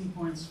of the sticking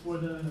points for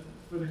the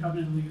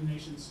Covenant of the League of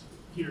Nations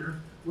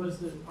here was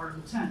the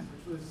Article 10,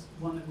 which was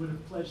one that would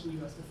have pledged the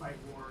U.S. to fight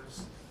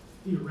wars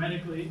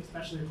theoretically,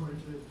 especially according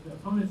to the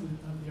opponents of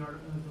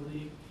the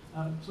League,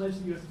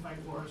 pledged the U.S. to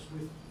fight wars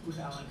with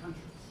allied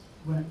countries,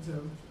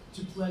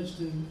 to pledge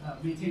to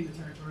maintain the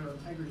territorial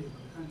integrity of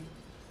other countries.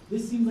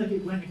 This seemed like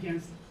it went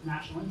against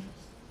national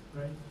interest,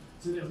 right?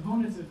 So the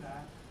opponents of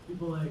that,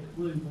 people like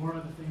William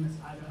Borah, the famous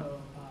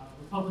Idaho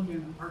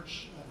Republican,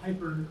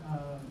 hyper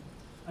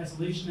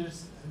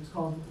isolationist, who's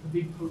called the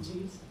Big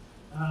Poteet,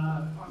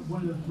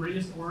 one of the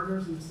greatest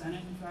orators in the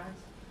Senate, in fact.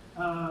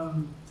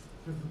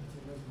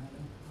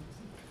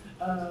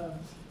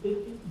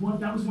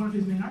 That was one of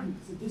his main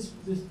arguments, that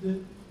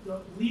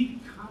the League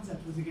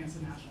concept was against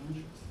the national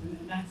interest,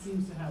 and that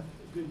seems to have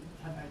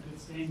had good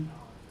staying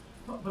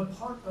power. But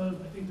part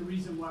of, I think, the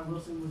reason why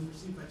Wilson was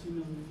received by 2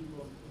 million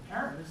people in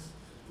Paris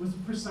was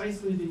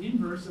precisely the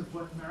inverse of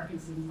what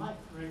Americans didn't like,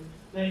 right?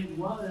 That it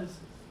was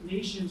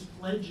nations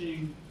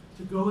pledging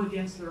to go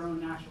against their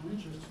own national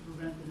interests to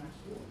prevent the next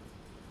war.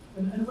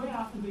 And the way I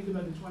often think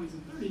about the 20s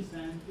and 30s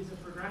then is a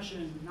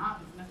progression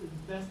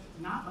best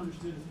not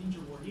understood as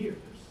interwar years,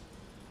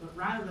 but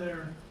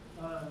rather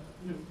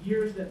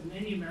years that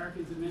many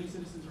Americans and many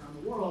citizens around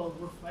the world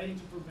were fighting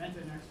to prevent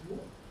the next war.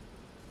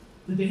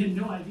 That they had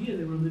no idea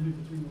they were living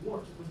between the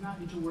wars. It was not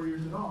interwar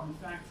years at all. In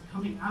fact,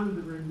 coming out of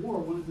the Great War,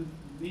 one of the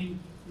main,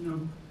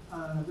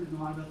 I've written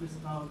a lot about this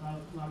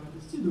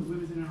too, the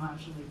Women's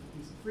International League for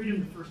Peace and Freedom,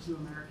 the first 2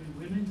 American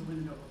women to win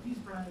the Nobel Peace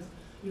Prize.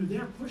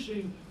 They're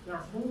pushing, their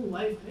whole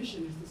life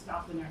mission is to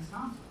stop the next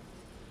conflict.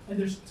 And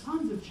there's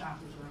tons of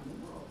chapters around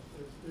the world.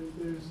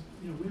 There's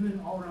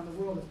women all around the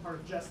world as part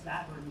of just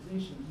that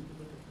organization. You could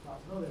look at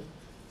lots of others.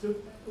 So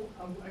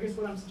I guess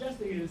what I'm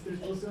suggesting is there's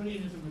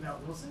Wilsonianism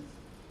without Wilson,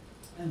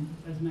 and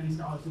as many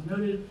scholars have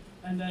noted,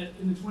 and that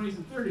in the 20s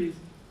and 30s,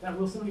 that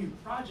Wilsonian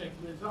project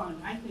lives on.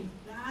 And I think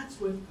that's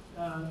what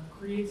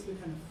creates the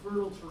kind of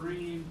fertile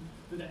terrain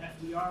for the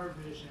FDR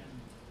vision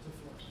to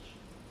flourish.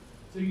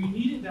 So you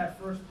needed that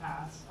first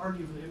pass,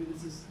 arguably. I mean,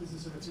 this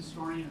is sort of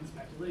historian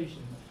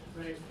speculation,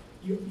 right?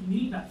 You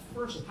need that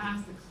first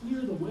pass to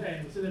clear the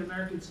way so that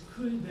Americans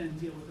could then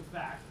deal with the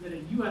fact that a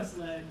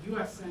U.S.-led,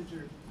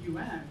 U.S.-centered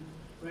UN,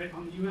 right,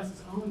 on the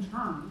U.S.'s own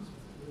terms,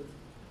 with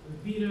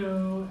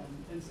veto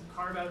and some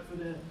carve-out for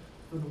the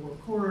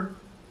World Court,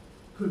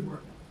 could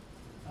work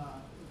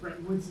out. The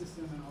Bretton Woods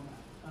system and all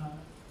that.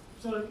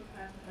 So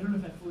I don't know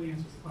if that fully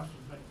answers the question,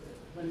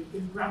 but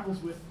it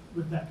grapples with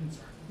that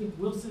concern. I think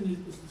Wilson is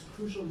this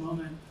crucial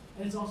moment,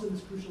 and it's also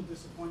this crucial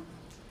disappointment.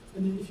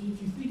 And then if you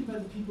think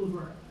about the people who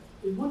are,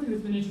 one thing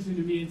that's been interesting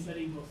to me in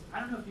studying Wilson, I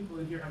don't know if people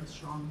in here have a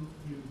strong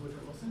view of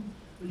Woodrow Wilson,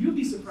 but you'd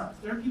be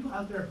surprised. There are people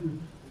out there who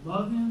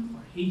love him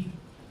or hate him.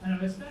 And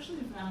I've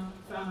especially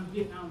found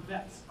Vietnam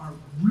vets are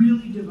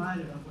really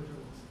divided on Woodrow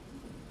Wilson.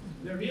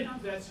 There are Vietnam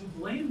vets who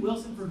blame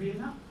Wilson for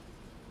Vietnam.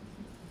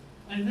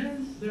 And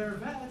then there are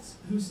vets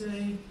who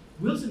say,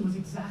 Wilson was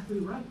exactly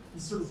right.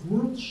 This sort of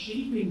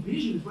world-shaping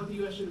vision is what the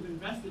U.S. should have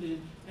invested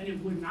in, and it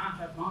would not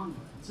have gone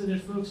there. So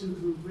there's folks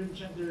who've written,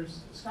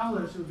 there's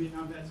scholars who are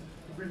Vietnam vets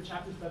who've written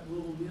chapters about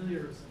global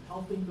meliors,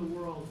 helping the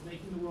world,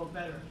 making the world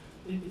better.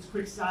 It's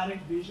quixotic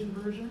vision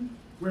version,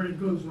 where it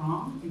goes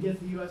wrong and gets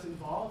the U.S.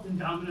 involved in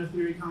domino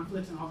theory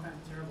conflicts and all kinds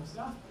of terrible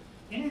stuff.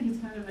 And it's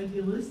kind of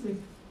idealistic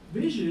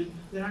vision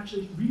that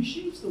actually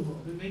reshapes the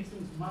world and makes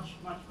things much,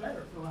 much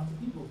better for lots of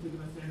people. Think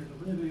about standard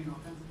of living and all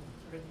kinds of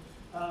things,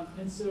 right?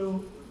 And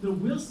so the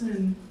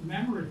Wilson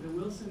memory, the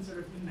Wilson sort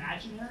of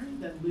imaginary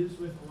that lives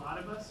with a lot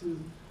of us who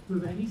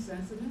have any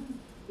sense of him,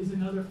 is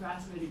another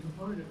fascinating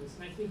component of this.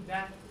 And I think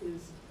that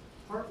is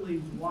partly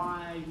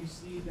why you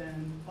see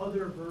then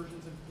other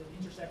versions of the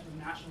intersection of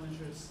national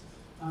interests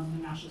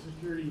and national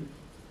security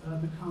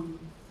become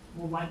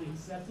more widely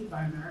accepted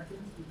by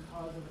Americans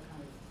because of the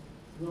kind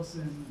of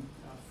Wilson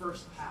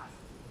first passed.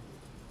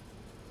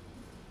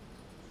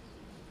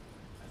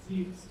 I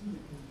see a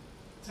student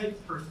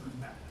type person in the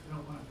back. I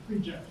don't want to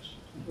prejudge.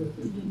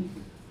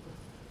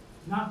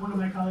 Not one of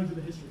my colleagues of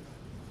the history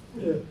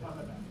faculty. How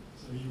about that?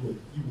 So you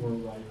were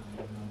right,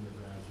 I am an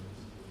undergraduate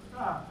student.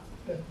 Ah,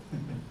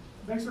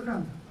 thanks for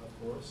coming. Of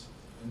course.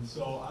 And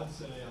so I'd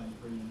say I'm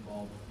pretty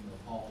involved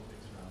with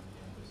politics around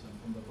campus, and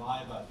from the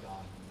vibe I've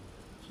gotten,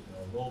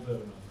 a little bit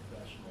of an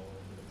unprofessional,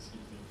 but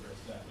excuse me for a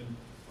second,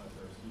 my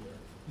first year.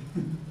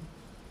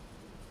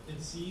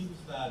 It seems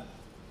that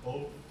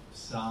both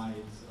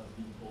sides of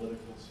the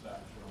political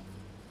spectrum,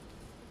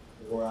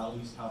 or at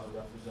least how they're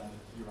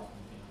represented here on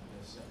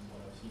campus and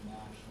what I've seen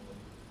nationally,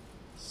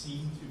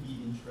 seem to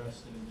be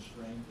interested in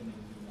strengthening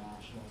the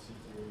national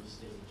security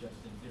state just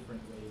in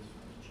different ways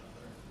from each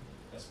other,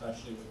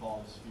 especially with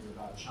all this fear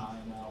about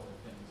China or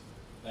things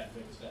that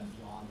could extend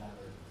beyond that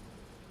or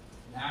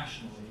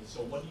nationally.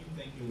 So what do you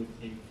think it would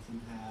take to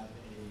have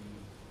a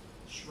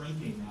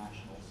shrinking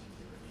national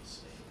security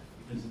state?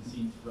 Because it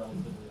seems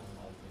relatively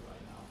unlikely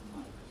right now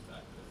from my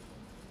perspective.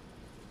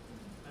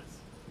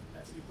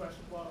 That's a good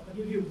question. Well, I'll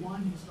give you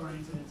one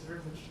historian's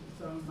answer, which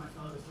some of my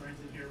fellow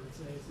historians in here would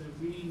say. So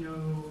we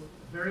know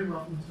very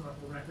well from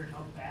historical record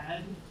how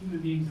bad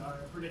human beings are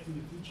at predicting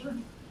the future.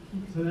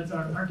 So that's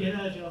our get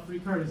out of jail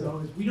free card is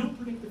always, we don't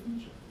predict the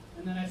future.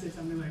 And then I say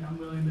something like, I'm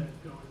willing to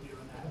go with you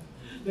on that.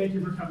 Thank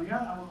you for coming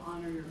out. I will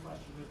honor your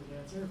question with an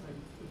answer if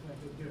I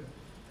could do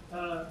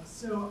it.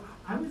 So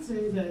I would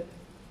say that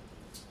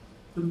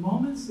the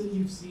moments that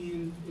you've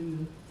seen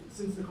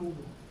since the Cold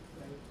War,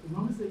 right, the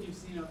moments that you've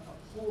seen a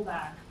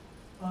pullback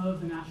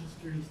of the national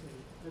security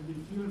state have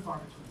been few and far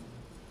between.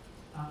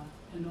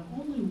 And the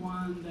only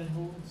one that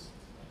holds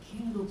a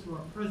candle to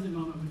our present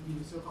moment would be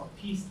the so-called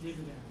peace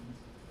dividend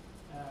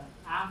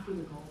after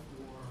the Gulf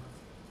War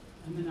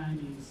and the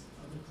 90s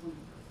of the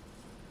Clinton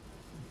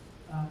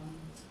presidency.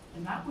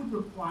 And that would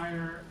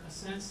require a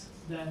sense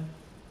that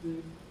the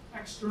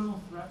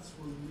external threats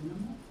were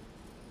minimal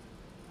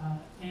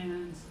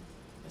and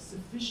a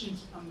sufficient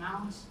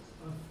amount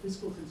of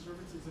fiscal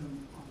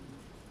conservatism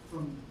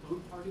from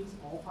both parties,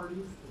 all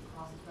parties,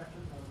 across the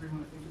spectrum, however you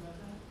want to think about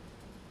that.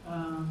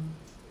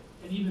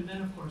 And even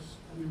then, of course,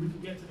 I mean, we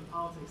could get to the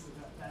politics of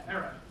that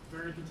era,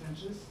 very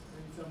contentious.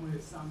 Right? In some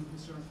ways, some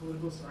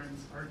political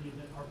historians argue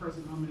that our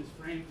present moment is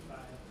framed by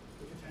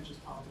the contentious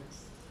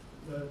politics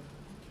of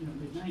the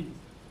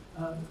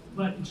mid-90s.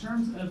 But in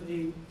terms of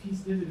a peace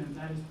dividend,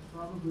 that is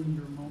probably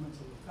your moment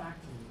to look back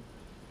to.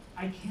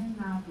 I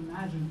cannot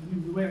imagine, I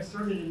mean, the way I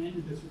started and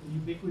ended this with the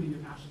ubiquity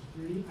of national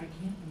security, I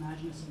can't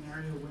imagine a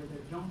scenario where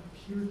there don't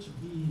appear to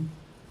be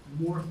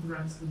more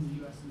threats than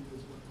the U.S.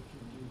 news what we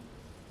can do.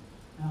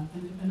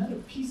 And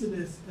another piece of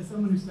this, as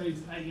someone who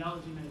studies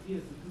ideology and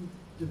ideas and who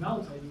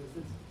develops ideas,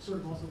 that's sort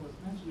of also worth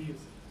mentioning,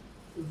 is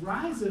the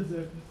rise of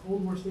the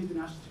Cold War state, the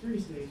national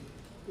security state,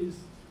 it's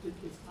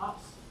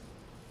us.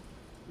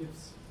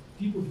 It's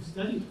people who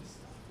study this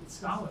stuff. It's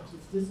scholars.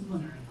 It's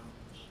disciplinary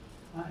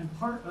knowledge. And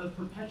part of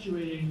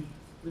perpetuating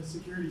the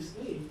security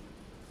state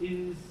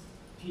is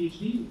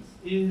PhDs,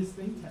 is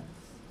think tanks,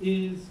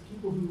 is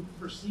people who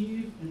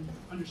perceive and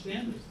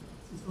understand those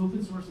things. It's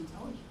open source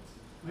intelligence.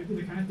 Might be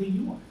the kind of thing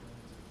you want.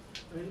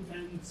 Right?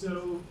 And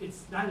so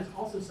that is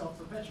also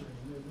self-perpetuating.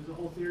 There's a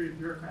whole theory of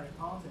bureaucratic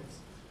politics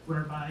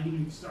whereby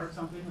you start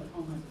something like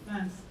Homeland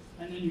Defense,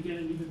 and then you get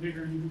an even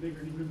bigger and even bigger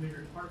and even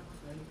bigger department,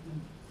 right?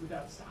 And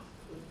without stop.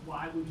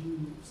 Why would you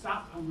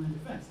stop Homeland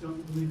Defense? Don't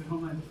you believe in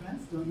Homeland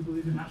Defense? Don't you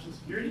believe in national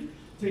security?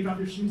 Take off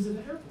your shoes at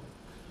the airport.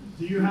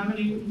 Do you have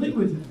any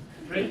liquids in it,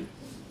 right?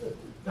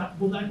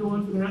 Will that go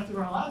on for the rest of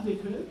our lives?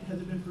 It could. Has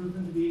it been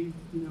proven to be,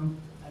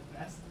 at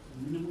best,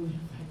 minimally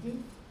effective?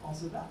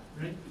 Also that,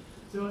 right?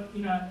 So,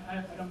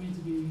 I don't mean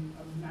to be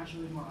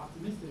naturally more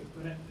optimistic,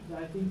 but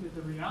I think that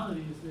the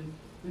reality is that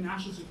the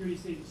national security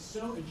state is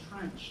so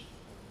entrenched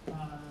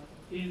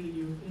in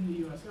the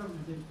U.S.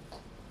 government that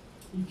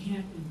you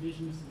can't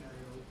envision a scenario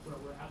where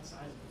we're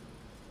outside of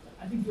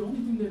it. I think the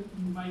only thing that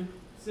you might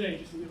say,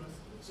 just to give us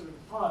sort of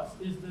a pause,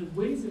 is the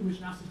ways in which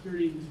national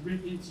security is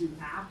written into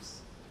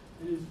apps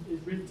and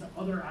is written to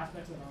other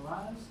aspects of our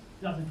lives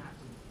doesn't have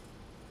to be.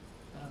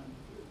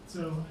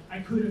 So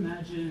I could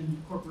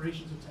imagine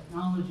corporations or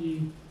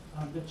technology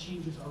that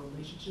changes our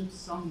relationships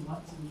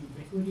somewhat to the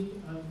ubiquity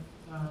of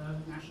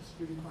national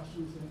security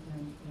questions,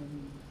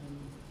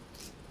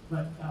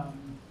 but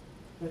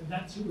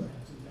that too I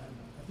have some doubt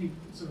about. I think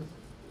sort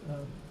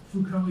of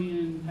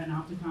Foucaultian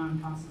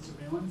panopticon constant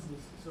surveillance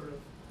is sort of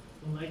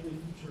the likely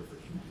future for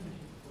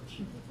humanity,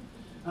 unfortunately.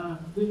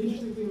 The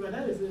interesting thing about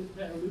that is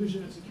that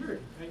illusion of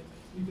security, right?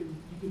 You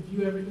can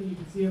view everything, you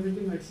can see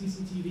everything like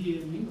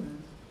CCTV in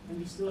England, and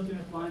you still can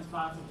have blind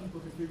spots and people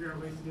can figure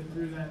out ways to get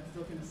through that,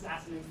 still can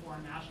assassinate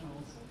foreign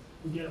nationals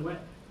and get away.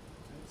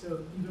 Right?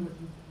 So even with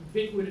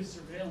ubiquitous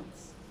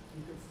surveillance,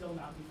 you can still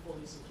not be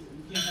fully secure.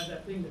 You can't have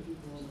that thing that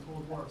people in the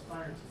Cold War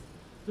aspired to.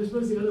 So I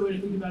suppose the other way to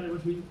think about it,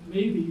 which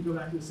maybe you go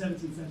back to the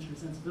 17th century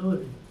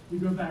sensibility, you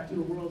go back to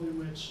a world in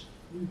which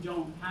you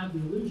don't have the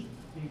illusion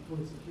of being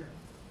fully secure.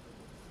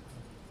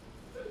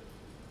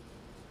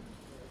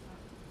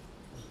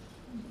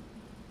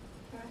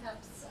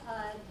 perhaps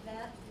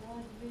that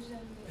broad vision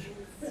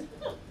is,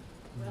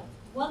 well,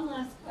 one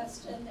last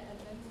question, and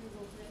then we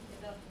will bring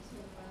it up to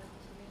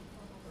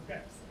informal Okay.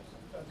 conversation.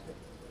 Sounds good.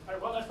 All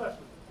right, one last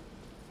question.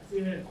 I see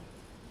you here.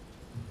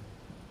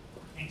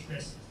 Thanks,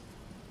 Chris.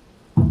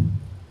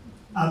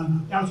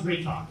 That was a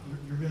great talk.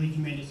 You're really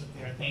tremendous up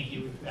there. Thank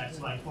you. That's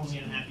like only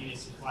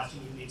unhappiness is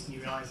watching you makes me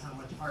realize how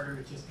much harder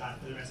it just got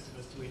for the rest of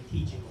us to win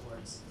teaching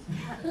awards.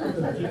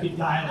 If you could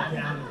dial it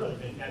down a little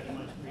bit, that'd be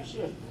much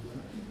appreciated.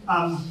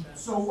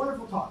 So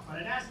wonderful talk, but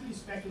I'd ask you to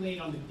speculate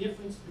on the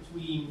difference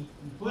between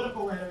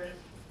political rhetoric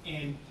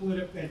and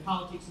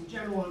politics in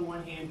general on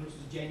one hand versus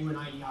genuine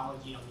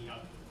ideology on the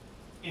other.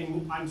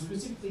 And I'm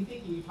specifically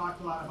thinking, you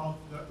talked a lot about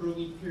the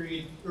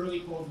early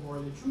Cold War,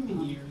 the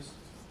Truman years.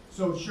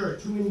 So sure,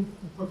 Truman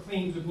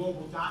proclaims a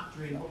global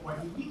doctrine, but what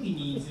he really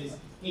means is,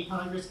 hey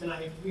Congress, can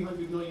I have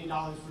 $300 million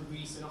for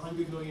Greece and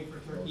 $100 million for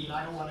Turkey, and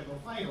I don't want to go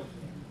fight over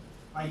there.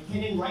 Right?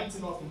 Kennan writes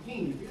about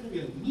containment. If you're going to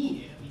really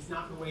mean it, at least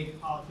not the way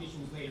that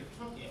politicians later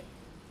took it.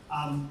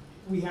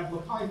 We have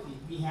McCarthy.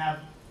 We have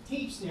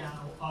tapes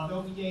now of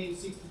LBJ in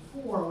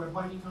 '64 where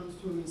Bundy comes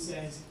to him and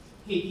says,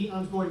 hey,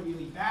 Vietnam's going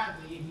really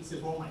badly, and he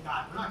says, oh my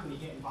God, we're not going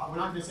to get involved. We're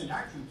not going to send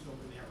our troops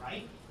over there,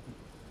 right?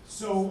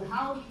 So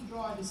how do you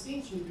draw a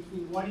distinction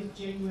between what is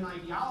genuine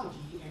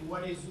ideology and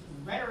what is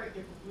rhetoric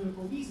that for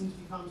political reasons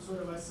becomes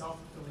sort of a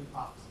self-fulfilling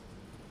prophecy?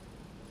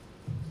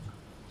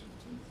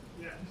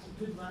 Yeah, it's a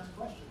good last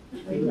question.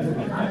 And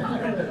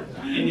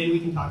then we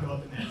can talk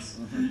about the mess.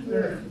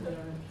 Sure.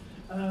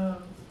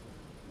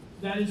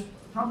 That is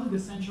probably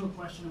the central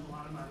question of a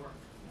lot of my work.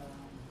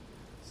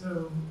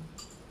 So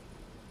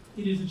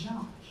it is a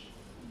challenge.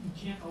 You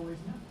can't always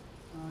know.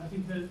 I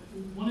think that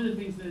one of the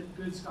things that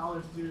good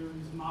scholars do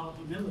is model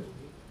humility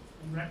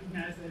and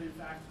recognize that, in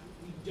fact,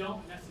 we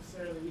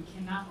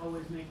cannot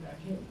always make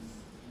that case.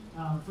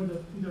 For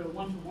either a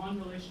one-to-one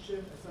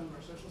relationship, as some of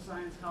our social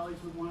science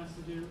colleagues would want us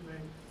to do,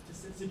 right, to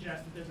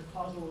suggest that there's a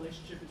causal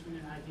relationship between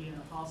an idea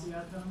and a policy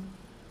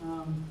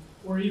outcome,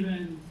 or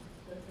even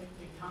a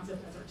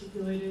concept as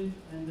articulated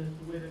and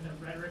the way that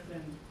the rhetoric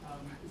then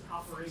is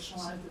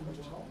operationalized in the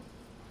world.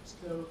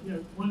 So,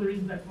 one of the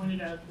reasons I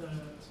pointed out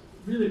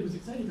really was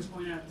excited to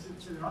point out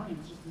to the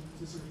audience, just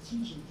to sort of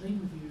teach and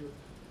think with you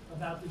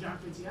about the John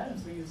Quincy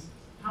Adams thing, is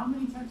how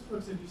many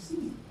textbooks have you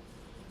seen?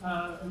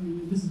 I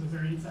mean, this is a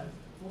very inside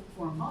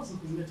foreign policy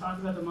thing that talk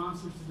about the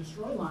monsters to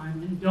destroy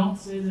line and don't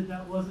say that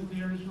that wasn't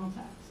the original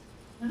text.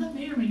 And that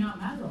may or may not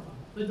matter a lot,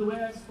 but the way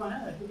I explain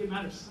it, I think it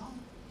matters some.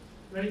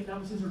 Right? That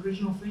was his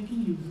original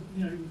thinking. He was,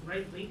 he was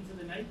right late into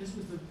the night. This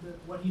was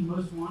what he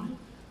most wanted.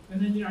 And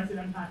then, I think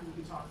unpacking,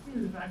 we could talk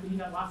through the fact that he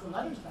got lots of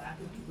letters back.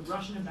 And the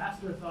Russian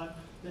ambassador thought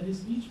that his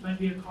speech might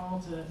be a call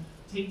to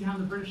take down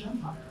the British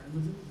Empire and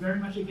was very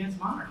much against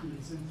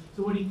monarchies. And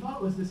so what he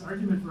thought was this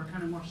argument for a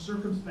kind of more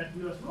circumspect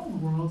U.S. role in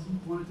the world.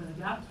 He wanted to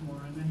adapt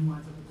more, and then he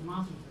winds up with the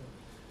monsters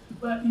thing.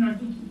 But, I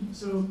think,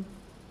 so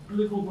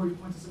early Cold War, you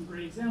point to some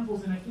great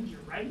examples, and I think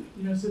you're right.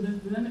 So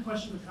then the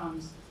question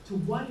becomes, to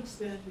what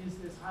extent is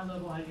this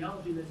high-level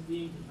ideology that's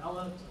being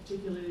developed,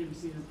 articulated, we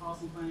see it in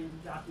policy planning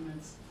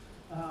documents,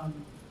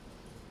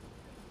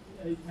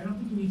 I don't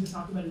think you need to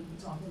talk about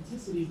its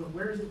authenticity, but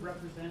where is it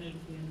represented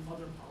in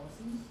other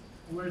policies,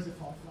 and where does it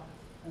fall flat,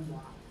 and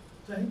why?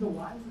 So I think the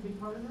why is a big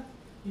part of that.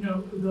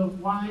 The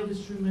why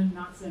does Truman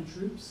not send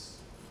troops?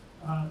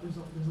 There's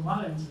a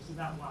lot of interest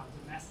about why.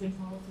 Domestic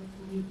politics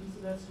will be a piece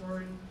of that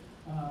story.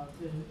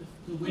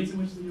 The ways in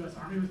which the U.S.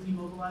 Army was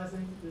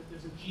demobilizing.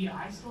 There's a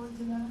GI story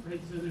to that,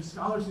 right? So there's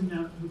scholars who've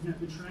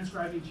been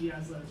transcribing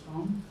GI's letters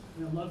home.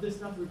 I love this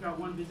stuff. We've got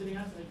one visiting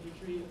us at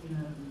Patriot in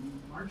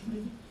March,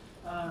 maybe.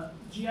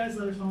 GI's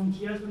letters home.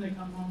 GI's, when they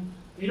come home,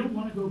 they don't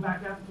want to go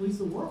back out and police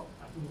the world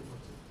after World War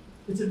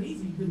II. It's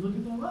amazing. You can look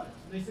at their letters.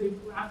 They say,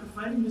 after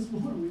fighting this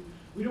war,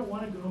 we don't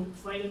want to go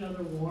fight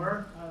another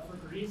war for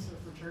Greece or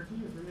for Turkey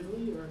or for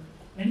Italy or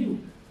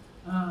anywhere.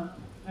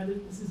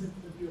 This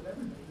isn't the view of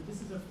everybody, but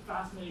this is a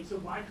fascinating. So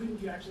why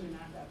couldn't you actually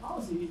enact that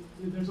policy?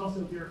 There's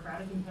also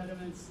bureaucratic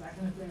impediments, that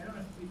kind of thing. I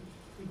don't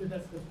think that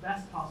that's the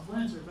best possible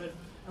answer, but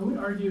I would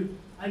argue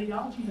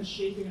ideology has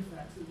shaping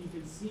effects that you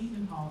can see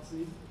in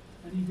policy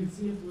and you can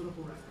see in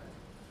political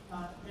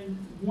rhetoric. And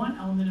one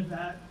element of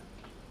that,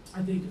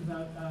 I think,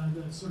 about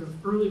the sort of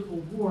early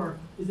Cold War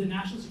is that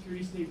national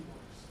security state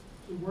works.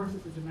 It works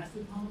as a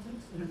domestic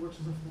politics and it works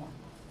as a foreign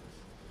politics.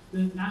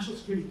 The national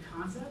security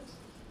concept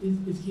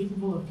is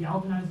capable of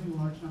galvanizing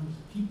large numbers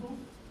of people.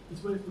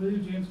 It's what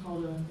William James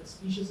called a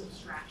specious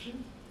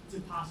abstraction. It's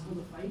impossible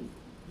to fight.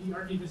 He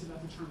argued this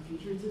about the term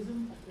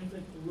patriotism. It's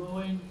like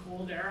blowing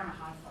cold air on a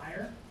hot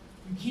fire.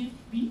 You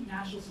can't beat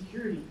national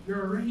security.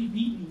 You're already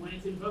beaten when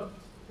it's invoked,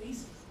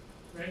 basically,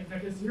 right?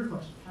 That gets to your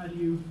question. How do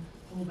you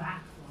pull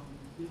back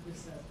from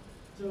this set?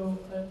 So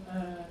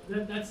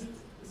that's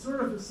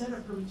sort of a set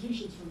of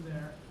permutations from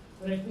there,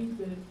 but I think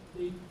that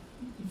they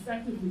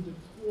effectively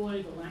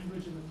deploy the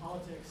language and the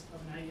politics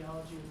of an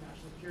ideology of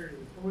national security,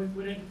 or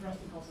what Andrew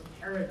Preston calls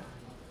a paradigm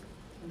of it.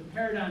 And the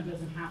paradigm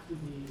doesn't have to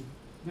be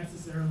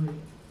necessarily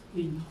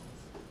in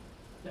policy.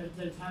 That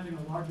it's having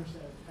a larger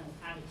set of kind of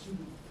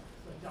attitudinal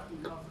effects, like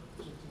ducking cover,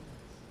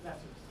 that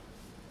sort of stuff.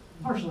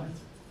 partial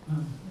answer.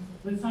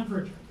 But it's time for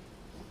a trick.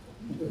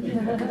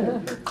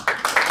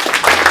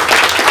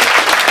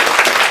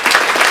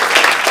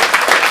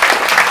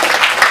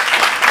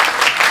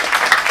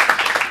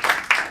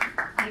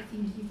 I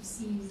think you've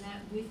seen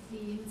that with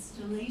the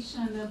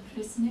installation of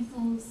Chris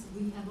Nichols,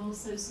 we have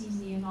also seen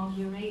the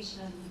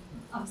inauguration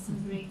of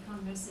some great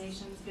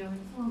conversations going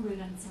forward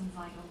and some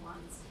vital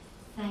ones.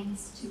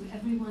 Thanks to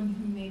everyone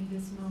who made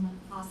this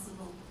moment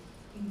possible,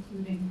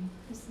 including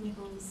Chris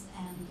Nichols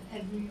and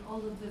all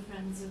of the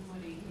friends of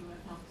Woody who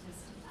have helped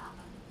us to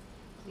happen.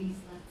 Please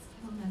let's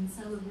come and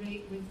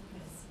celebrate with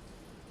Chris.